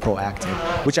of being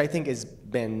proactive, which I think has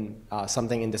been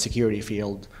something in the security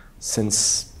field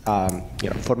since,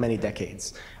 for many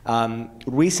decades.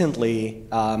 Recently,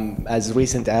 as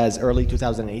recent as early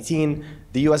 2018,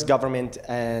 the US government,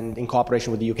 and in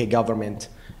cooperation with the UK government,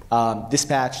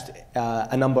 dispatched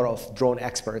a number of drone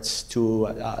experts to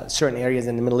certain areas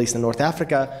in the Middle East and North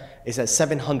Africa. It's a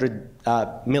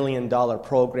 $700 million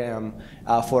program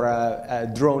for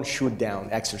a drone shoot-down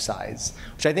exercise,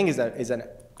 which I think is an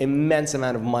immense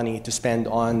amount of money to spend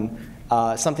on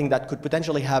something that could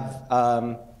potentially have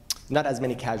not as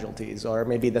many casualties, or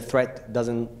maybe the threat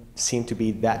doesn't seem to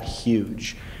be that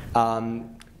huge.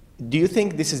 Do you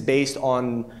think this is based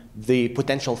on the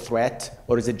potential threat,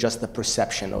 or is it just the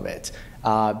perception of it?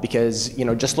 Because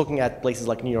just looking at places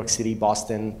like New York City,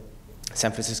 Boston,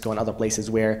 San Francisco, and other places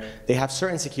where they have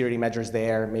certain security measures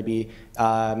there, maybe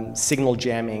signal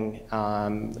jamming,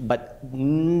 but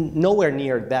nowhere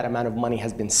near that amount of money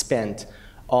has been spent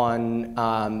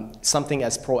on something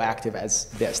as proactive as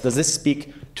this. Does this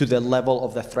speak to the level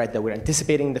of the threat that we're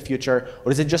anticipating in the future,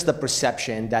 or is it just the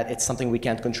perception that it's something we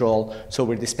can't control, so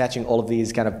we're dispatching all of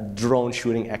these kind of drone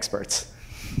shooting experts?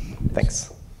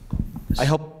 Thanks. I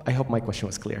hope my question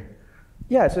was clear.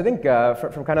 Yeah, so I think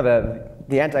from kind of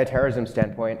the anti-terrorism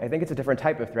standpoint, I think it's a different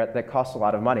type of threat that costs a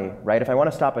lot of money, right? If I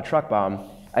want to stop a truck bomb,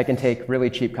 I can take really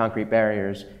cheap concrete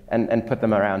barriers and put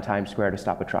them around Times Square to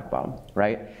stop a truck bomb,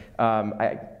 right?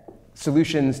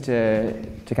 Solutions to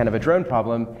kind of a drone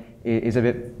problem is a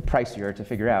bit pricier to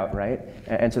figure out, right?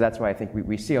 And so that's why I think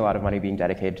we see a lot of money being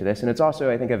dedicated to this. And it's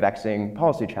also, I think, a vexing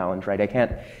policy challenge, right? I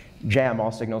can't jam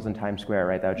all signals in Times Square,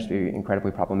 right? That would just be incredibly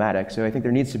problematic. So I think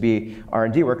there needs to be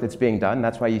R&D work that's being done.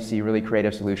 That's why you see really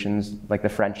creative solutions like the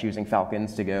French using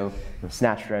falcons to go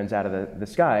snatch drones out of the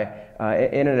sky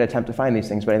in an attempt to find these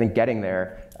things. But I think getting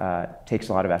there takes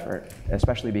a lot of effort,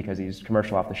 especially because these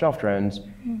commercial off-the-shelf drones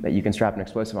that you can strap an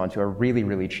explosive onto are really,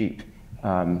 really cheap.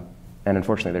 And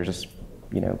unfortunately, there's just,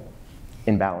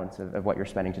 imbalance of what you're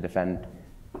spending to defend.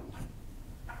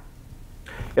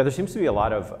 Yeah, there seems to be a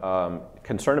lot of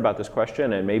concern about this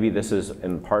question, and maybe this is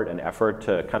in part an effort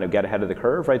to kind of get ahead of the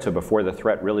curve, right? So before the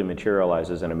threat really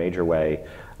materializes in a major way,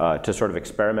 to sort of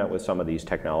experiment with some of these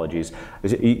technologies.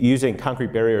 Using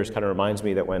concrete barriers kind of reminds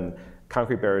me that when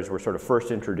concrete barriers were sort of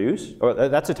first introduced,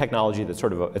 that's a technology that's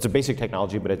sort of, it's a basic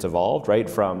technology, but it's evolved, right?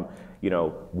 From,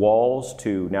 walls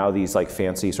to now these like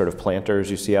fancy sort of planters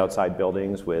you see outside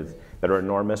buildings that are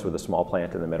enormous with a small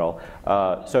plant in the middle.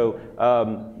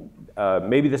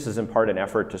 Maybe this is in part an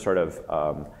effort to sort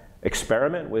of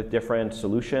experiment with different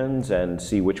solutions and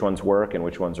see which ones work and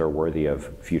which ones are worthy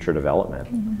of future development.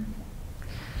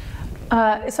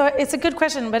 So it's a good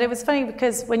question, but it was funny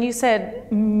because when you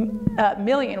said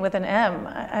million with an M,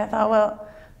 I thought, well,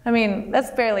 I mean,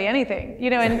 that's barely anything. 1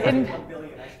 billion,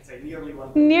 I should say, nearly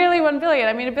 1 billion. Nearly 1 billion.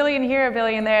 I mean, a billion here, a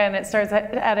billion there, and it starts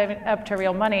adding up to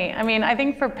real money. I mean, I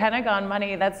think for Pentagon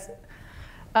money, that's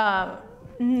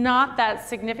not that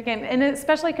significant, and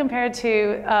especially compared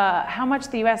to how much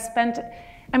the US spent.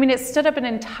 I mean, it stood up an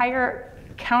entire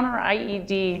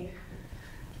counter-IED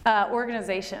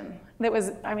organization that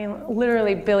was, I mean,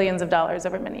 literally billions of dollars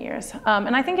over many years.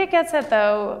 And I think it gets at,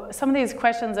 though, some of these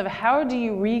questions of how do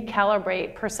you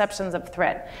recalibrate perceptions of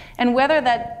threat, and whether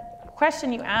that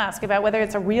question you ask about whether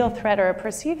it's a real threat or a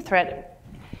perceived threat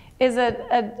is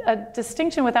a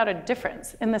distinction without a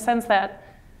difference, in the sense that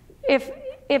if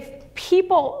if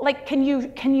people, like, can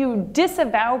you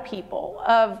disavow people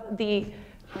of the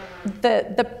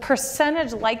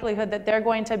percentage likelihood that they're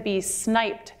going to be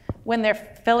sniped when they're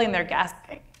filling their gas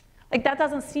tank? Like, that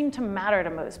doesn't seem to matter to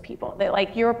most people. That,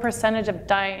 like, your percentage of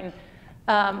dying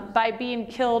by being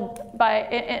killed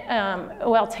by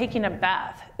while taking a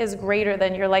bath is greater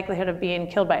than your likelihood of being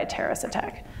killed by a terrorist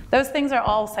attack. Those things are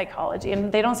all psychology,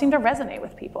 and they don't seem to resonate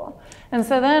with people. And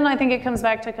so then I think it comes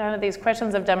back to kind of these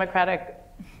questions of democratic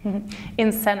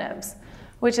incentives,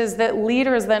 which is that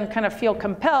leaders then kind of feel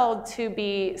compelled to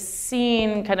be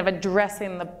seen kind of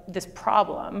addressing this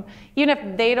problem, even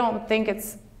if they don't think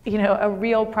it's, you know, a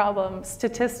real problem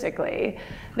statistically.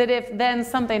 That if then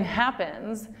something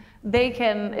happens, they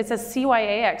can, it's a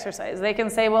CYA exercise. They can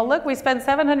say, well, look, we spent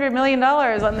 $700 million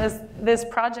on this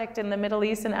project in the Middle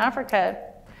East and Africa,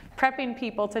 prepping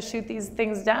people to shoot these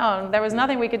things down. There was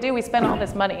nothing we could do. We spent all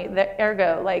this money.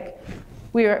 Ergo, like,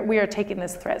 we are taking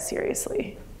this threat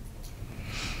seriously.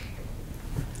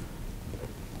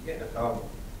 Yeah, hello.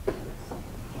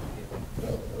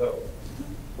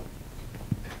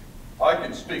 I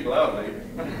can speak loudly.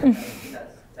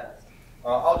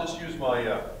 I'll just use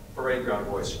my parade ground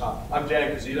voice. I'm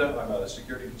Dan Kazita. I'm a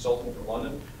security consultant from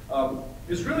London.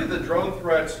 Is really the drone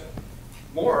threat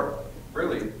more,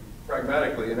 really,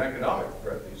 pragmatically, an economic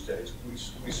threat these days?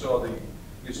 We saw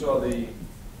the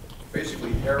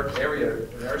basically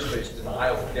airspace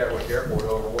denial of Gatwick Airport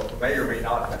over what may or may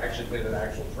not have actually been an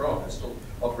actual drone. It's still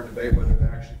up for debate whether it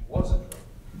actually was a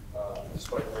drone,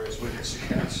 despite various witness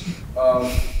accounts.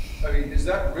 I mean, is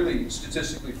that really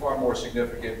statistically far more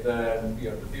significant than,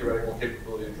 you know, the theoretical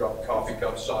capability to drop coffee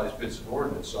cup-sized bits of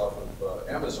ordnance off of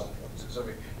Amazon premises? I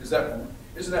mean,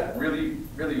 isn't that really,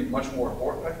 really much more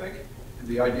important? I think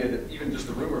the idea that even just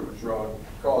the rumor of a drone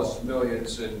caused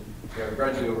millions, and, you know,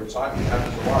 gradually over time it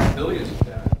happens a lot, billions of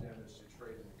damage to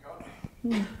trade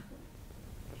and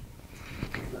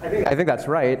economy. I think that's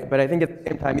right, but I think at the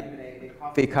same time, even a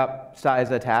coffee cup size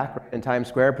attack in Times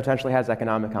Square potentially has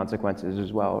economic consequences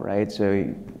as well, right?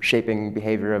 So shaping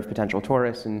behavior of potential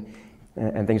tourists and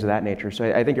things of that nature.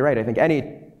 So I think you're right. I think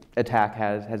any attack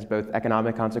has both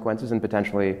economic consequences and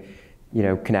potentially, you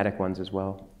know, kinetic ones as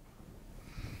well.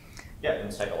 Yeah,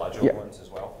 and psychological ones as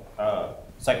well.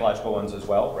 Psychological ones as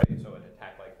well, right? So an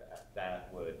attack like that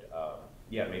would,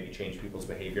 yeah, maybe change people's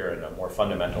behavior in a more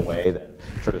fundamental way than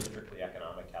sort of strictly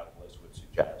economic calculus would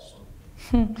suggest.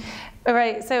 All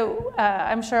right, so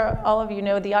I'm sure all of you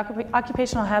know the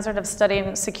occupational hazard of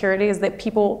studying security is that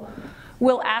people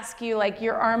will ask you, like,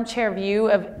 your armchair view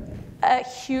of a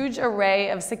huge array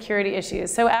of security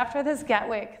issues. So after this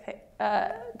Gatwick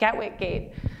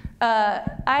gate,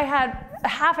 I had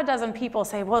half a dozen people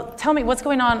say, well, tell me what's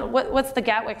going on, what's the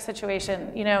Gatwick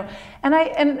situation, you know?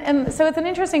 And so it's an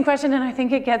interesting question, and I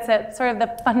think it gets at sort of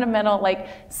the fundamental, like,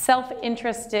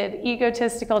 self-interested,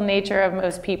 egotistical nature of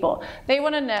most people. They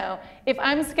want to know, if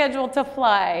I'm scheduled to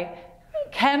fly,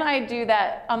 can I do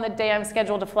that on the day I'm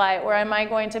scheduled to fly, or am I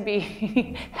going to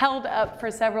be held up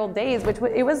for several days, which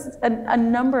it was a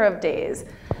number of days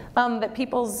that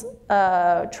people's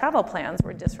travel plans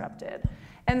were disrupted.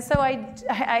 And so I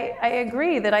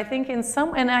agree that I think in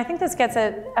some, and I think this gets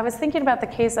at, I was thinking about the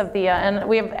case of the, and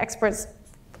we have experts,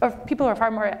 or people who are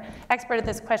far more expert at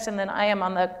this question than I am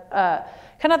on the,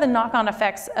 kind of the knock-on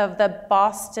effects of the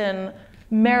Boston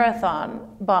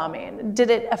Marathon bombing.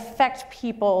 Did it affect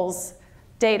people's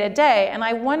day-to-day? And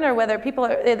I wonder whether people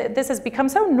are, this has become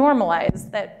so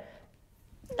normalized that,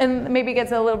 and maybe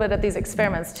gets a little bit at these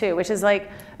experiments too, which is like,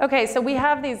 okay, so we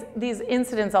have these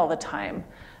incidents all the time.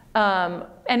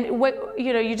 And what,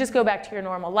 you know, you just go back to your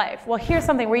normal life. Well, here's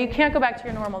something where you can't go back to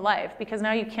your normal life because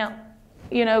now you can't,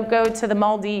 you know, go to the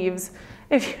Maldives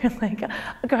if you're like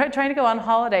trying to go on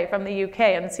holiday from the UK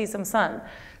and see some sun.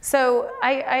 So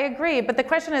I agree, but the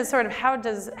question is sort of how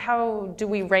do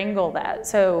we wrangle that?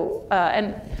 So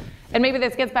and maybe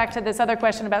this gets back to this other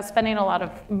question about spending a lot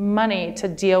of money to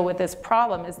deal with this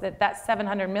problem. Is that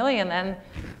 700 million then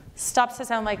stops to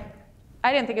sound like,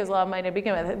 I didn't think it was a lot of money to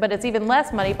begin with, but it's even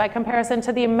less money by comparison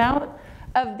to the amount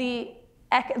of the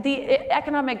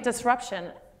economic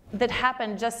disruption that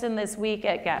happened just in this week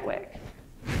at Gatwick.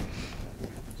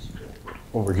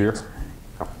 Over here.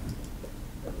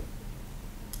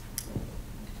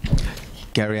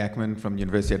 Gary Ackman from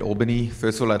University at Albany.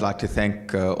 First of all, I'd like to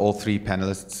thank all three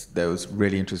panelists. That was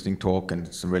really interesting talk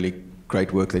and some really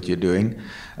great work that you're doing.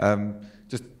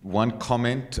 Just one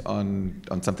comment on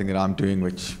something that I'm doing,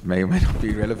 which may or may not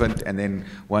be relevant, and then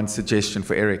one suggestion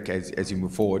for Erik as you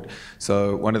move forward.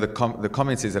 So one of the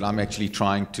comments is that I'm actually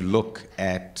trying to look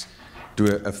at, do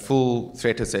a full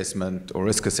threat assessment or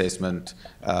risk assessment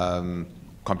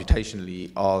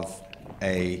computationally of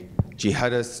a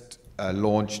jihadist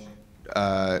launched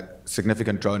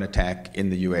significant drone attack in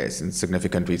the US, and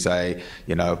significant, we say,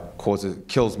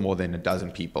 kills more than a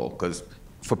dozen people, because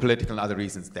for political and other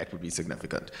reasons, that would be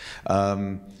significant.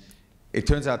 It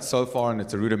turns out so far, and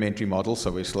it's a rudimentary model,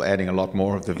 so we're still adding a lot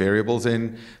more of the variables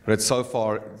in, but so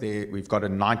far we've got a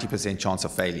 90% chance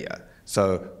of failure.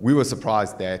 So we were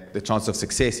surprised that the chance of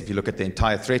success, if you look at the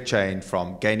entire threat chain,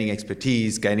 from gaining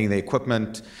expertise, gaining the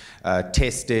equipment,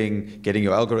 testing, getting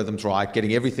your algorithms right,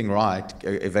 getting everything right,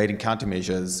 evading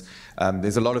countermeasures,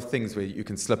 there's a lot of things where you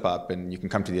can slip up and you can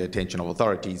come to the attention of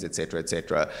authorities, et cetera, et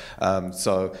cetera.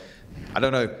 So I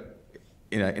don't know.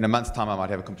 In a month's time, I might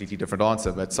have a completely different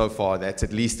answer, but so far, that's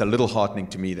at least a little heartening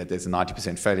to me that there's a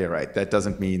 90% failure rate. That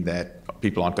doesn't mean that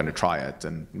people aren't going to try it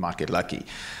and might get lucky.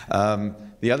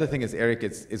 The other thing is, Erik,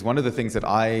 is one of the things that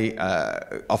I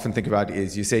often think about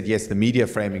is, you said, yes, the media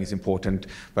framing is important,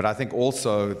 but I think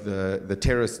also the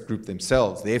terrorist group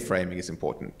themselves, their framing is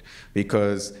important,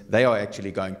 because they are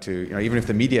actually going to, even if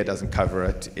the media doesn't cover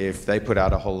it, if they put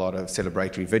out a whole lot of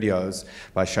celebratory videos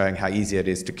by showing how easy it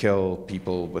is to kill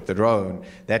people with the drone,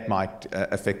 that might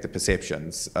affect the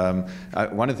perceptions.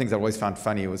 One of the things I always found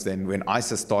funny was then when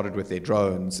ISIS started with their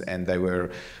drones, and they were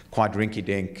quite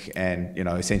rinky-dink and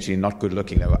essentially not good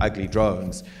looking, they were ugly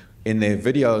drones. In their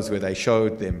videos where they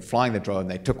showed them flying the drone,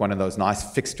 they took one of those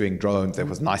nice fixed-wing drones that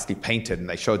was nicely painted, and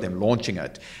they showed them launching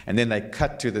it. And then they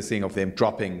cut to the scene of them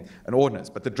dropping an ordnance.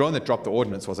 But the drone that dropped the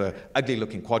ordnance was an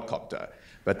ugly-looking quadcopter.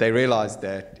 But they realized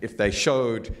that if they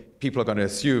showed, people are going to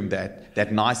assume that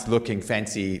that nice-looking,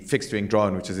 fancy fixed-wing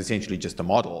drone, which is essentially just a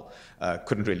model,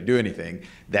 couldn't really do anything.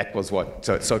 That was what.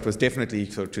 So it was definitely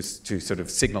to sort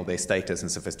of signal their status and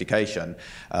sophistication.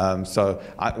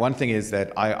 One thing is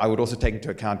that I would also take into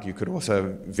account, you could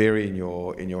also vary in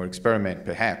your experiment,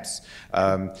 perhaps.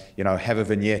 Have a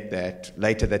vignette that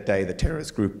later that day the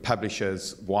terrorist group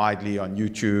publishes widely on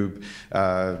YouTube.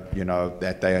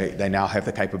 That they now have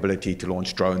the capability to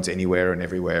launch drones anywhere and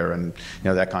everywhere, and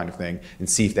that kind of thing, and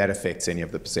see if that affects any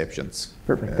of the perceptions.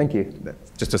 Perfect. Thank you.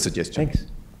 Just a suggestion. Thanks.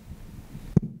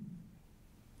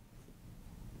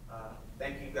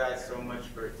 Thank you guys so much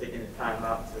for taking the time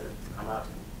out to come out.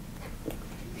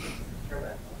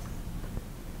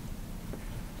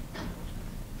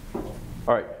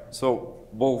 All right, so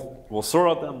we'll sort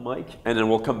out that mic, and then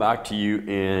we'll come back to you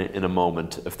in a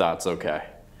moment, if that's okay.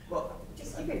 Well,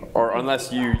 or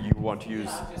unless you want to use.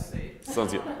 I'll just say,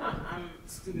 Sounds good. I'm a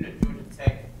student at Georgia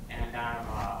Tech, and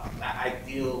I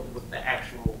deal with the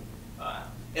actual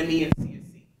ME and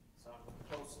CSC, so I'm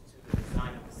close to the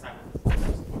design of the cyber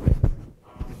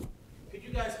system. Could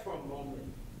you guys, for a moment,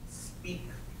 speak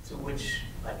to which,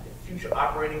 like, the future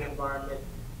operating environment?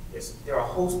 There are a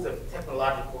host of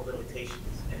technological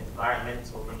limitations and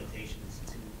environmental limitations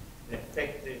to an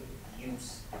effective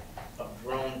use of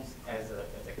drones as a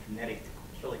kinetic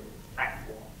killing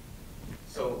platform.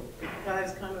 So you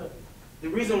guys the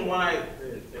reason why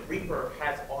the Reaper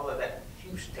has all of that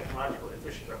huge technological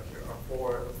infrastructure are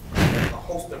for a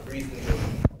host of reasons.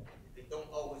 They don't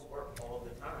always work all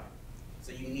the time.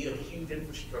 So you need a huge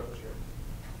infrastructure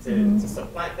to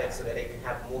supplant that so that it can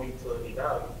have more utility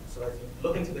value. So as you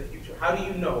look into the future, how do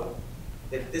you know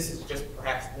that this is just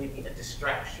perhaps maybe a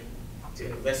distraction to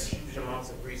invest huge amounts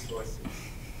of resources?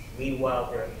 Meanwhile,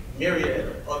 there are myriad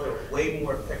of other way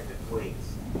more effective ways.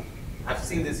 I've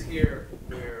seen this here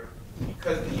where,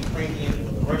 because the Ukrainians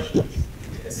or the Russians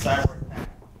did a cyber attack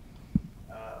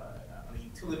on the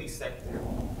utility sector,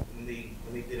 when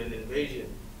they did an invasion,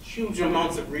 huge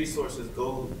amounts of resources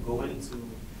go into,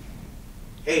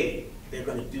 hey, they're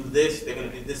going to do this, they're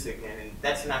going to do this again, and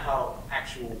that's not how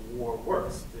actual war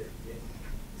works.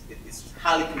 It's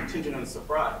highly contingent on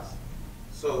surprise.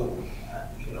 So,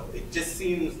 it just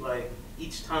seems like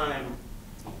each time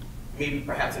maybe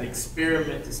perhaps an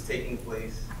experiment is taking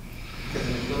place, because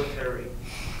in the military,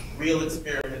 real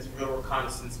experiments, real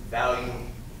reconnaissance value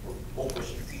over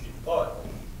strategic thought.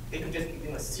 They could just be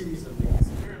doing a series of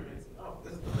experiments, and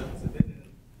this is the limits of it, and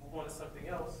move on to something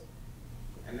else.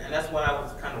 And that's why I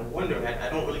was kind of wondering, I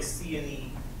don't really see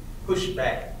any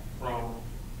pushback from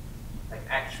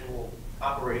actual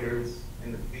operators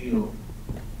in the field.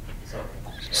 So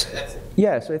that's it.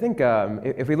 Yeah, so I think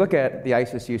if we look at the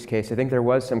ISIS use case, I think there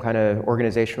was some kind of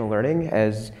organizational learning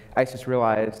as ISIS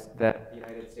realized that the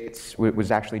United States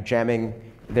was actually jamming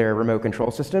their remote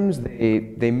control systems.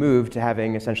 They moved to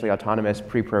having essentially autonomous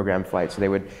pre-programmed flights. So they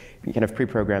would kind of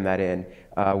pre-program that in.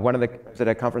 I was at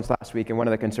a conference last week, and one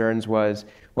of the concerns was,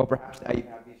 well, perhaps now you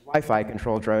have these Wi-Fi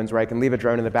controlled drones where I can leave a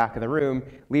drone in the back of the room,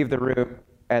 leave the room,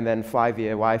 and then fly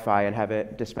via Wi-Fi and have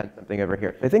it dispense something over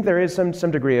here. I think there is some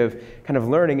degree of kind of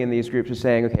learning in these groups of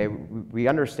saying, okay, we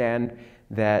understand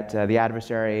that the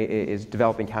adversary is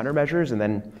developing countermeasures, and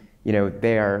then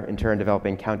they are in turn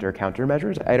developing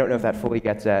countermeasures. I don't know if that fully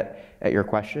gets at your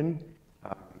question.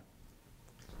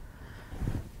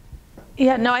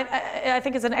 Yeah, no, I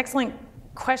think it's an excellent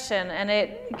question, and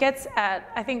it gets at,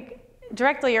 I think,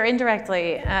 directly or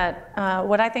indirectly at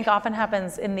what I think often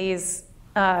happens in these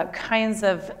kinds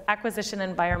of acquisition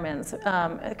environments,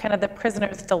 kind of the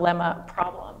prisoner's dilemma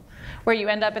problem, where you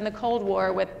end up in the Cold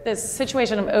War with this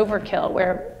situation of overkill,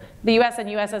 where the US and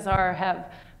USSR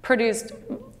have produced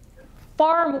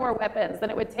far more weapons than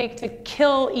it would take to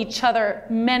kill each other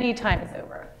many times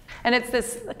over. And it's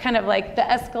this kind of like the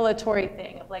escalatory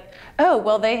thing of like, oh,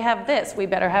 well, they have this, we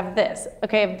better have this.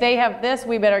 Okay, if they have this,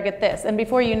 we better get this. And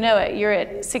before you know it, you're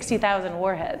at 60,000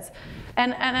 warheads.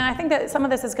 And I think that some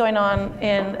of this is going on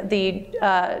in the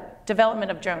development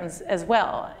of drones as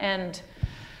well. And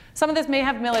some of this may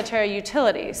have military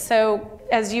utility. So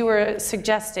as you were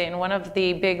suggesting, one of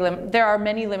the there are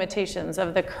many limitations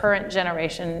of the current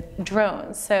generation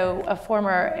drones. So a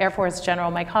former Air Force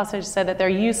general, Mike Hostage, said that they're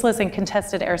useless in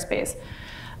contested airspace,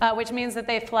 which means that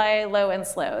they fly low and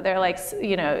slow. They're like,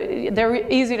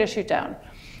 they're easy to shoot down.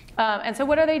 And so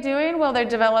what are they doing? Well, they're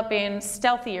developing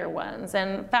stealthier ones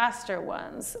and faster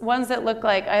ones that look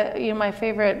like, my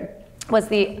favorite was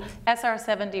the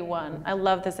SR-71. I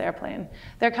love this airplane.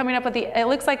 They're coming up with it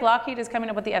looks like Lockheed is coming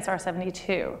up with the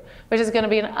SR-72, which is going to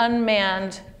be an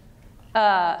unmanned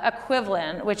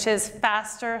equivalent, which is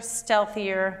faster,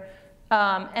 stealthier,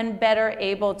 and better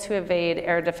able to evade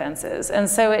air defenses. And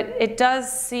so it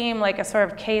does seem like a sort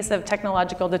of case of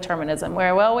technological determinism,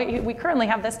 where, well, we currently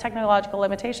have this technological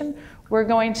limitation, we're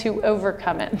going to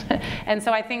overcome it. And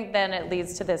so I think then it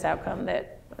leads to this outcome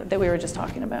that we were just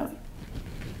talking about.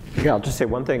 Yeah, I'll just say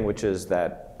one thing, which is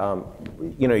that,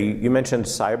 you mentioned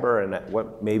cyber, and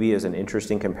what maybe is an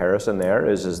interesting comparison there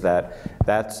is that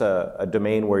that's a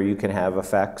domain where you can have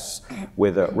effects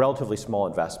with a relatively small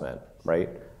investment, right,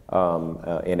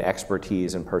 in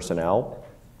expertise and personnel.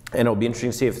 And it'll be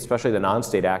interesting to see if especially the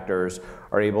non-state actors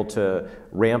are able to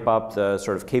ramp up the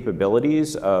sort of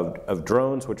capabilities of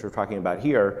drones, which we're talking about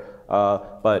here,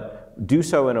 but do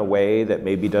so in a way that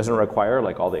maybe doesn't require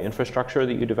like all the infrastructure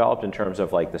that you developed in terms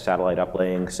of like the satellite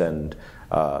uplinks and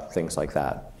things like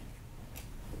that.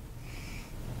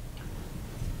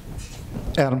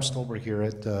 Adam Stulberg here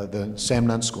at the Sam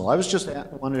Nunn School. I was just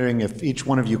wondering if each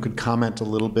one of you could comment a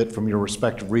little bit from your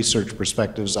respective research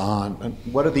perspectives on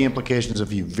what are the implications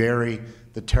if you vary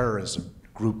the terrorism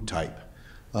group type.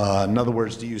 In other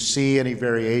words, do you see any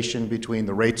variation between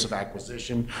the rates of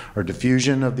acquisition or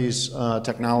diffusion of these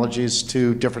technologies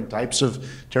to different types of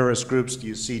terrorist groups? Do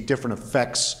you see different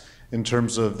effects in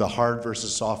terms of the hard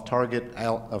versus soft target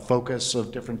focus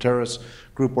of different terrorist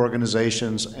group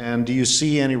organizations? And do you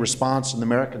see any response in the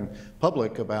American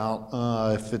public about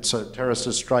if it's a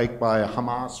terrorist strike by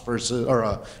Hamas versus, or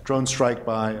a drone strike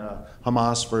by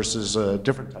Hamas versus a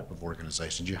different type of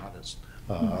organization, jihadists,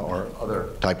 or other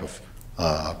type of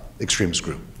extremist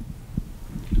group?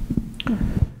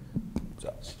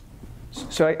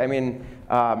 So I mean,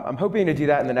 I'm hoping to do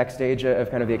that in the next stage of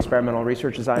kind of the experimental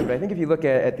research design. But I think if you look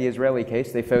at the Israeli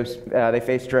case, they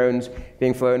face drones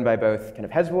being flown by both kind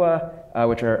of Hezbollah,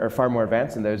 which are far more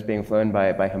advanced than those being flown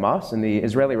by Hamas. And the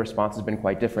Israeli response has been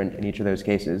quite different in each of those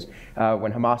cases.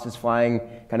 When Hamas is flying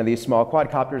kind of these small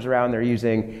quadcopters around, they're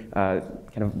using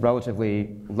kind of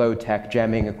relatively low-tech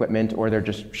jamming equipment, or they're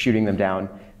just shooting them down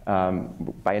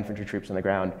by infantry troops on the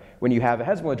ground. When you have a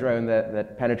Hezbollah drone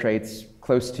that penetrates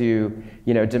close to,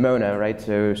 Dimona, right?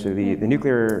 So the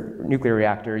nuclear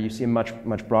reactor, you see a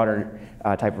much broader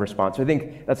type of response. So I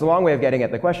think that's a long way of getting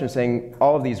at the question, saying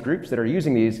all of these groups that are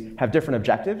using these have different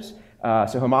objectives.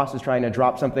 So Hamas is trying to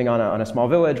drop something on a small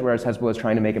village, whereas Hezbollah is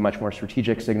trying to make a much more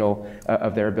strategic signal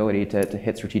of their ability to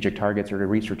hit strategic targets or to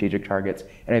reach strategic targets.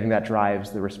 And I think that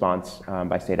drives the response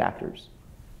by state actors.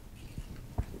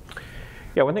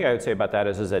 Yeah, one thing I would say about that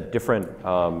is that different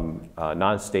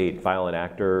non-state violent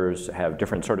actors have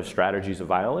different sort of strategies of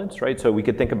violence, right? So we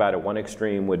could think about it, one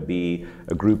extreme would be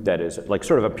a group that is like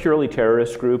sort of a purely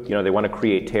terrorist group. They want to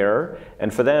create terror.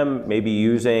 And for them, maybe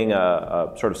using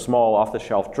a sort of small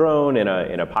off-the-shelf drone in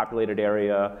a populated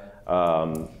area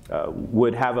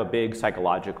would have a big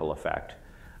psychological effect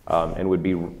and would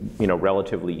be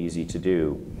relatively easy to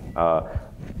do.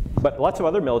 But lots of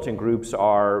other militant groups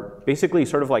are basically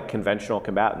sort of like conventional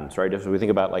combatants, right? If we think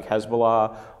about like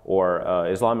Hezbollah or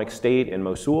Islamic State in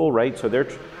Mosul, right? So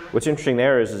what's interesting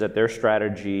there is that their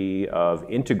strategy of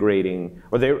integrating,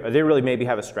 or they really maybe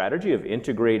have a strategy of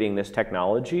integrating this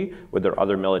technology with their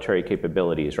other military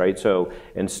capabilities, right? So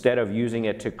instead of using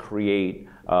it to create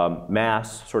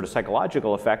mass sort of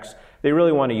psychological effects, they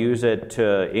really want to use it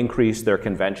to increase their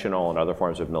conventional and other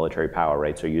forms of military power,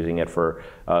 right? So using it for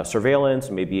surveillance,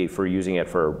 maybe for using it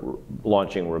for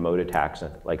launching remote attacks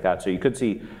and like that. So you could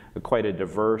see quite a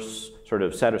diverse sort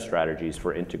of set of strategies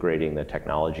for integrating the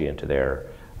technology into their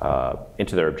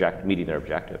meeting their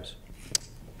objectives.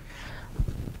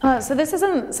 So this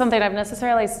isn't something I've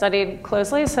necessarily studied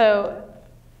closely, so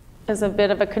is a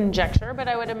bit of a conjecture, but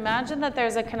I would imagine that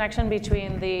there's a connection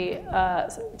between the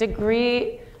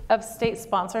degree of state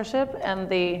sponsorship and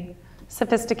the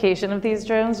sophistication of these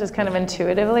drones, just kind of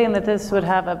intuitively, and that this would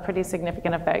have a pretty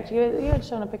significant effect. You had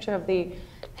shown a picture of the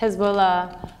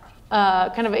Hezbollah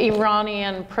kind of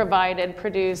Iranian provided,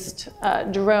 produced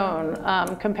drone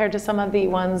compared to some of the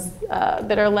ones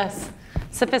that are less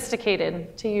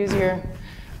sophisticated, to use your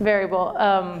variable.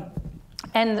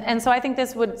 And so I think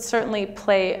this would certainly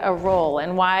play a role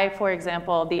in why, for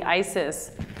example, the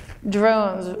ISIS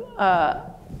drones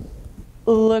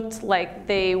looked like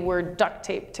they were duct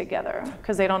taped together,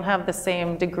 because they don't have the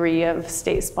same degree of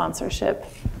state sponsorship.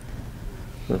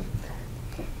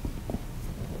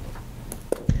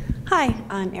 Hi,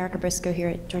 I'm Erica Briscoe here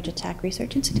at Georgia Tech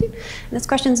Research Institute. And this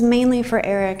question's mainly for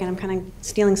Erik, and I'm kind of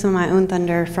stealing some of my own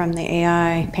thunder from the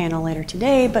AI panel later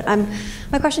today. But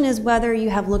my question is whether you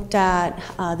have looked at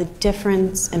the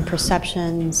difference in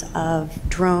perceptions of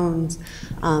drones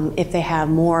if they have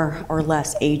more or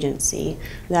less agency.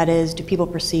 That is, do people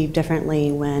perceive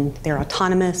differently when they're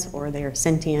autonomous or they're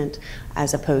sentient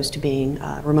as opposed to being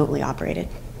remotely operated?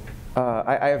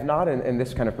 I have not in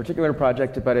this kind of particular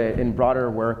project, but in broader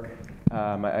work,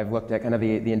 I've looked at kind of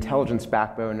the intelligence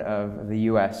backbone of the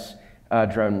US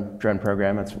drone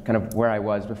program. That's kind of where I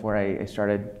was before I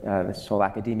started this whole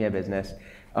academia business.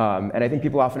 And I think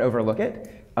people often overlook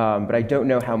it, but I don't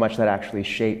know how much that actually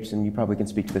shapes, and you probably can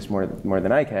speak to this more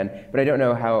than I can, but I don't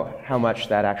know how much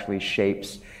that actually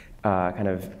shapes kind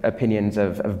of opinions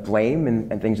of blame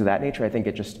and things of that nature. I think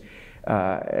it just,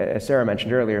 as Sarah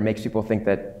mentioned earlier, makes people think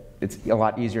that it's a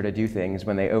lot easier to do things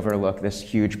when they overlook this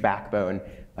huge backbone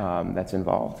that's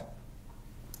involved.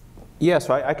 Yeah,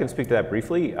 so I can speak to that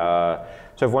briefly. So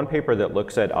I have one paper that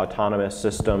looks at autonomous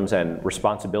systems and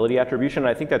responsibility attribution. And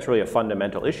I think that's really a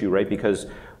fundamental issue, right? Because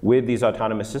with these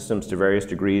autonomous systems, to various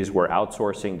degrees, we're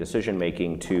outsourcing decision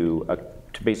making to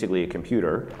basically a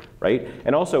computer, right?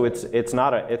 And also, it's an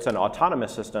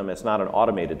autonomous system. It's not an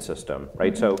automated system,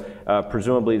 right? So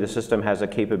presumably, the system has a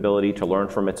capability to learn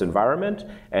from its environment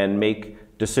and make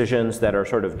decisions that are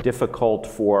sort of difficult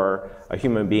for a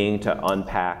human being to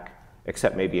unpack,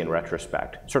 except maybe in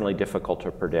retrospect. Certainly difficult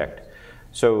to predict.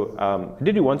 So I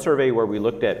did do one survey where we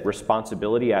looked at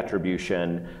responsibility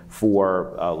attribution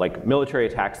for like military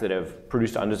attacks that have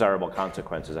produced undesirable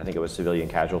consequences. I think it was civilian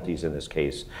casualties in this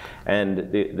case. And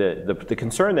the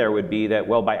concern there would be that,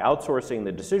 well, by outsourcing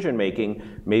the decision making,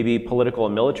 maybe political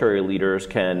and military leaders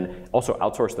can also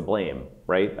outsource the blame,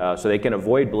 right? So they can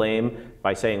avoid blame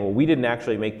by saying, well, we didn't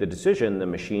actually make the decision, the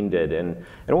machine did. And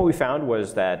what we found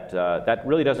was that that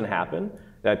really doesn't happen,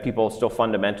 that people still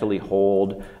fundamentally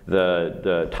hold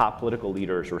the top political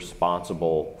leaders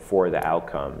responsible for the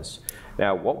outcomes.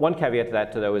 Now, one caveat to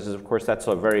that, though, is of course, that's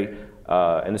a very,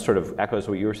 and this sort of echoes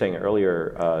what you were saying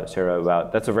earlier, Sarah,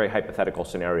 about that's a very hypothetical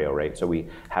scenario, right? So we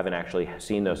haven't actually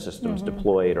seen those systems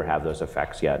deployed or have those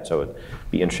effects yet. So it'd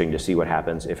be interesting to see what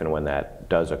happens if and when that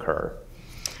does occur.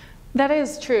 That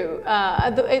is true.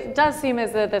 It does seem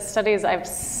as though the studies I've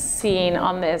seen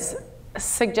on this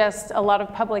suggest a lot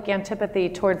of public antipathy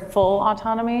toward full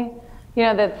autonomy. You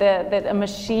know, that a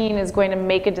machine is going to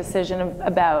make a decision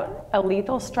about a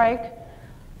lethal strike.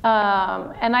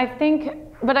 And I think,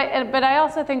 but I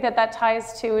also think that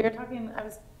ties to, we were talking, I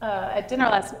was at dinner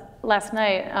last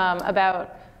night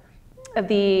about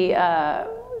the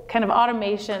kind of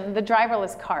automation, the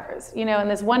driverless cars. You know, and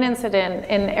this one incident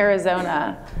in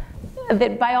Arizona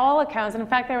that by all accounts, and in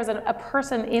fact there was a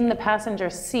person in the passenger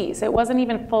seat, so it wasn't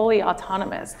even fully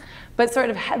autonomous, but sort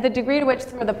of the degree to which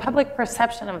through the public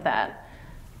perception of that,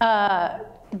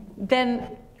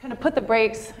 then kind of put the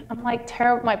brakes, I'm like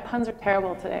terrible, my puns are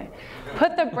terrible today,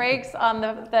 put the brakes on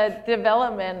the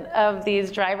development of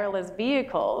these driverless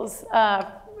vehicles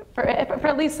for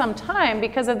at least some time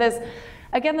because of this,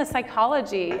 again, the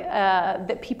psychology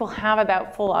that people have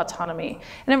about full autonomy.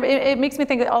 And it makes me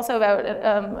think also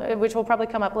about, which will probably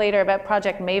come up later, about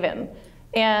Project Maven.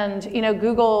 And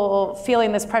Google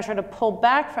feeling this pressure to pull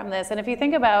back from this. And if you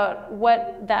think about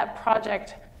what that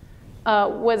project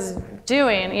was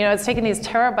doing, it's taking these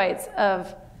terabytes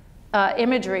of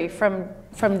imagery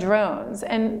from drones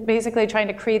and basically trying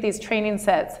to create these training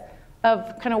sets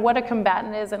of kind of what a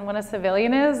combatant is and what a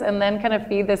civilian is, and then kind of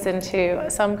feed this into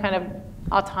some kind of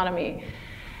autonomy.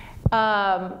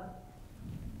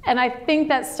 And I think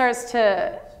that starts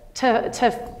to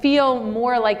feel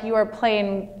more like you are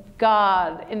playing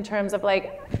God in terms of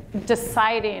like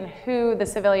deciding who the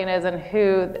civilian is and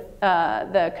who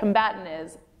the combatant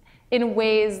is in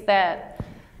ways that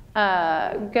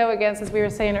go against, as we were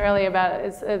saying earlier about,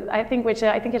 I think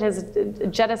it has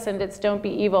jettisoned its "don't be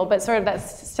evil," but sort of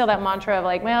that's still that mantra of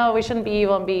like, well, we shouldn't be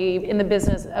evil and be in the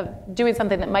business of doing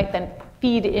something that might then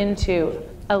feed into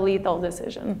a lethal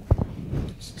decision.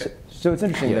 So it's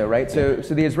interesting though, right? So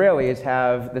the Israelis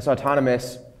have this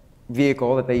autonomous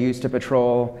vehicle that they use to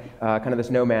patrol kind of this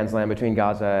no man's land between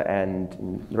Gaza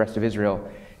and the rest of Israel.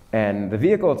 And the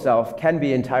vehicle itself can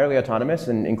be entirely autonomous,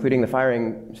 and including the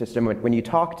firing system. When you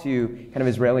talk to kind of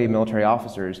Israeli military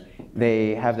officers,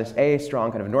 they have this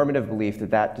strong kind of normative belief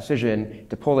that that decision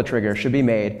to pull the trigger should be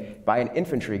made by an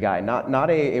infantry guy, not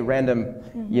a random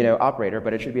operator,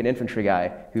 but it should be an infantry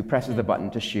guy who presses the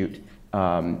button to shoot.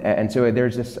 And so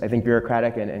there's this, I think,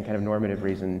 bureaucratic and kind of normative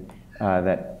reason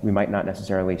that we might not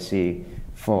necessarily see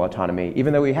full autonomy,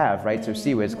 even though we have, right? So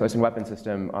CWIS, close-in weapon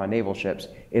system on naval ships,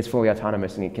 is fully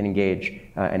autonomous and it can engage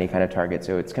any kind of target.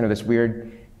 So it's kind of this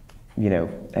weird,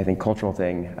 I think, cultural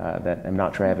thing that I'm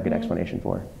not sure I have a good explanation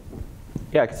for.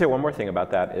 Yeah, I could say one more thing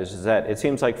about that is that it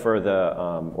seems like for the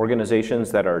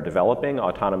organizations that are developing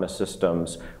autonomous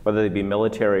systems, whether they be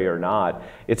military or not,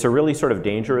 it's a really sort of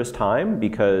dangerous time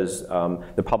because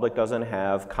the public doesn't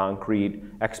have concrete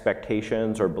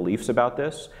expectations or beliefs about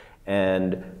this.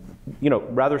 And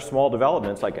rather small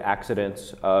developments like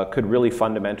accidents could really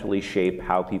fundamentally shape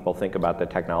how people think about the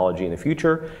technology in the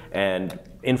future and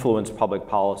influence public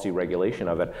policy regulation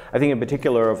of it. I think in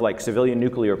particular of like civilian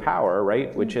nuclear power,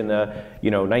 right, which in the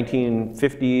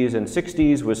 1950s and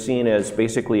 60s was seen as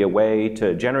basically a way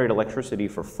to generate electricity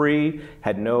for free,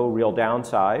 had no real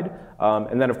downside.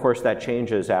 And then of course that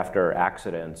changes after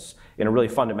accidents in a really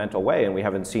fundamental way, and we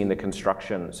haven't seen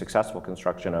the successful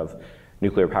construction of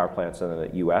nuclear power plants in the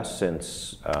US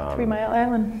since 3 Mile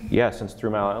Island. Yeah, since 3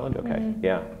 Mile Island, okay,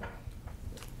 yeah.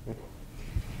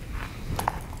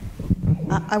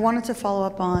 I wanted to follow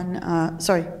up on,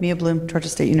 Mia Bloom, Georgia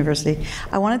State University.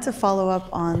 I wanted to follow up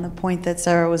on the point that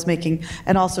Sarah was making,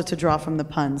 and also to draw from the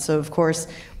pun. So of course,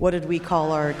 what did we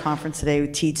call our conference today,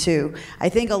 T2? I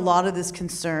think a lot of this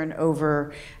concern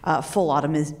over full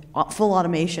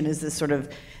automation is this sort of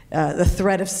the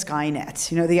threat of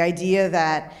Skynet. The idea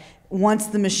that once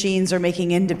the machines are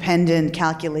making independent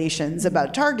calculations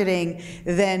about targeting,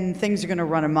 then things are going to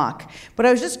run amok. But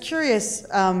I was just curious,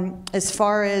 as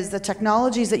far as the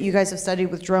technologies that you guys have studied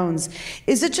with drones,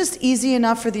 is it just easy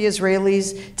enough for the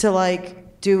Israelis to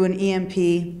do an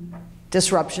EMP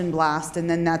disruption blast and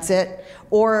then that's it?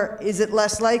 Or is it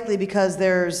less likely because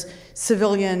there's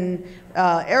civilian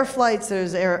air flights,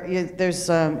 there's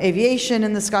aviation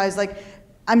in the skies?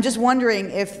 I'm just wondering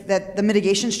if the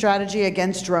mitigation strategy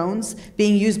against drones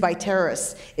being used by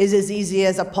terrorists is as easy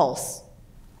as a pulse.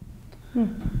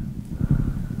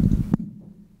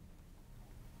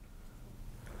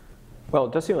 Well,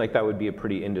 it does seem like that would be a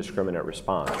pretty indiscriminate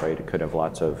response, right? It could have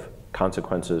lots of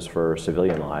consequences for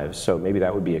civilian lives, so maybe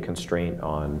that would be a constraint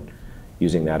on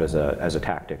using that as a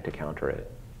tactic to counter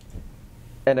it.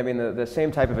 And I mean, the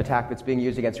same type of attack that's being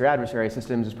used against your adversary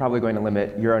systems is probably going to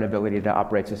limit your own ability to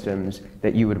operate systems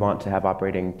that you would want to have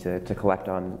operating to collect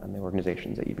on the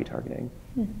organizations that you'd be targeting.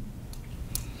 No,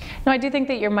 I do think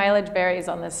that your mileage varies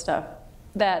on this stuff.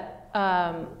 That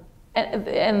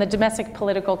and the domestic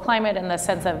political climate and the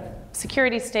sense of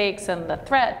security stakes and the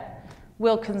threat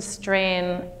will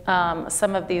constrain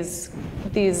some of these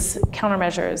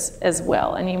countermeasures as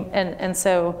well. And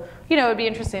so, it would be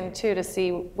interesting too to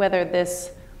see whether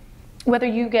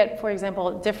you get, for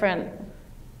example, different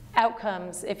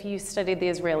outcomes if you studied the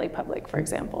Israeli public, for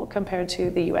example, compared to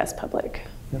the US public.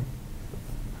 Yeah.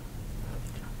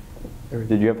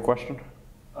 Did you have a question?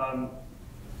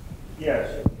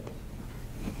 Yes.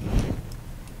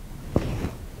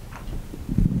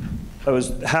 I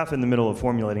was half in the middle of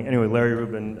formulating. Anyway, Larry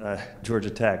Rubin, Georgia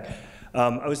Tech.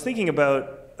 I was thinking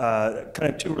about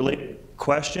kind of two related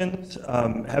questions.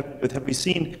 Have we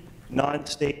seen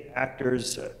non-state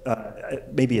actors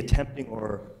maybe attempting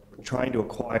or trying to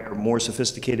acquire more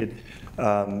sophisticated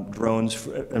drones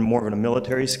and more on a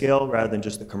military scale rather than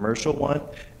just the commercial one?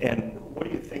 And what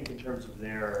do you think in terms of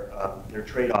their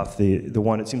trade-off? The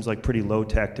one, it seems like pretty low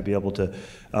tech to be able to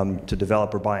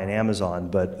develop or buy on Amazon,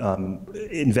 but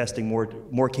investing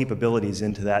more capabilities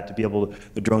into that to be able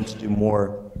the drones to do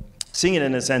more. Seeing it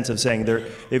in a sense of saying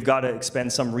they've got to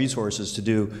expend some resources to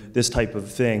do this type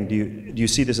of thing. Do you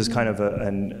see this as kind of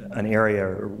an area,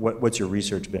 or what's your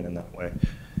research been in that way?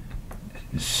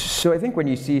 So I think when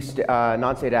you see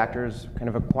non-state actors kind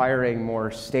of acquiring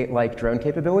more state-like drone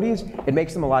capabilities, it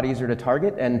makes them a lot easier to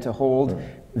target and to hold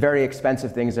very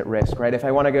expensive things at risk, right? If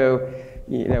I want to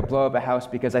go, blow up a house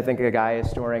because I think a guy is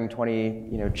storing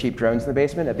 20, cheap drones in the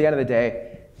basement, at the end of the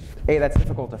day, A, that's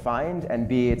difficult to find, and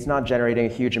B, it's not generating a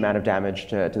huge amount of damage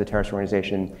to the terrorist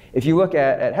organization. If you look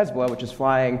at Hezbollah, which is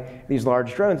flying these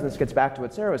large drones, and this gets back to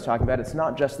what Sarah was talking about, it's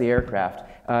not just the aircraft.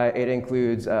 It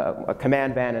includes a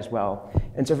command van as well.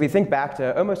 And so if we think back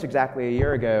to almost exactly a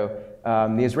year ago,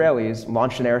 the Israelis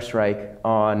launched an airstrike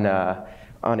on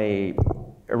a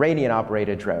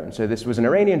Iranian-operated drone. So this was an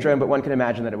Iranian drone, but one can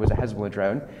imagine that it was a Hezbollah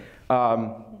drone.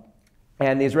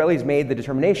 And the Israelis made the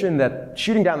determination that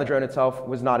shooting down the drone itself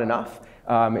was not enough.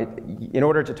 In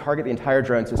order to target the entire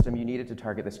drone system, you needed to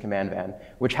target this command van,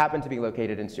 which happened to be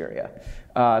located in Syria.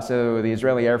 So the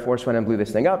Israeli Air Force went and blew this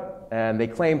thing up, and they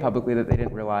claimed publicly that they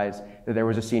didn't realize that there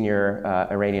was a senior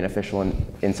Iranian official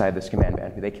inside this command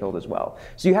van who they killed as well.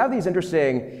 So you have these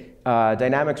interesting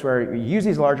dynamics where you use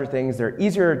these larger things, they're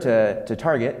easier to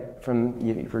target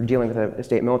for dealing with a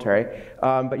state military,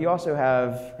 but you also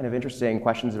have kind of interesting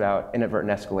questions about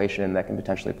inadvertent escalation that can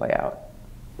potentially play out.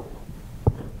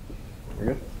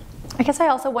 You're good? I guess I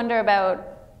also wonder about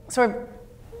sort of,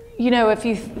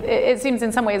 it seems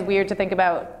in some ways weird to think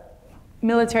about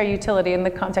military utility in the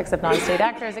context of non-state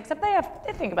actors, except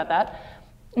they think about that,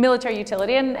 military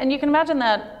utility, and you can imagine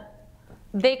that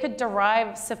they could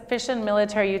derive sufficient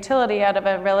military utility out of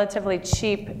a relatively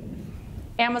cheap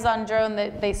Amazon drone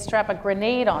that they strap a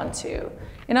grenade onto.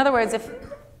 In other words,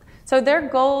 so their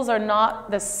goals are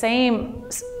not the same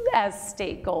as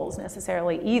state goals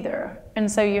necessarily either. And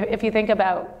so if you think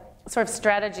about sort of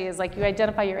strategy is like you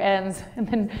identify your ends and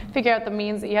then figure out the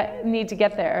means that you need to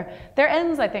get there. Their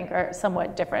ends, I think, are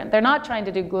somewhat different. They're not trying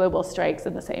to do global strikes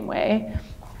in the same way.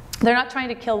 They're not trying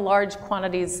to kill large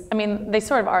quantities. I mean, they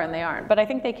sort of are and they aren't, but I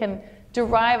think they can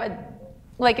derive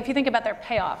like if you think about their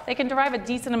payoff, they can derive a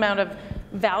decent amount of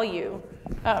value,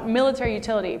 military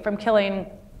utility from killing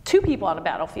 2 people on a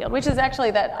battlefield, which is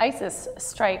actually that ISIS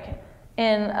strike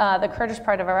in the Kurdish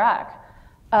part of Iraq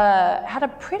had a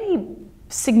pretty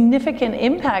significant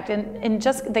impact in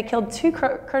just, they killed 2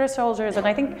 Kurdish soldiers and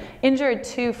I think injured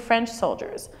 2 French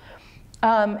soldiers.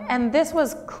 And this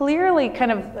was clearly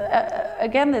kind of,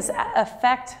 again, this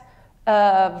effect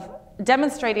of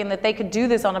demonstrating that they could do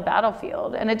this on a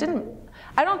battlefield. And it didn't,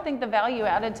 I don't think the value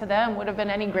added to them would have been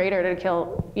any greater to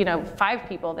kill 5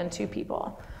 people than 2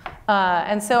 people.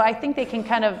 And so I think they can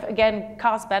kind of, again,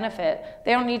 cost benefit.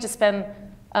 They don't need to spend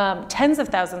tens of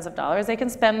thousands of dollars. They can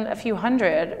spend a few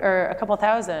hundred or a couple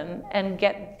thousand and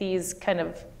get these kind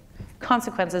of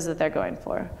consequences that they're going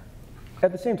for.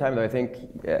 At the same time, though, I think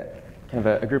kind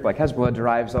of a group like Hezbollah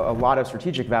derives a lot of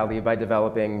strategic value by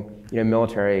developing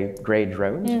military-grade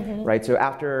drones, right? So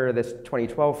after this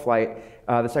 2012 flight,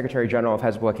 the Secretary General of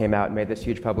Hezbollah came out and made this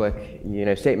huge public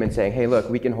statement saying, hey, look,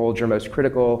 we can hold your most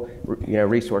critical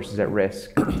resources at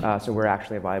risk, so we're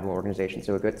actually a viable organization.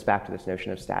 So it gets back to this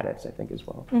notion of status, I think, as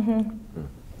well.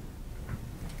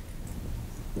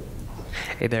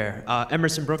 Hey there,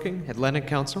 Emerson Brooking, Atlantic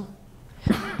Council.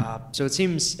 So it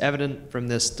seems evident from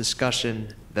this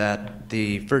discussion that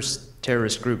the first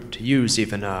terrorist group to use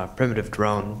even a primitive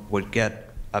drone would get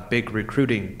a big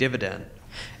recruiting dividend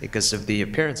because of the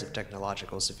appearance of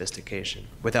technological sophistication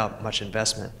without much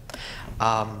investment.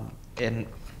 And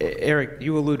Erik,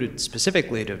 you alluded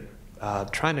specifically to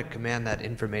trying to command that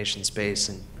information space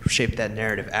and shape that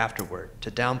narrative afterward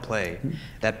to downplay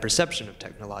that perception of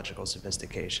technological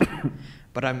sophistication.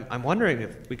 But I'm wondering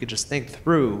if we could just think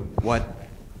through what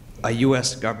a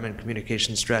US government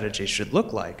communication strategy should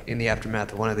look like in the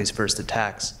aftermath of one of these first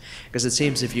attacks. Because it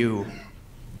seems if you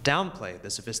downplay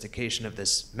the sophistication of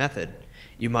this method,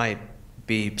 you might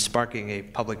be sparking a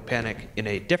public panic in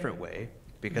a different way,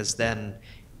 because then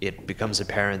it becomes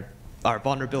apparent, our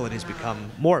vulnerabilities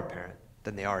become more apparent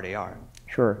than they already are.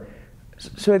 Sure.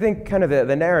 So I think kind of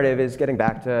the narrative is getting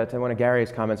back to one of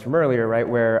Gary's comments from earlier, right,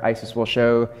 where ISIS will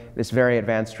show this very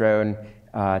advanced drone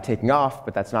taking off,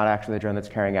 but that's not actually the drone that's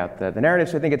carrying out the narrative.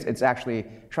 So I think it's actually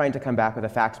trying to come back with a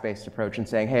facts-based approach and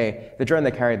saying, hey, the drone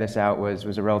that carried this out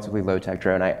was a relatively low-tech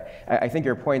drone. I think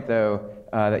your point, though,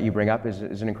 that you bring up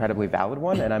is an incredibly valid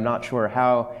one, and I'm not sure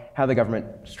how the government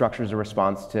structures a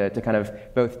response to kind of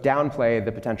both downplay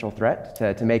the potential threat,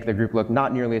 to make the group look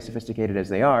not nearly as sophisticated as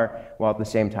they are, while at the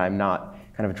same time not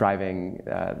kind of driving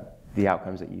the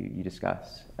outcomes that you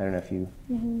discuss. I don't know if you,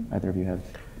 either of you have.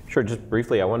 Sure, just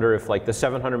briefly, I wonder if like the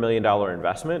 $700 million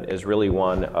investment is really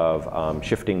one of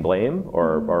shifting blame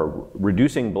or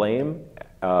reducing blame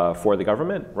for the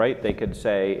government, right? They could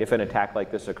say, if an attack like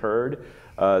this occurred,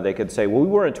 they could say, well, we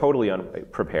weren't totally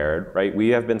unprepared, right? We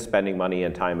have been spending money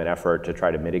and time and effort to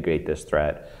try to mitigate this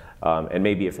threat. And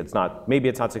maybe if it's not, maybe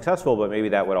it's not successful, but maybe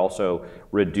that would also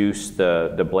reduce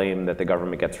the blame that the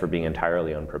government gets for being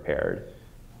entirely unprepared.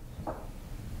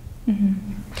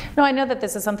 No, I know that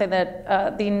this is something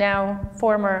that the now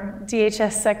former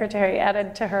DHS secretary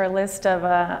added to her list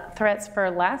of threats for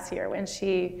last year when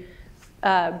she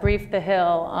briefed the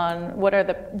Hill on what are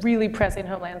the really pressing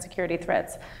homeland security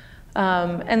threats.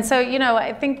 And so, you know,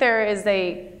 I think there is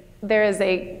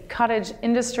a cottage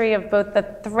industry of both the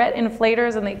threat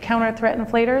inflators and the counter threat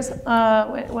inflators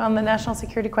on the national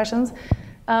security questions.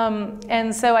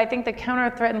 And so I think the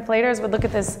counter threat inflators would look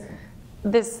at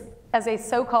this as a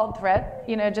so-called threat,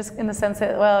 you know, just in the sense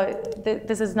that, well,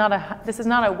 this is not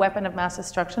a weapon of mass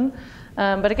destruction.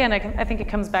 But again, I think it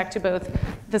comes back to both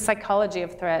the psychology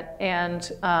of threat and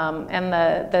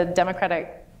the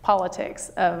democratic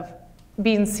politics of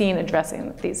being seen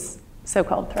addressing these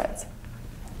so-called threats.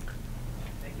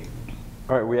 Thank you.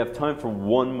 All right, we have time for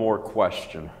one more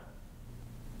question.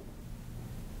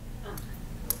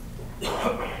 No.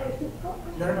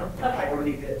 I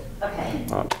already did. Okay.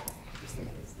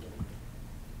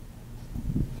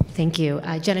 Thank you.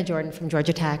 Jenna Jordan from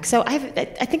Georgia Tech. So I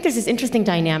think there's this interesting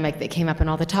dynamic that came up in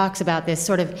all the talks about this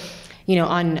sort of, you know,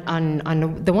 on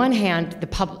the one hand,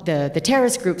 the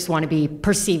terrorist groups want to be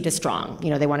perceived as strong. You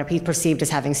know, they want to be perceived as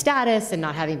having status and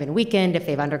not having been weakened if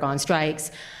they've undergone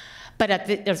strikes. But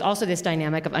there's also this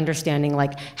dynamic of understanding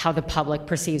like how the public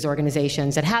perceives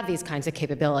organizations that have these kinds of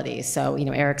capabilities. So, you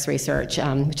know, Erik's research,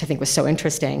 which I think was so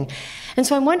interesting. And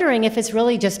so I'm wondering if it's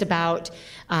really just about,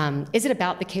 is it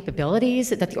about the capabilities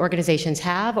that the organizations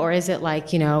have, or is it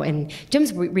like, you know, in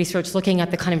Jim's research looking at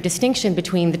the kind of distinction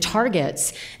between the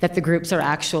targets that the groups are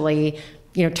actually,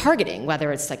 you know, targeting,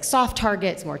 whether it's like soft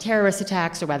targets, more terrorist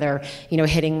attacks, or whether, you know,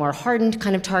 hitting more hardened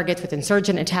kind of targets with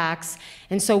insurgent attacks.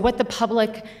 And so what the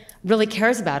public really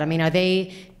cares about. I mean, are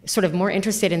they sort of more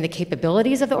interested in the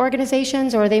capabilities of the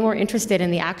organizations, or are they more interested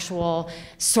in the actual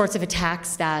sorts of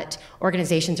attacks that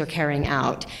organizations are carrying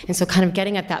out? And so kind of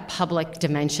getting at that public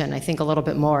dimension, I think a little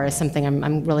bit more is something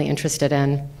I'm really interested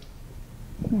in.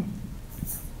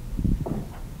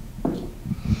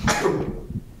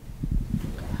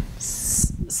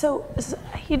 So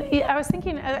you know, I was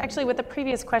thinking actually with the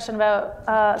previous question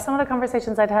about some of the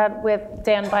conversations I'd had with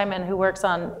Dan Byman, who works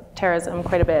on terrorism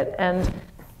quite a bit, and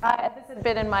this had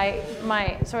been in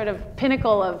my sort of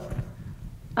pinnacle of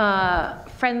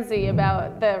frenzy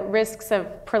about the risks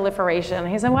of proliferation.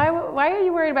 He said, why are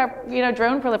you worried about, you know,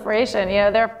 drone proliferation? You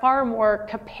know, there are far more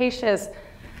capacious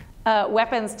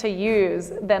weapons to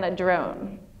use than a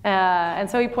drone. And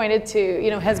so he pointed to,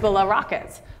 you know, Hezbollah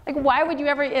rockets. Like, why would you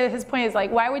ever, his point is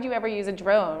like, why would you ever use a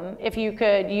drone if you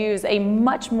could use a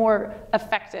much more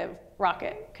effective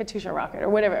rocket, Katyusha rocket or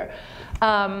whatever?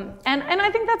 And I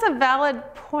think that's a valid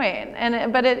point.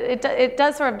 But it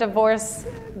does sort of divorce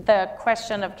the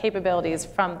question of capabilities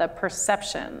from the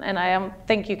perception. And I don't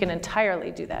think you can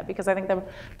entirely do that, because I think the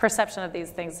perception of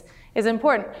these things is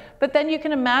important. But then you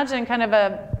can imagine kind of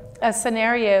a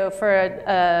scenario for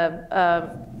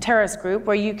a terrorist group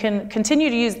where you can continue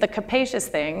to use the capacious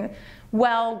thing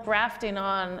while grafting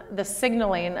on the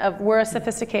signaling of we're a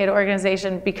sophisticated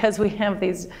organization because we have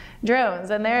these drones,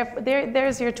 and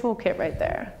there's your toolkit right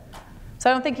there.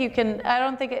 So I don't think you can. I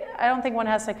don't think one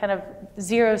has to kind of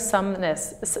zero sum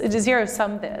this.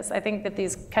 I think that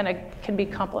these kind of can be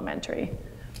complementary.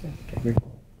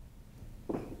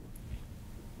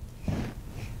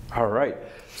 All right.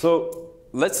 So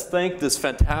let's thank this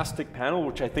fantastic panel,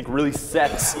 which I think really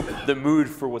sets the mood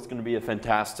for what's going to be a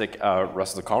fantastic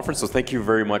rest of the conference. So thank you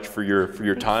very much for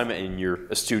your time and your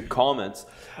astute comments.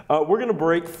 We're going to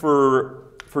break for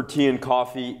tea and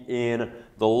coffee in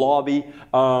the lobby,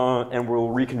 and we'll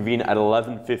reconvene at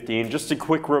 11:15. Just a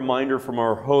quick reminder from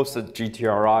our host at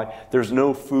GTRI, there's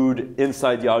no food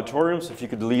inside the auditorium, so if you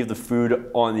could leave the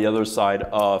food on the other side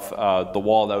of the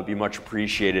wall, that would be much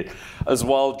appreciated. As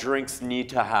well, drinks need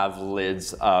to have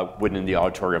lids within the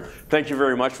auditorium. Thank you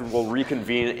very much, and we'll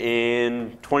reconvene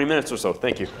in 20 minutes or so.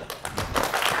 Thank you.